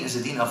 our deen is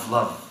a deen of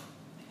love.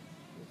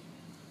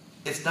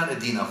 It's not a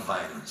deen of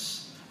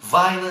violence.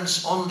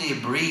 Violence only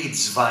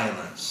breeds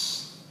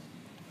violence.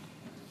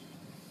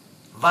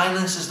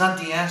 Violence is not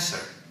the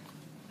answer.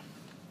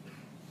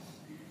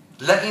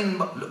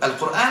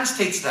 Al-Quran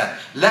states that.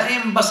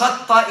 لَإِن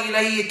بَسَطْتَ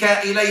إِلَيَّ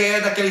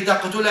يَدَكَ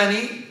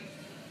لِتَقْتُلَنِي.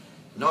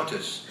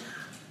 Notice,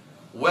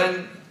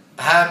 when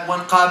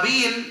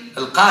Qabil,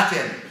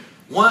 al-Qatil,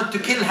 wanted to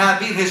kill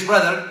Habil, his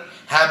brother,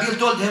 Habil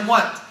told him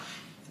what?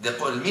 The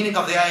meaning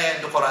of the ayah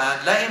in the Quran,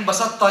 لَإِن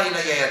بَسَطْتَ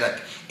إِلَيَّ يَدَكَ.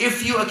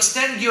 If you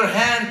extend your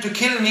hand to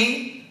kill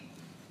me,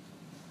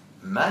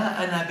 مَا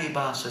أَنَا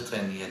بِبَاسِطٍ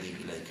يَدِي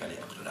إِلَيْكَ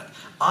لِأَقْتُلَكَ.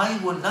 I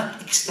will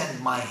not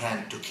extend my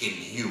hand to kill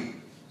you.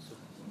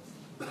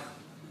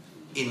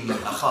 إِنِّي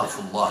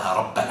أَخَافُ اللَّهَ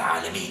رَبَّ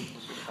الْعَالَمِينَ.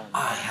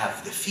 I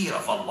have the fear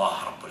of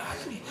Allah Rabbul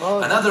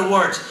Alameen. In other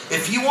words,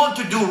 if you want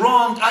to do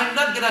wrong, I'm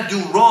not going to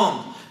do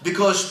wrong,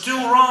 because two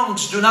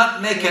wrongs do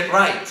not make it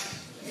right.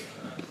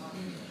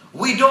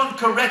 We don't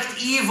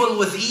correct evil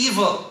with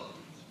evil.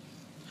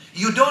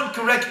 You don't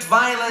correct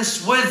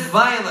violence with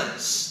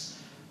violence.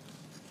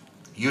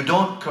 You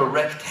don't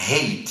correct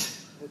hate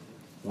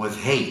with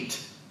hate.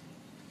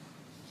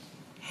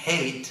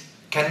 Hate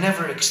can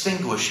never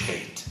extinguish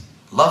hate.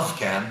 Love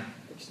can.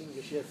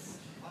 Extinguish, yes.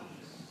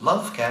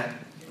 Love can.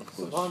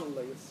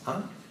 Subhanallah, yes.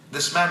 Huh?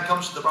 This man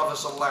comes to the Prophet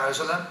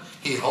ﷺ,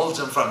 he holds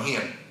him from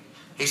here.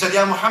 He said,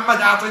 Ya Muhammad,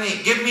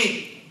 a'tini, give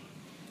me.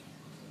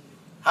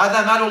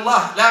 هذا مال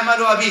الله, لا مال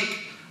أبيك.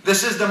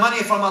 This is the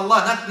money from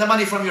Allah, not the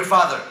money from your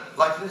father.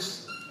 Like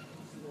this.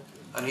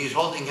 And he's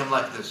holding him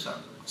like this.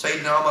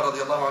 Sayyidina Umar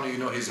radiallahu anhu, you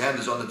know, his hand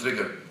is on the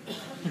trigger.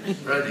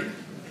 Ready.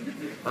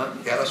 Huh?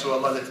 Ya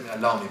Rasulullah, let me,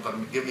 allow me,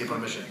 give me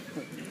permission.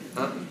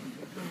 Huh?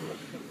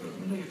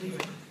 No, you leave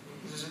him.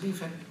 He says, leave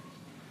him.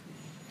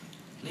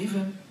 Leave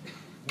him.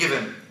 Give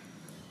him.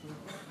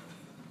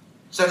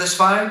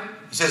 Satisfied?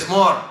 He says,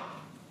 more.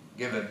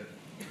 Give him.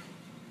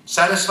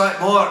 Satisfied?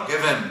 More.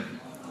 Give him.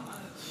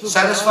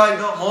 Satisfied?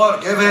 No more.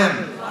 Give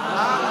him.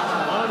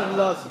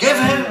 Give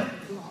him.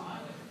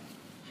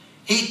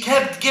 He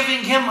kept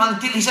giving him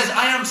until he says,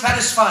 I am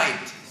satisfied.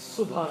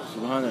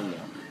 Subhanallah.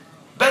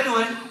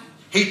 Bedouin,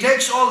 he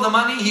takes all the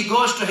money, he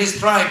goes to his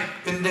tribe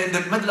in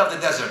the middle of the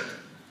desert.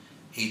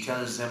 He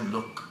tells them,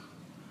 look,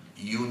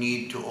 you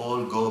need to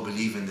all go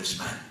believe in this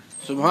man.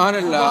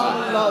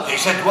 Subhanallah. He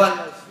said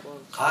what?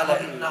 قال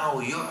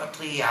إنه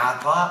يعطي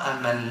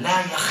عطاء من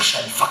لا يخشى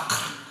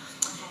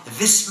الفقر.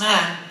 This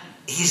man,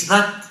 he's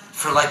not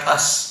for like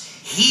us.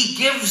 He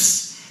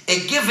gives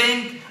a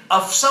giving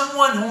of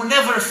someone who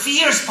never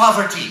fears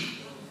poverty.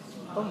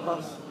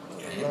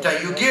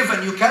 You give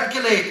and you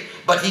calculate,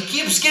 but he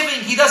keeps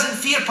giving, he doesn't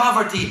fear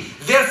poverty.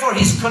 Therefore,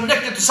 he's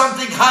connected to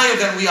something higher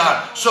than we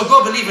are. So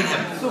go believe in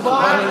him.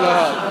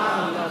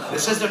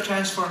 This is the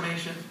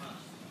transformation.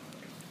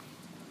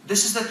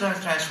 This is the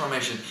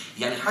transformation.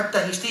 Yani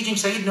hatta he's teaching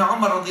Sayyidina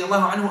Umar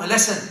radiallahu anhu a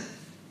lesson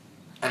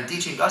and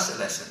teaching us a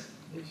lesson.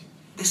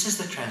 This is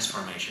the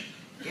transformation.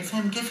 Give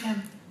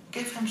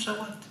him, so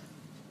what?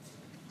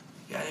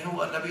 Yani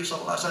Nabi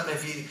sallallahu alaihi wasallam,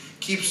 if he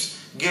keeps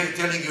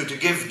telling you to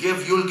give,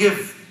 you'll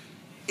give.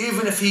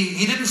 Even if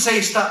he didn't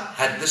say stop.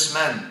 Had this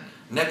man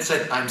not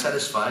said, I'm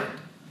satisfied,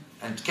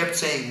 and kept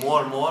saying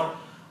more,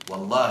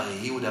 wallahi,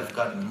 he would have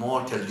gotten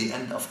more till the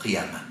end of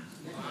Qiyamah.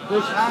 No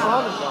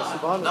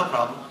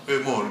problem.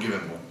 More, give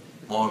him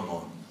more.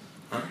 More.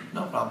 Huh?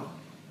 No problem.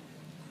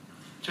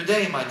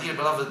 Today, my dear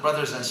beloved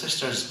brothers and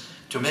sisters,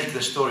 to make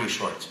the story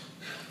short,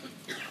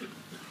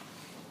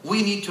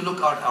 we need to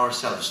look at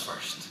ourselves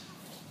first.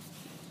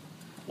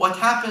 What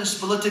happens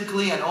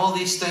politically and all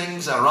these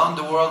things around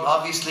the world,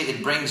 obviously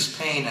it brings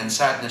pain and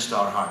sadness to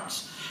our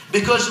hearts.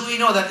 Because we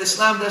know that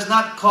Islam does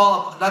not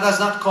call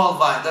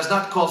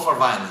for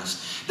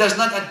violence, does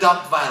not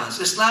adopt violence.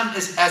 Islam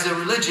is, as a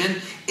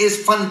religion,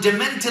 is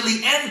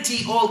fundamentally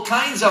anti all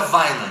kinds of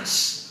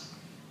violence.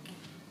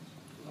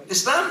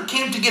 Islam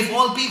came to give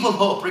all people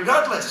hope,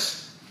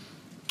 regardless.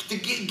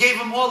 Gave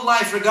them all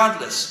life,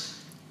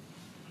 regardless.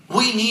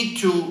 We need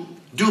to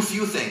do a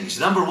few things.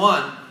 Number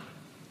one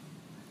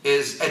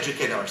is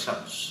educate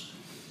ourselves.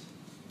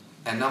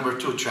 And number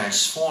two,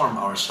 transform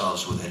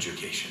ourselves with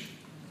education.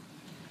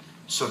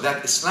 So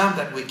that Islam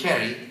that we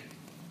carry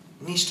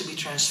needs to be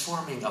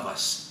transforming of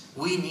us.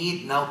 We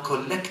need now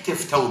collective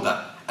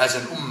tawbah as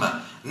an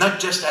ummah, not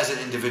just as an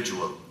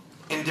individual.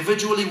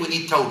 Individually we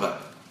need tawbah,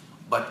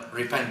 but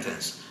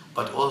repentance.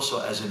 But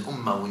also as an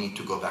ummah we need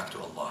to go back to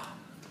Allah.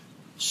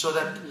 So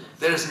that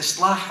there is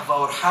islah of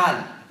our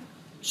hal.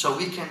 So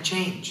we can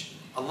change.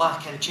 Allah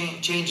can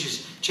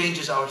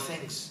changes our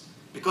things.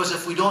 Because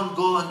if we don't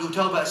go and do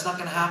tawbah, it's not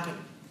going to happen.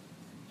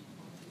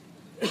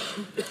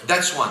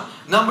 That's one.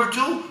 Number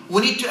two,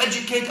 we need to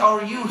educate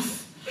our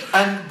youth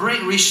and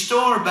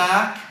restore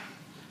back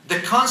the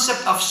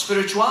concept of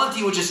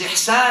spirituality, which is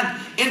ihsan,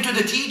 into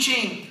the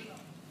teaching.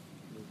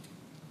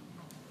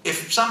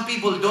 If some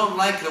people don't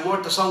like the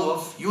word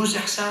tasawwuf, use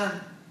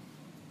ihsan.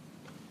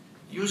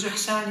 Use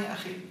ihsan, ya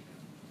akhi.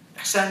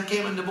 Ihsan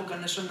came in the book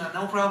and the sunnah,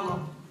 no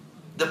problem.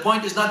 The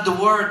point is not the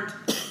word.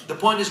 The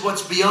point is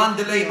what's beyond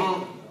the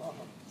label.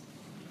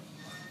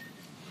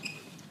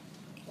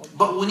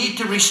 But we need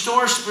to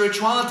restore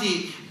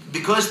spirituality,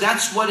 because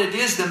that's what it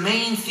is. The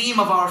main theme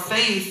of our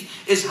faith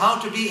is how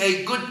to be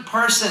a good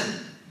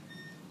person.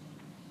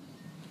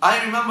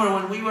 I remember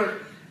when we were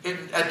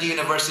at the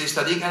university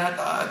studying, and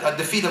at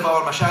the feet of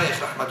our mashayikh,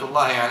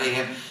 rahmatullahi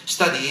alayhim,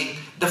 studying,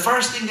 the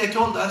first thing they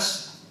told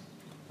us,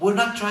 we're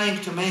not trying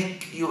to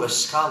make you a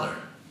scholar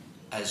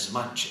as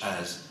much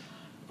as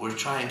we're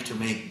trying to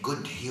make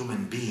good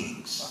human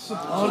beings.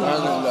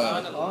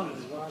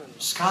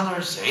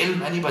 Scholars,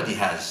 ilm, anybody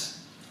has,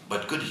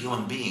 but good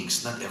human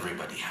beings, not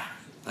everybody have.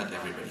 Not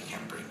everybody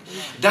can bring.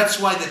 That's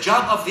why the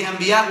job of the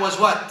Anbiya was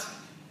what?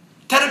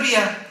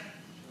 Tarbiyah.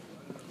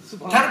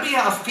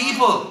 Tarbiyah of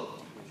people.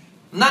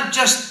 Not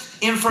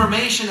just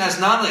information as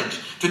knowledge.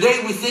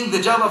 Today we think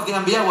the job of the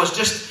Anbiya was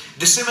just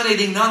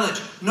disseminating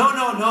knowledge. No,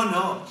 no, no,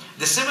 no.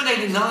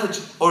 Disseminating knowledge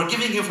or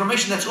giving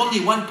information, that's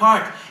only one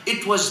part.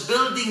 It was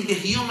building the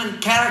human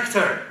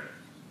character.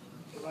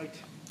 Right.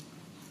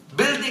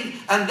 Building,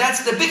 and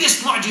that's the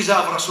biggest mu'jiza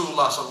of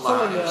Rasulullah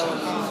sallallahu alaihi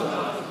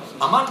wasallam.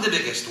 Among the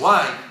biggest.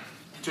 Why?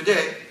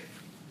 Today,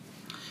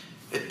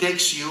 it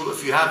takes you,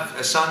 if you have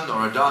a son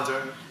or a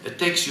daughter, it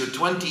takes you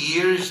 20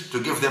 years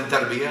to give them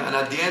tarbiyah, and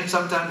at the end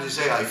sometimes you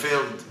say, I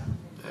failed.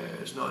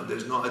 There's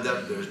no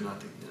adab, there's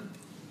nothing.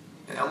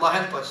 And Allah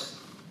help us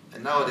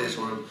in nowadays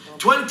world.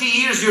 20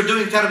 years you're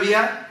doing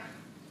tarbiyah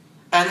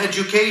and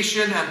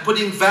education and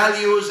putting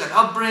values and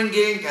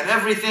upbringing and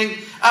everything.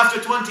 After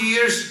 20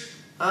 years,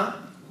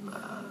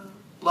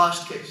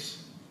 lost case.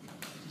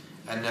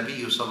 And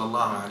Nabi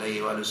sallallahu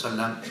alayhi wa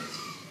sallam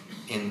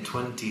in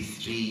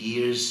 23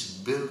 years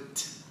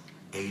built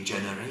a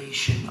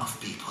generation of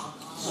people.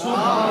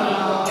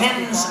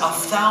 Tens of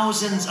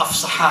thousands of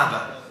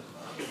Sahaba.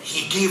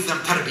 He gave them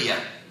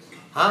tarbiyah.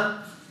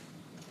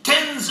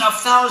 Tens of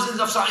thousands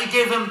of Sahaba. He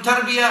gave them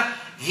tarbiyah.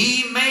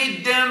 He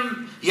made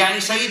them,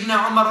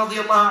 Sayyidina Umar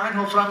radiallahu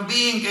anhu, from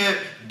being a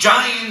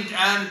giant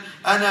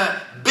and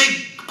a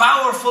big,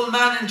 powerful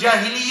man in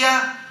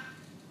Jahiliyyah,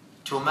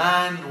 to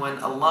man when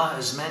Allah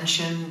is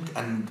mentioned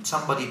and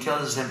somebody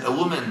tells him, a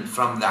woman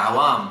from the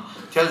Awam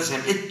tells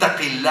him,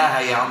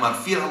 Ittaqillaha ya Umar,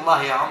 fear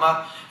Allah ya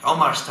Umar,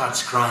 Umar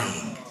starts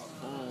crying.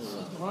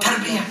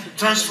 Tarbiyah,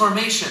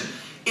 transformation.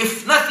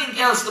 If nothing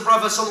else the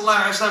Prophet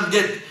ﷺ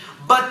did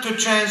but to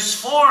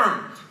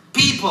transform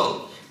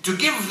people, to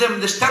give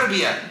them this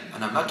tarbiyah.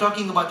 And I'm not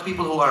talking about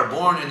people who are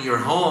born in your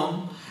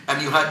home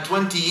and you had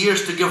 20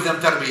 years to give them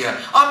tarbiyah.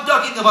 I'm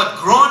talking about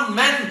grown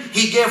men.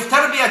 He gave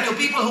tarbiyah to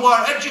people who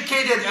are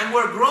educated and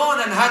were grown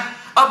and had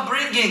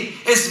upbringing.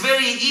 It's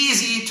very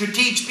easy to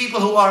teach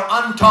people who are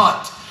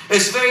untaught.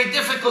 It's very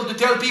difficult to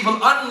tell people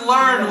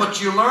unlearn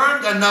what you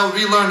learned and now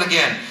relearn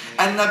again.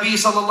 And Nabi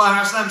sallallahu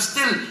alaihi wasallam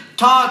still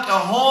taught a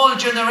whole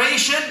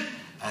generation,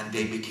 and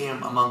they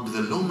became among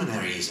the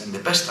luminaries and the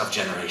best of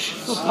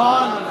generations.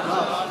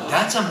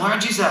 That's a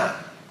mu'jiza.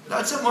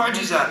 That's a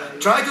mu'jiza.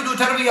 Try to do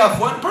tarbiyah of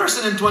one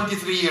person in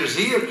 23 years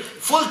here.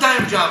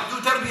 Full-time job. Do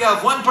tarbiyah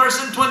of one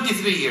person,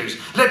 23 years.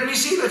 Let me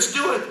see, let's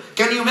do it.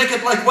 Can you make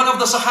it like one of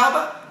the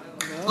Sahaba?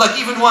 Like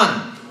even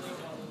one?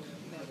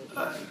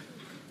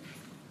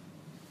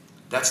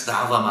 That's the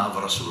azama of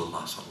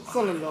Rasulullah sallallahu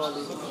alaihi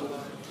wasallam.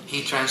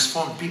 He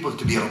transformed people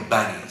to be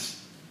Rabbanis.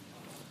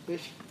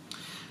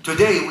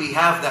 Today we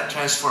have that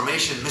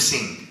transformation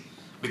missing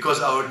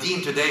because our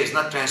deen today is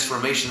not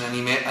transformation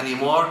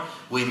anymore.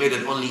 We made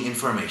it only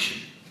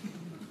information.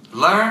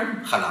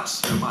 Learn,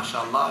 khalas.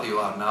 MashaAllah, you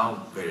are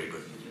now very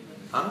good.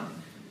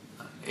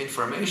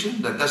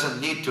 Information that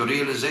doesn't lead to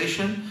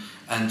realization,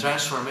 and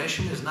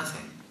transformation is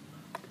nothing.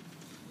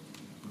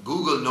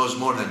 Google knows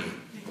more than you.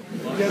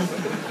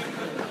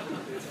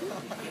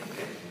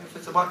 If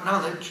it's about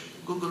knowledge,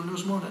 Google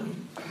knows more than you.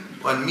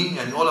 And me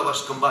and all of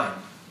us combined.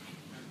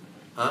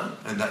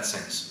 In that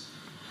sense.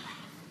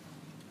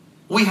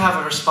 We have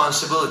a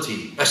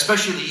responsibility,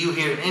 especially you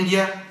here in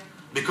India,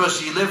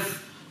 because you live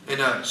in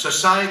a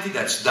society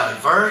that's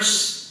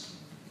diverse.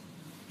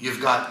 You've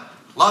got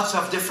lots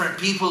of different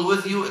people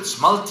with you. It's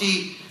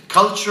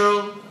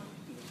multicultural.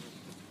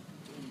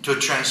 To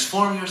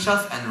transform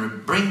yourself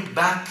and bring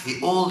back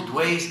the old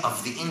ways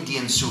of the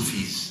Indian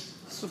Sufis.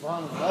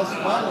 Sultan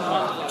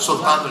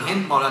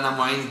al-Hind, Maulana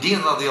Mu'in-Din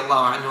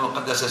radiyallahu anhu,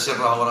 qaddasa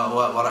sirrahu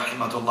wa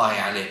rahimatullahi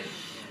alayh.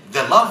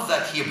 The love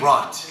that he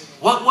brought.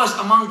 What was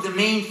among the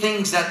main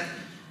things that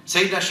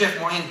Sayyidina Shaykh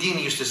Mu'in-Din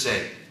used to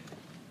say?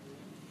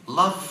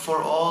 Love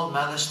for all,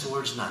 malice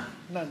towards none.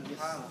 None, yes.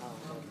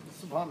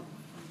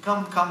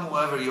 Come,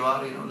 whoever you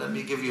are, let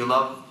me give you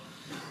love.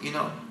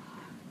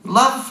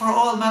 Love for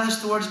all,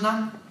 malice towards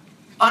none.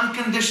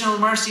 Unconditional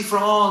mercy for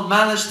all,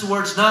 malice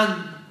towards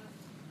none.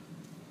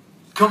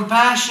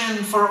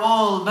 Compassion for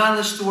all,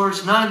 malice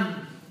towards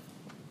none.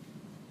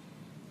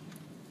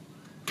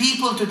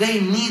 People today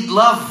need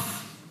love.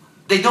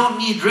 They don't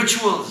need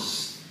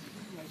rituals.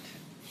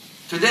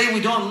 Today we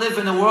don't live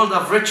in a world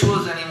of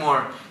rituals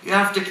anymore. You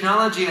have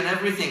technology and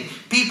everything.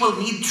 People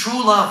need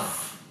true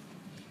love.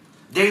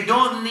 They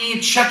don't need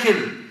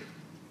shakl.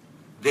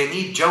 They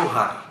need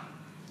jawhar.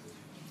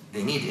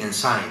 They need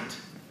insight.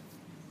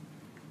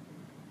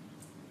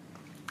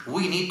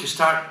 We need to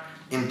start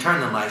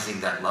internalizing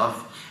that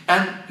love.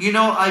 And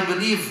I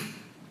believe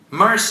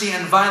mercy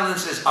and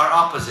violence are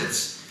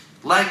opposites.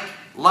 Like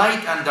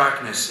light and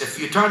darkness. If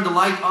you turn the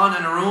light on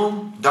in a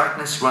room,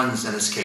 darkness runs and escapes.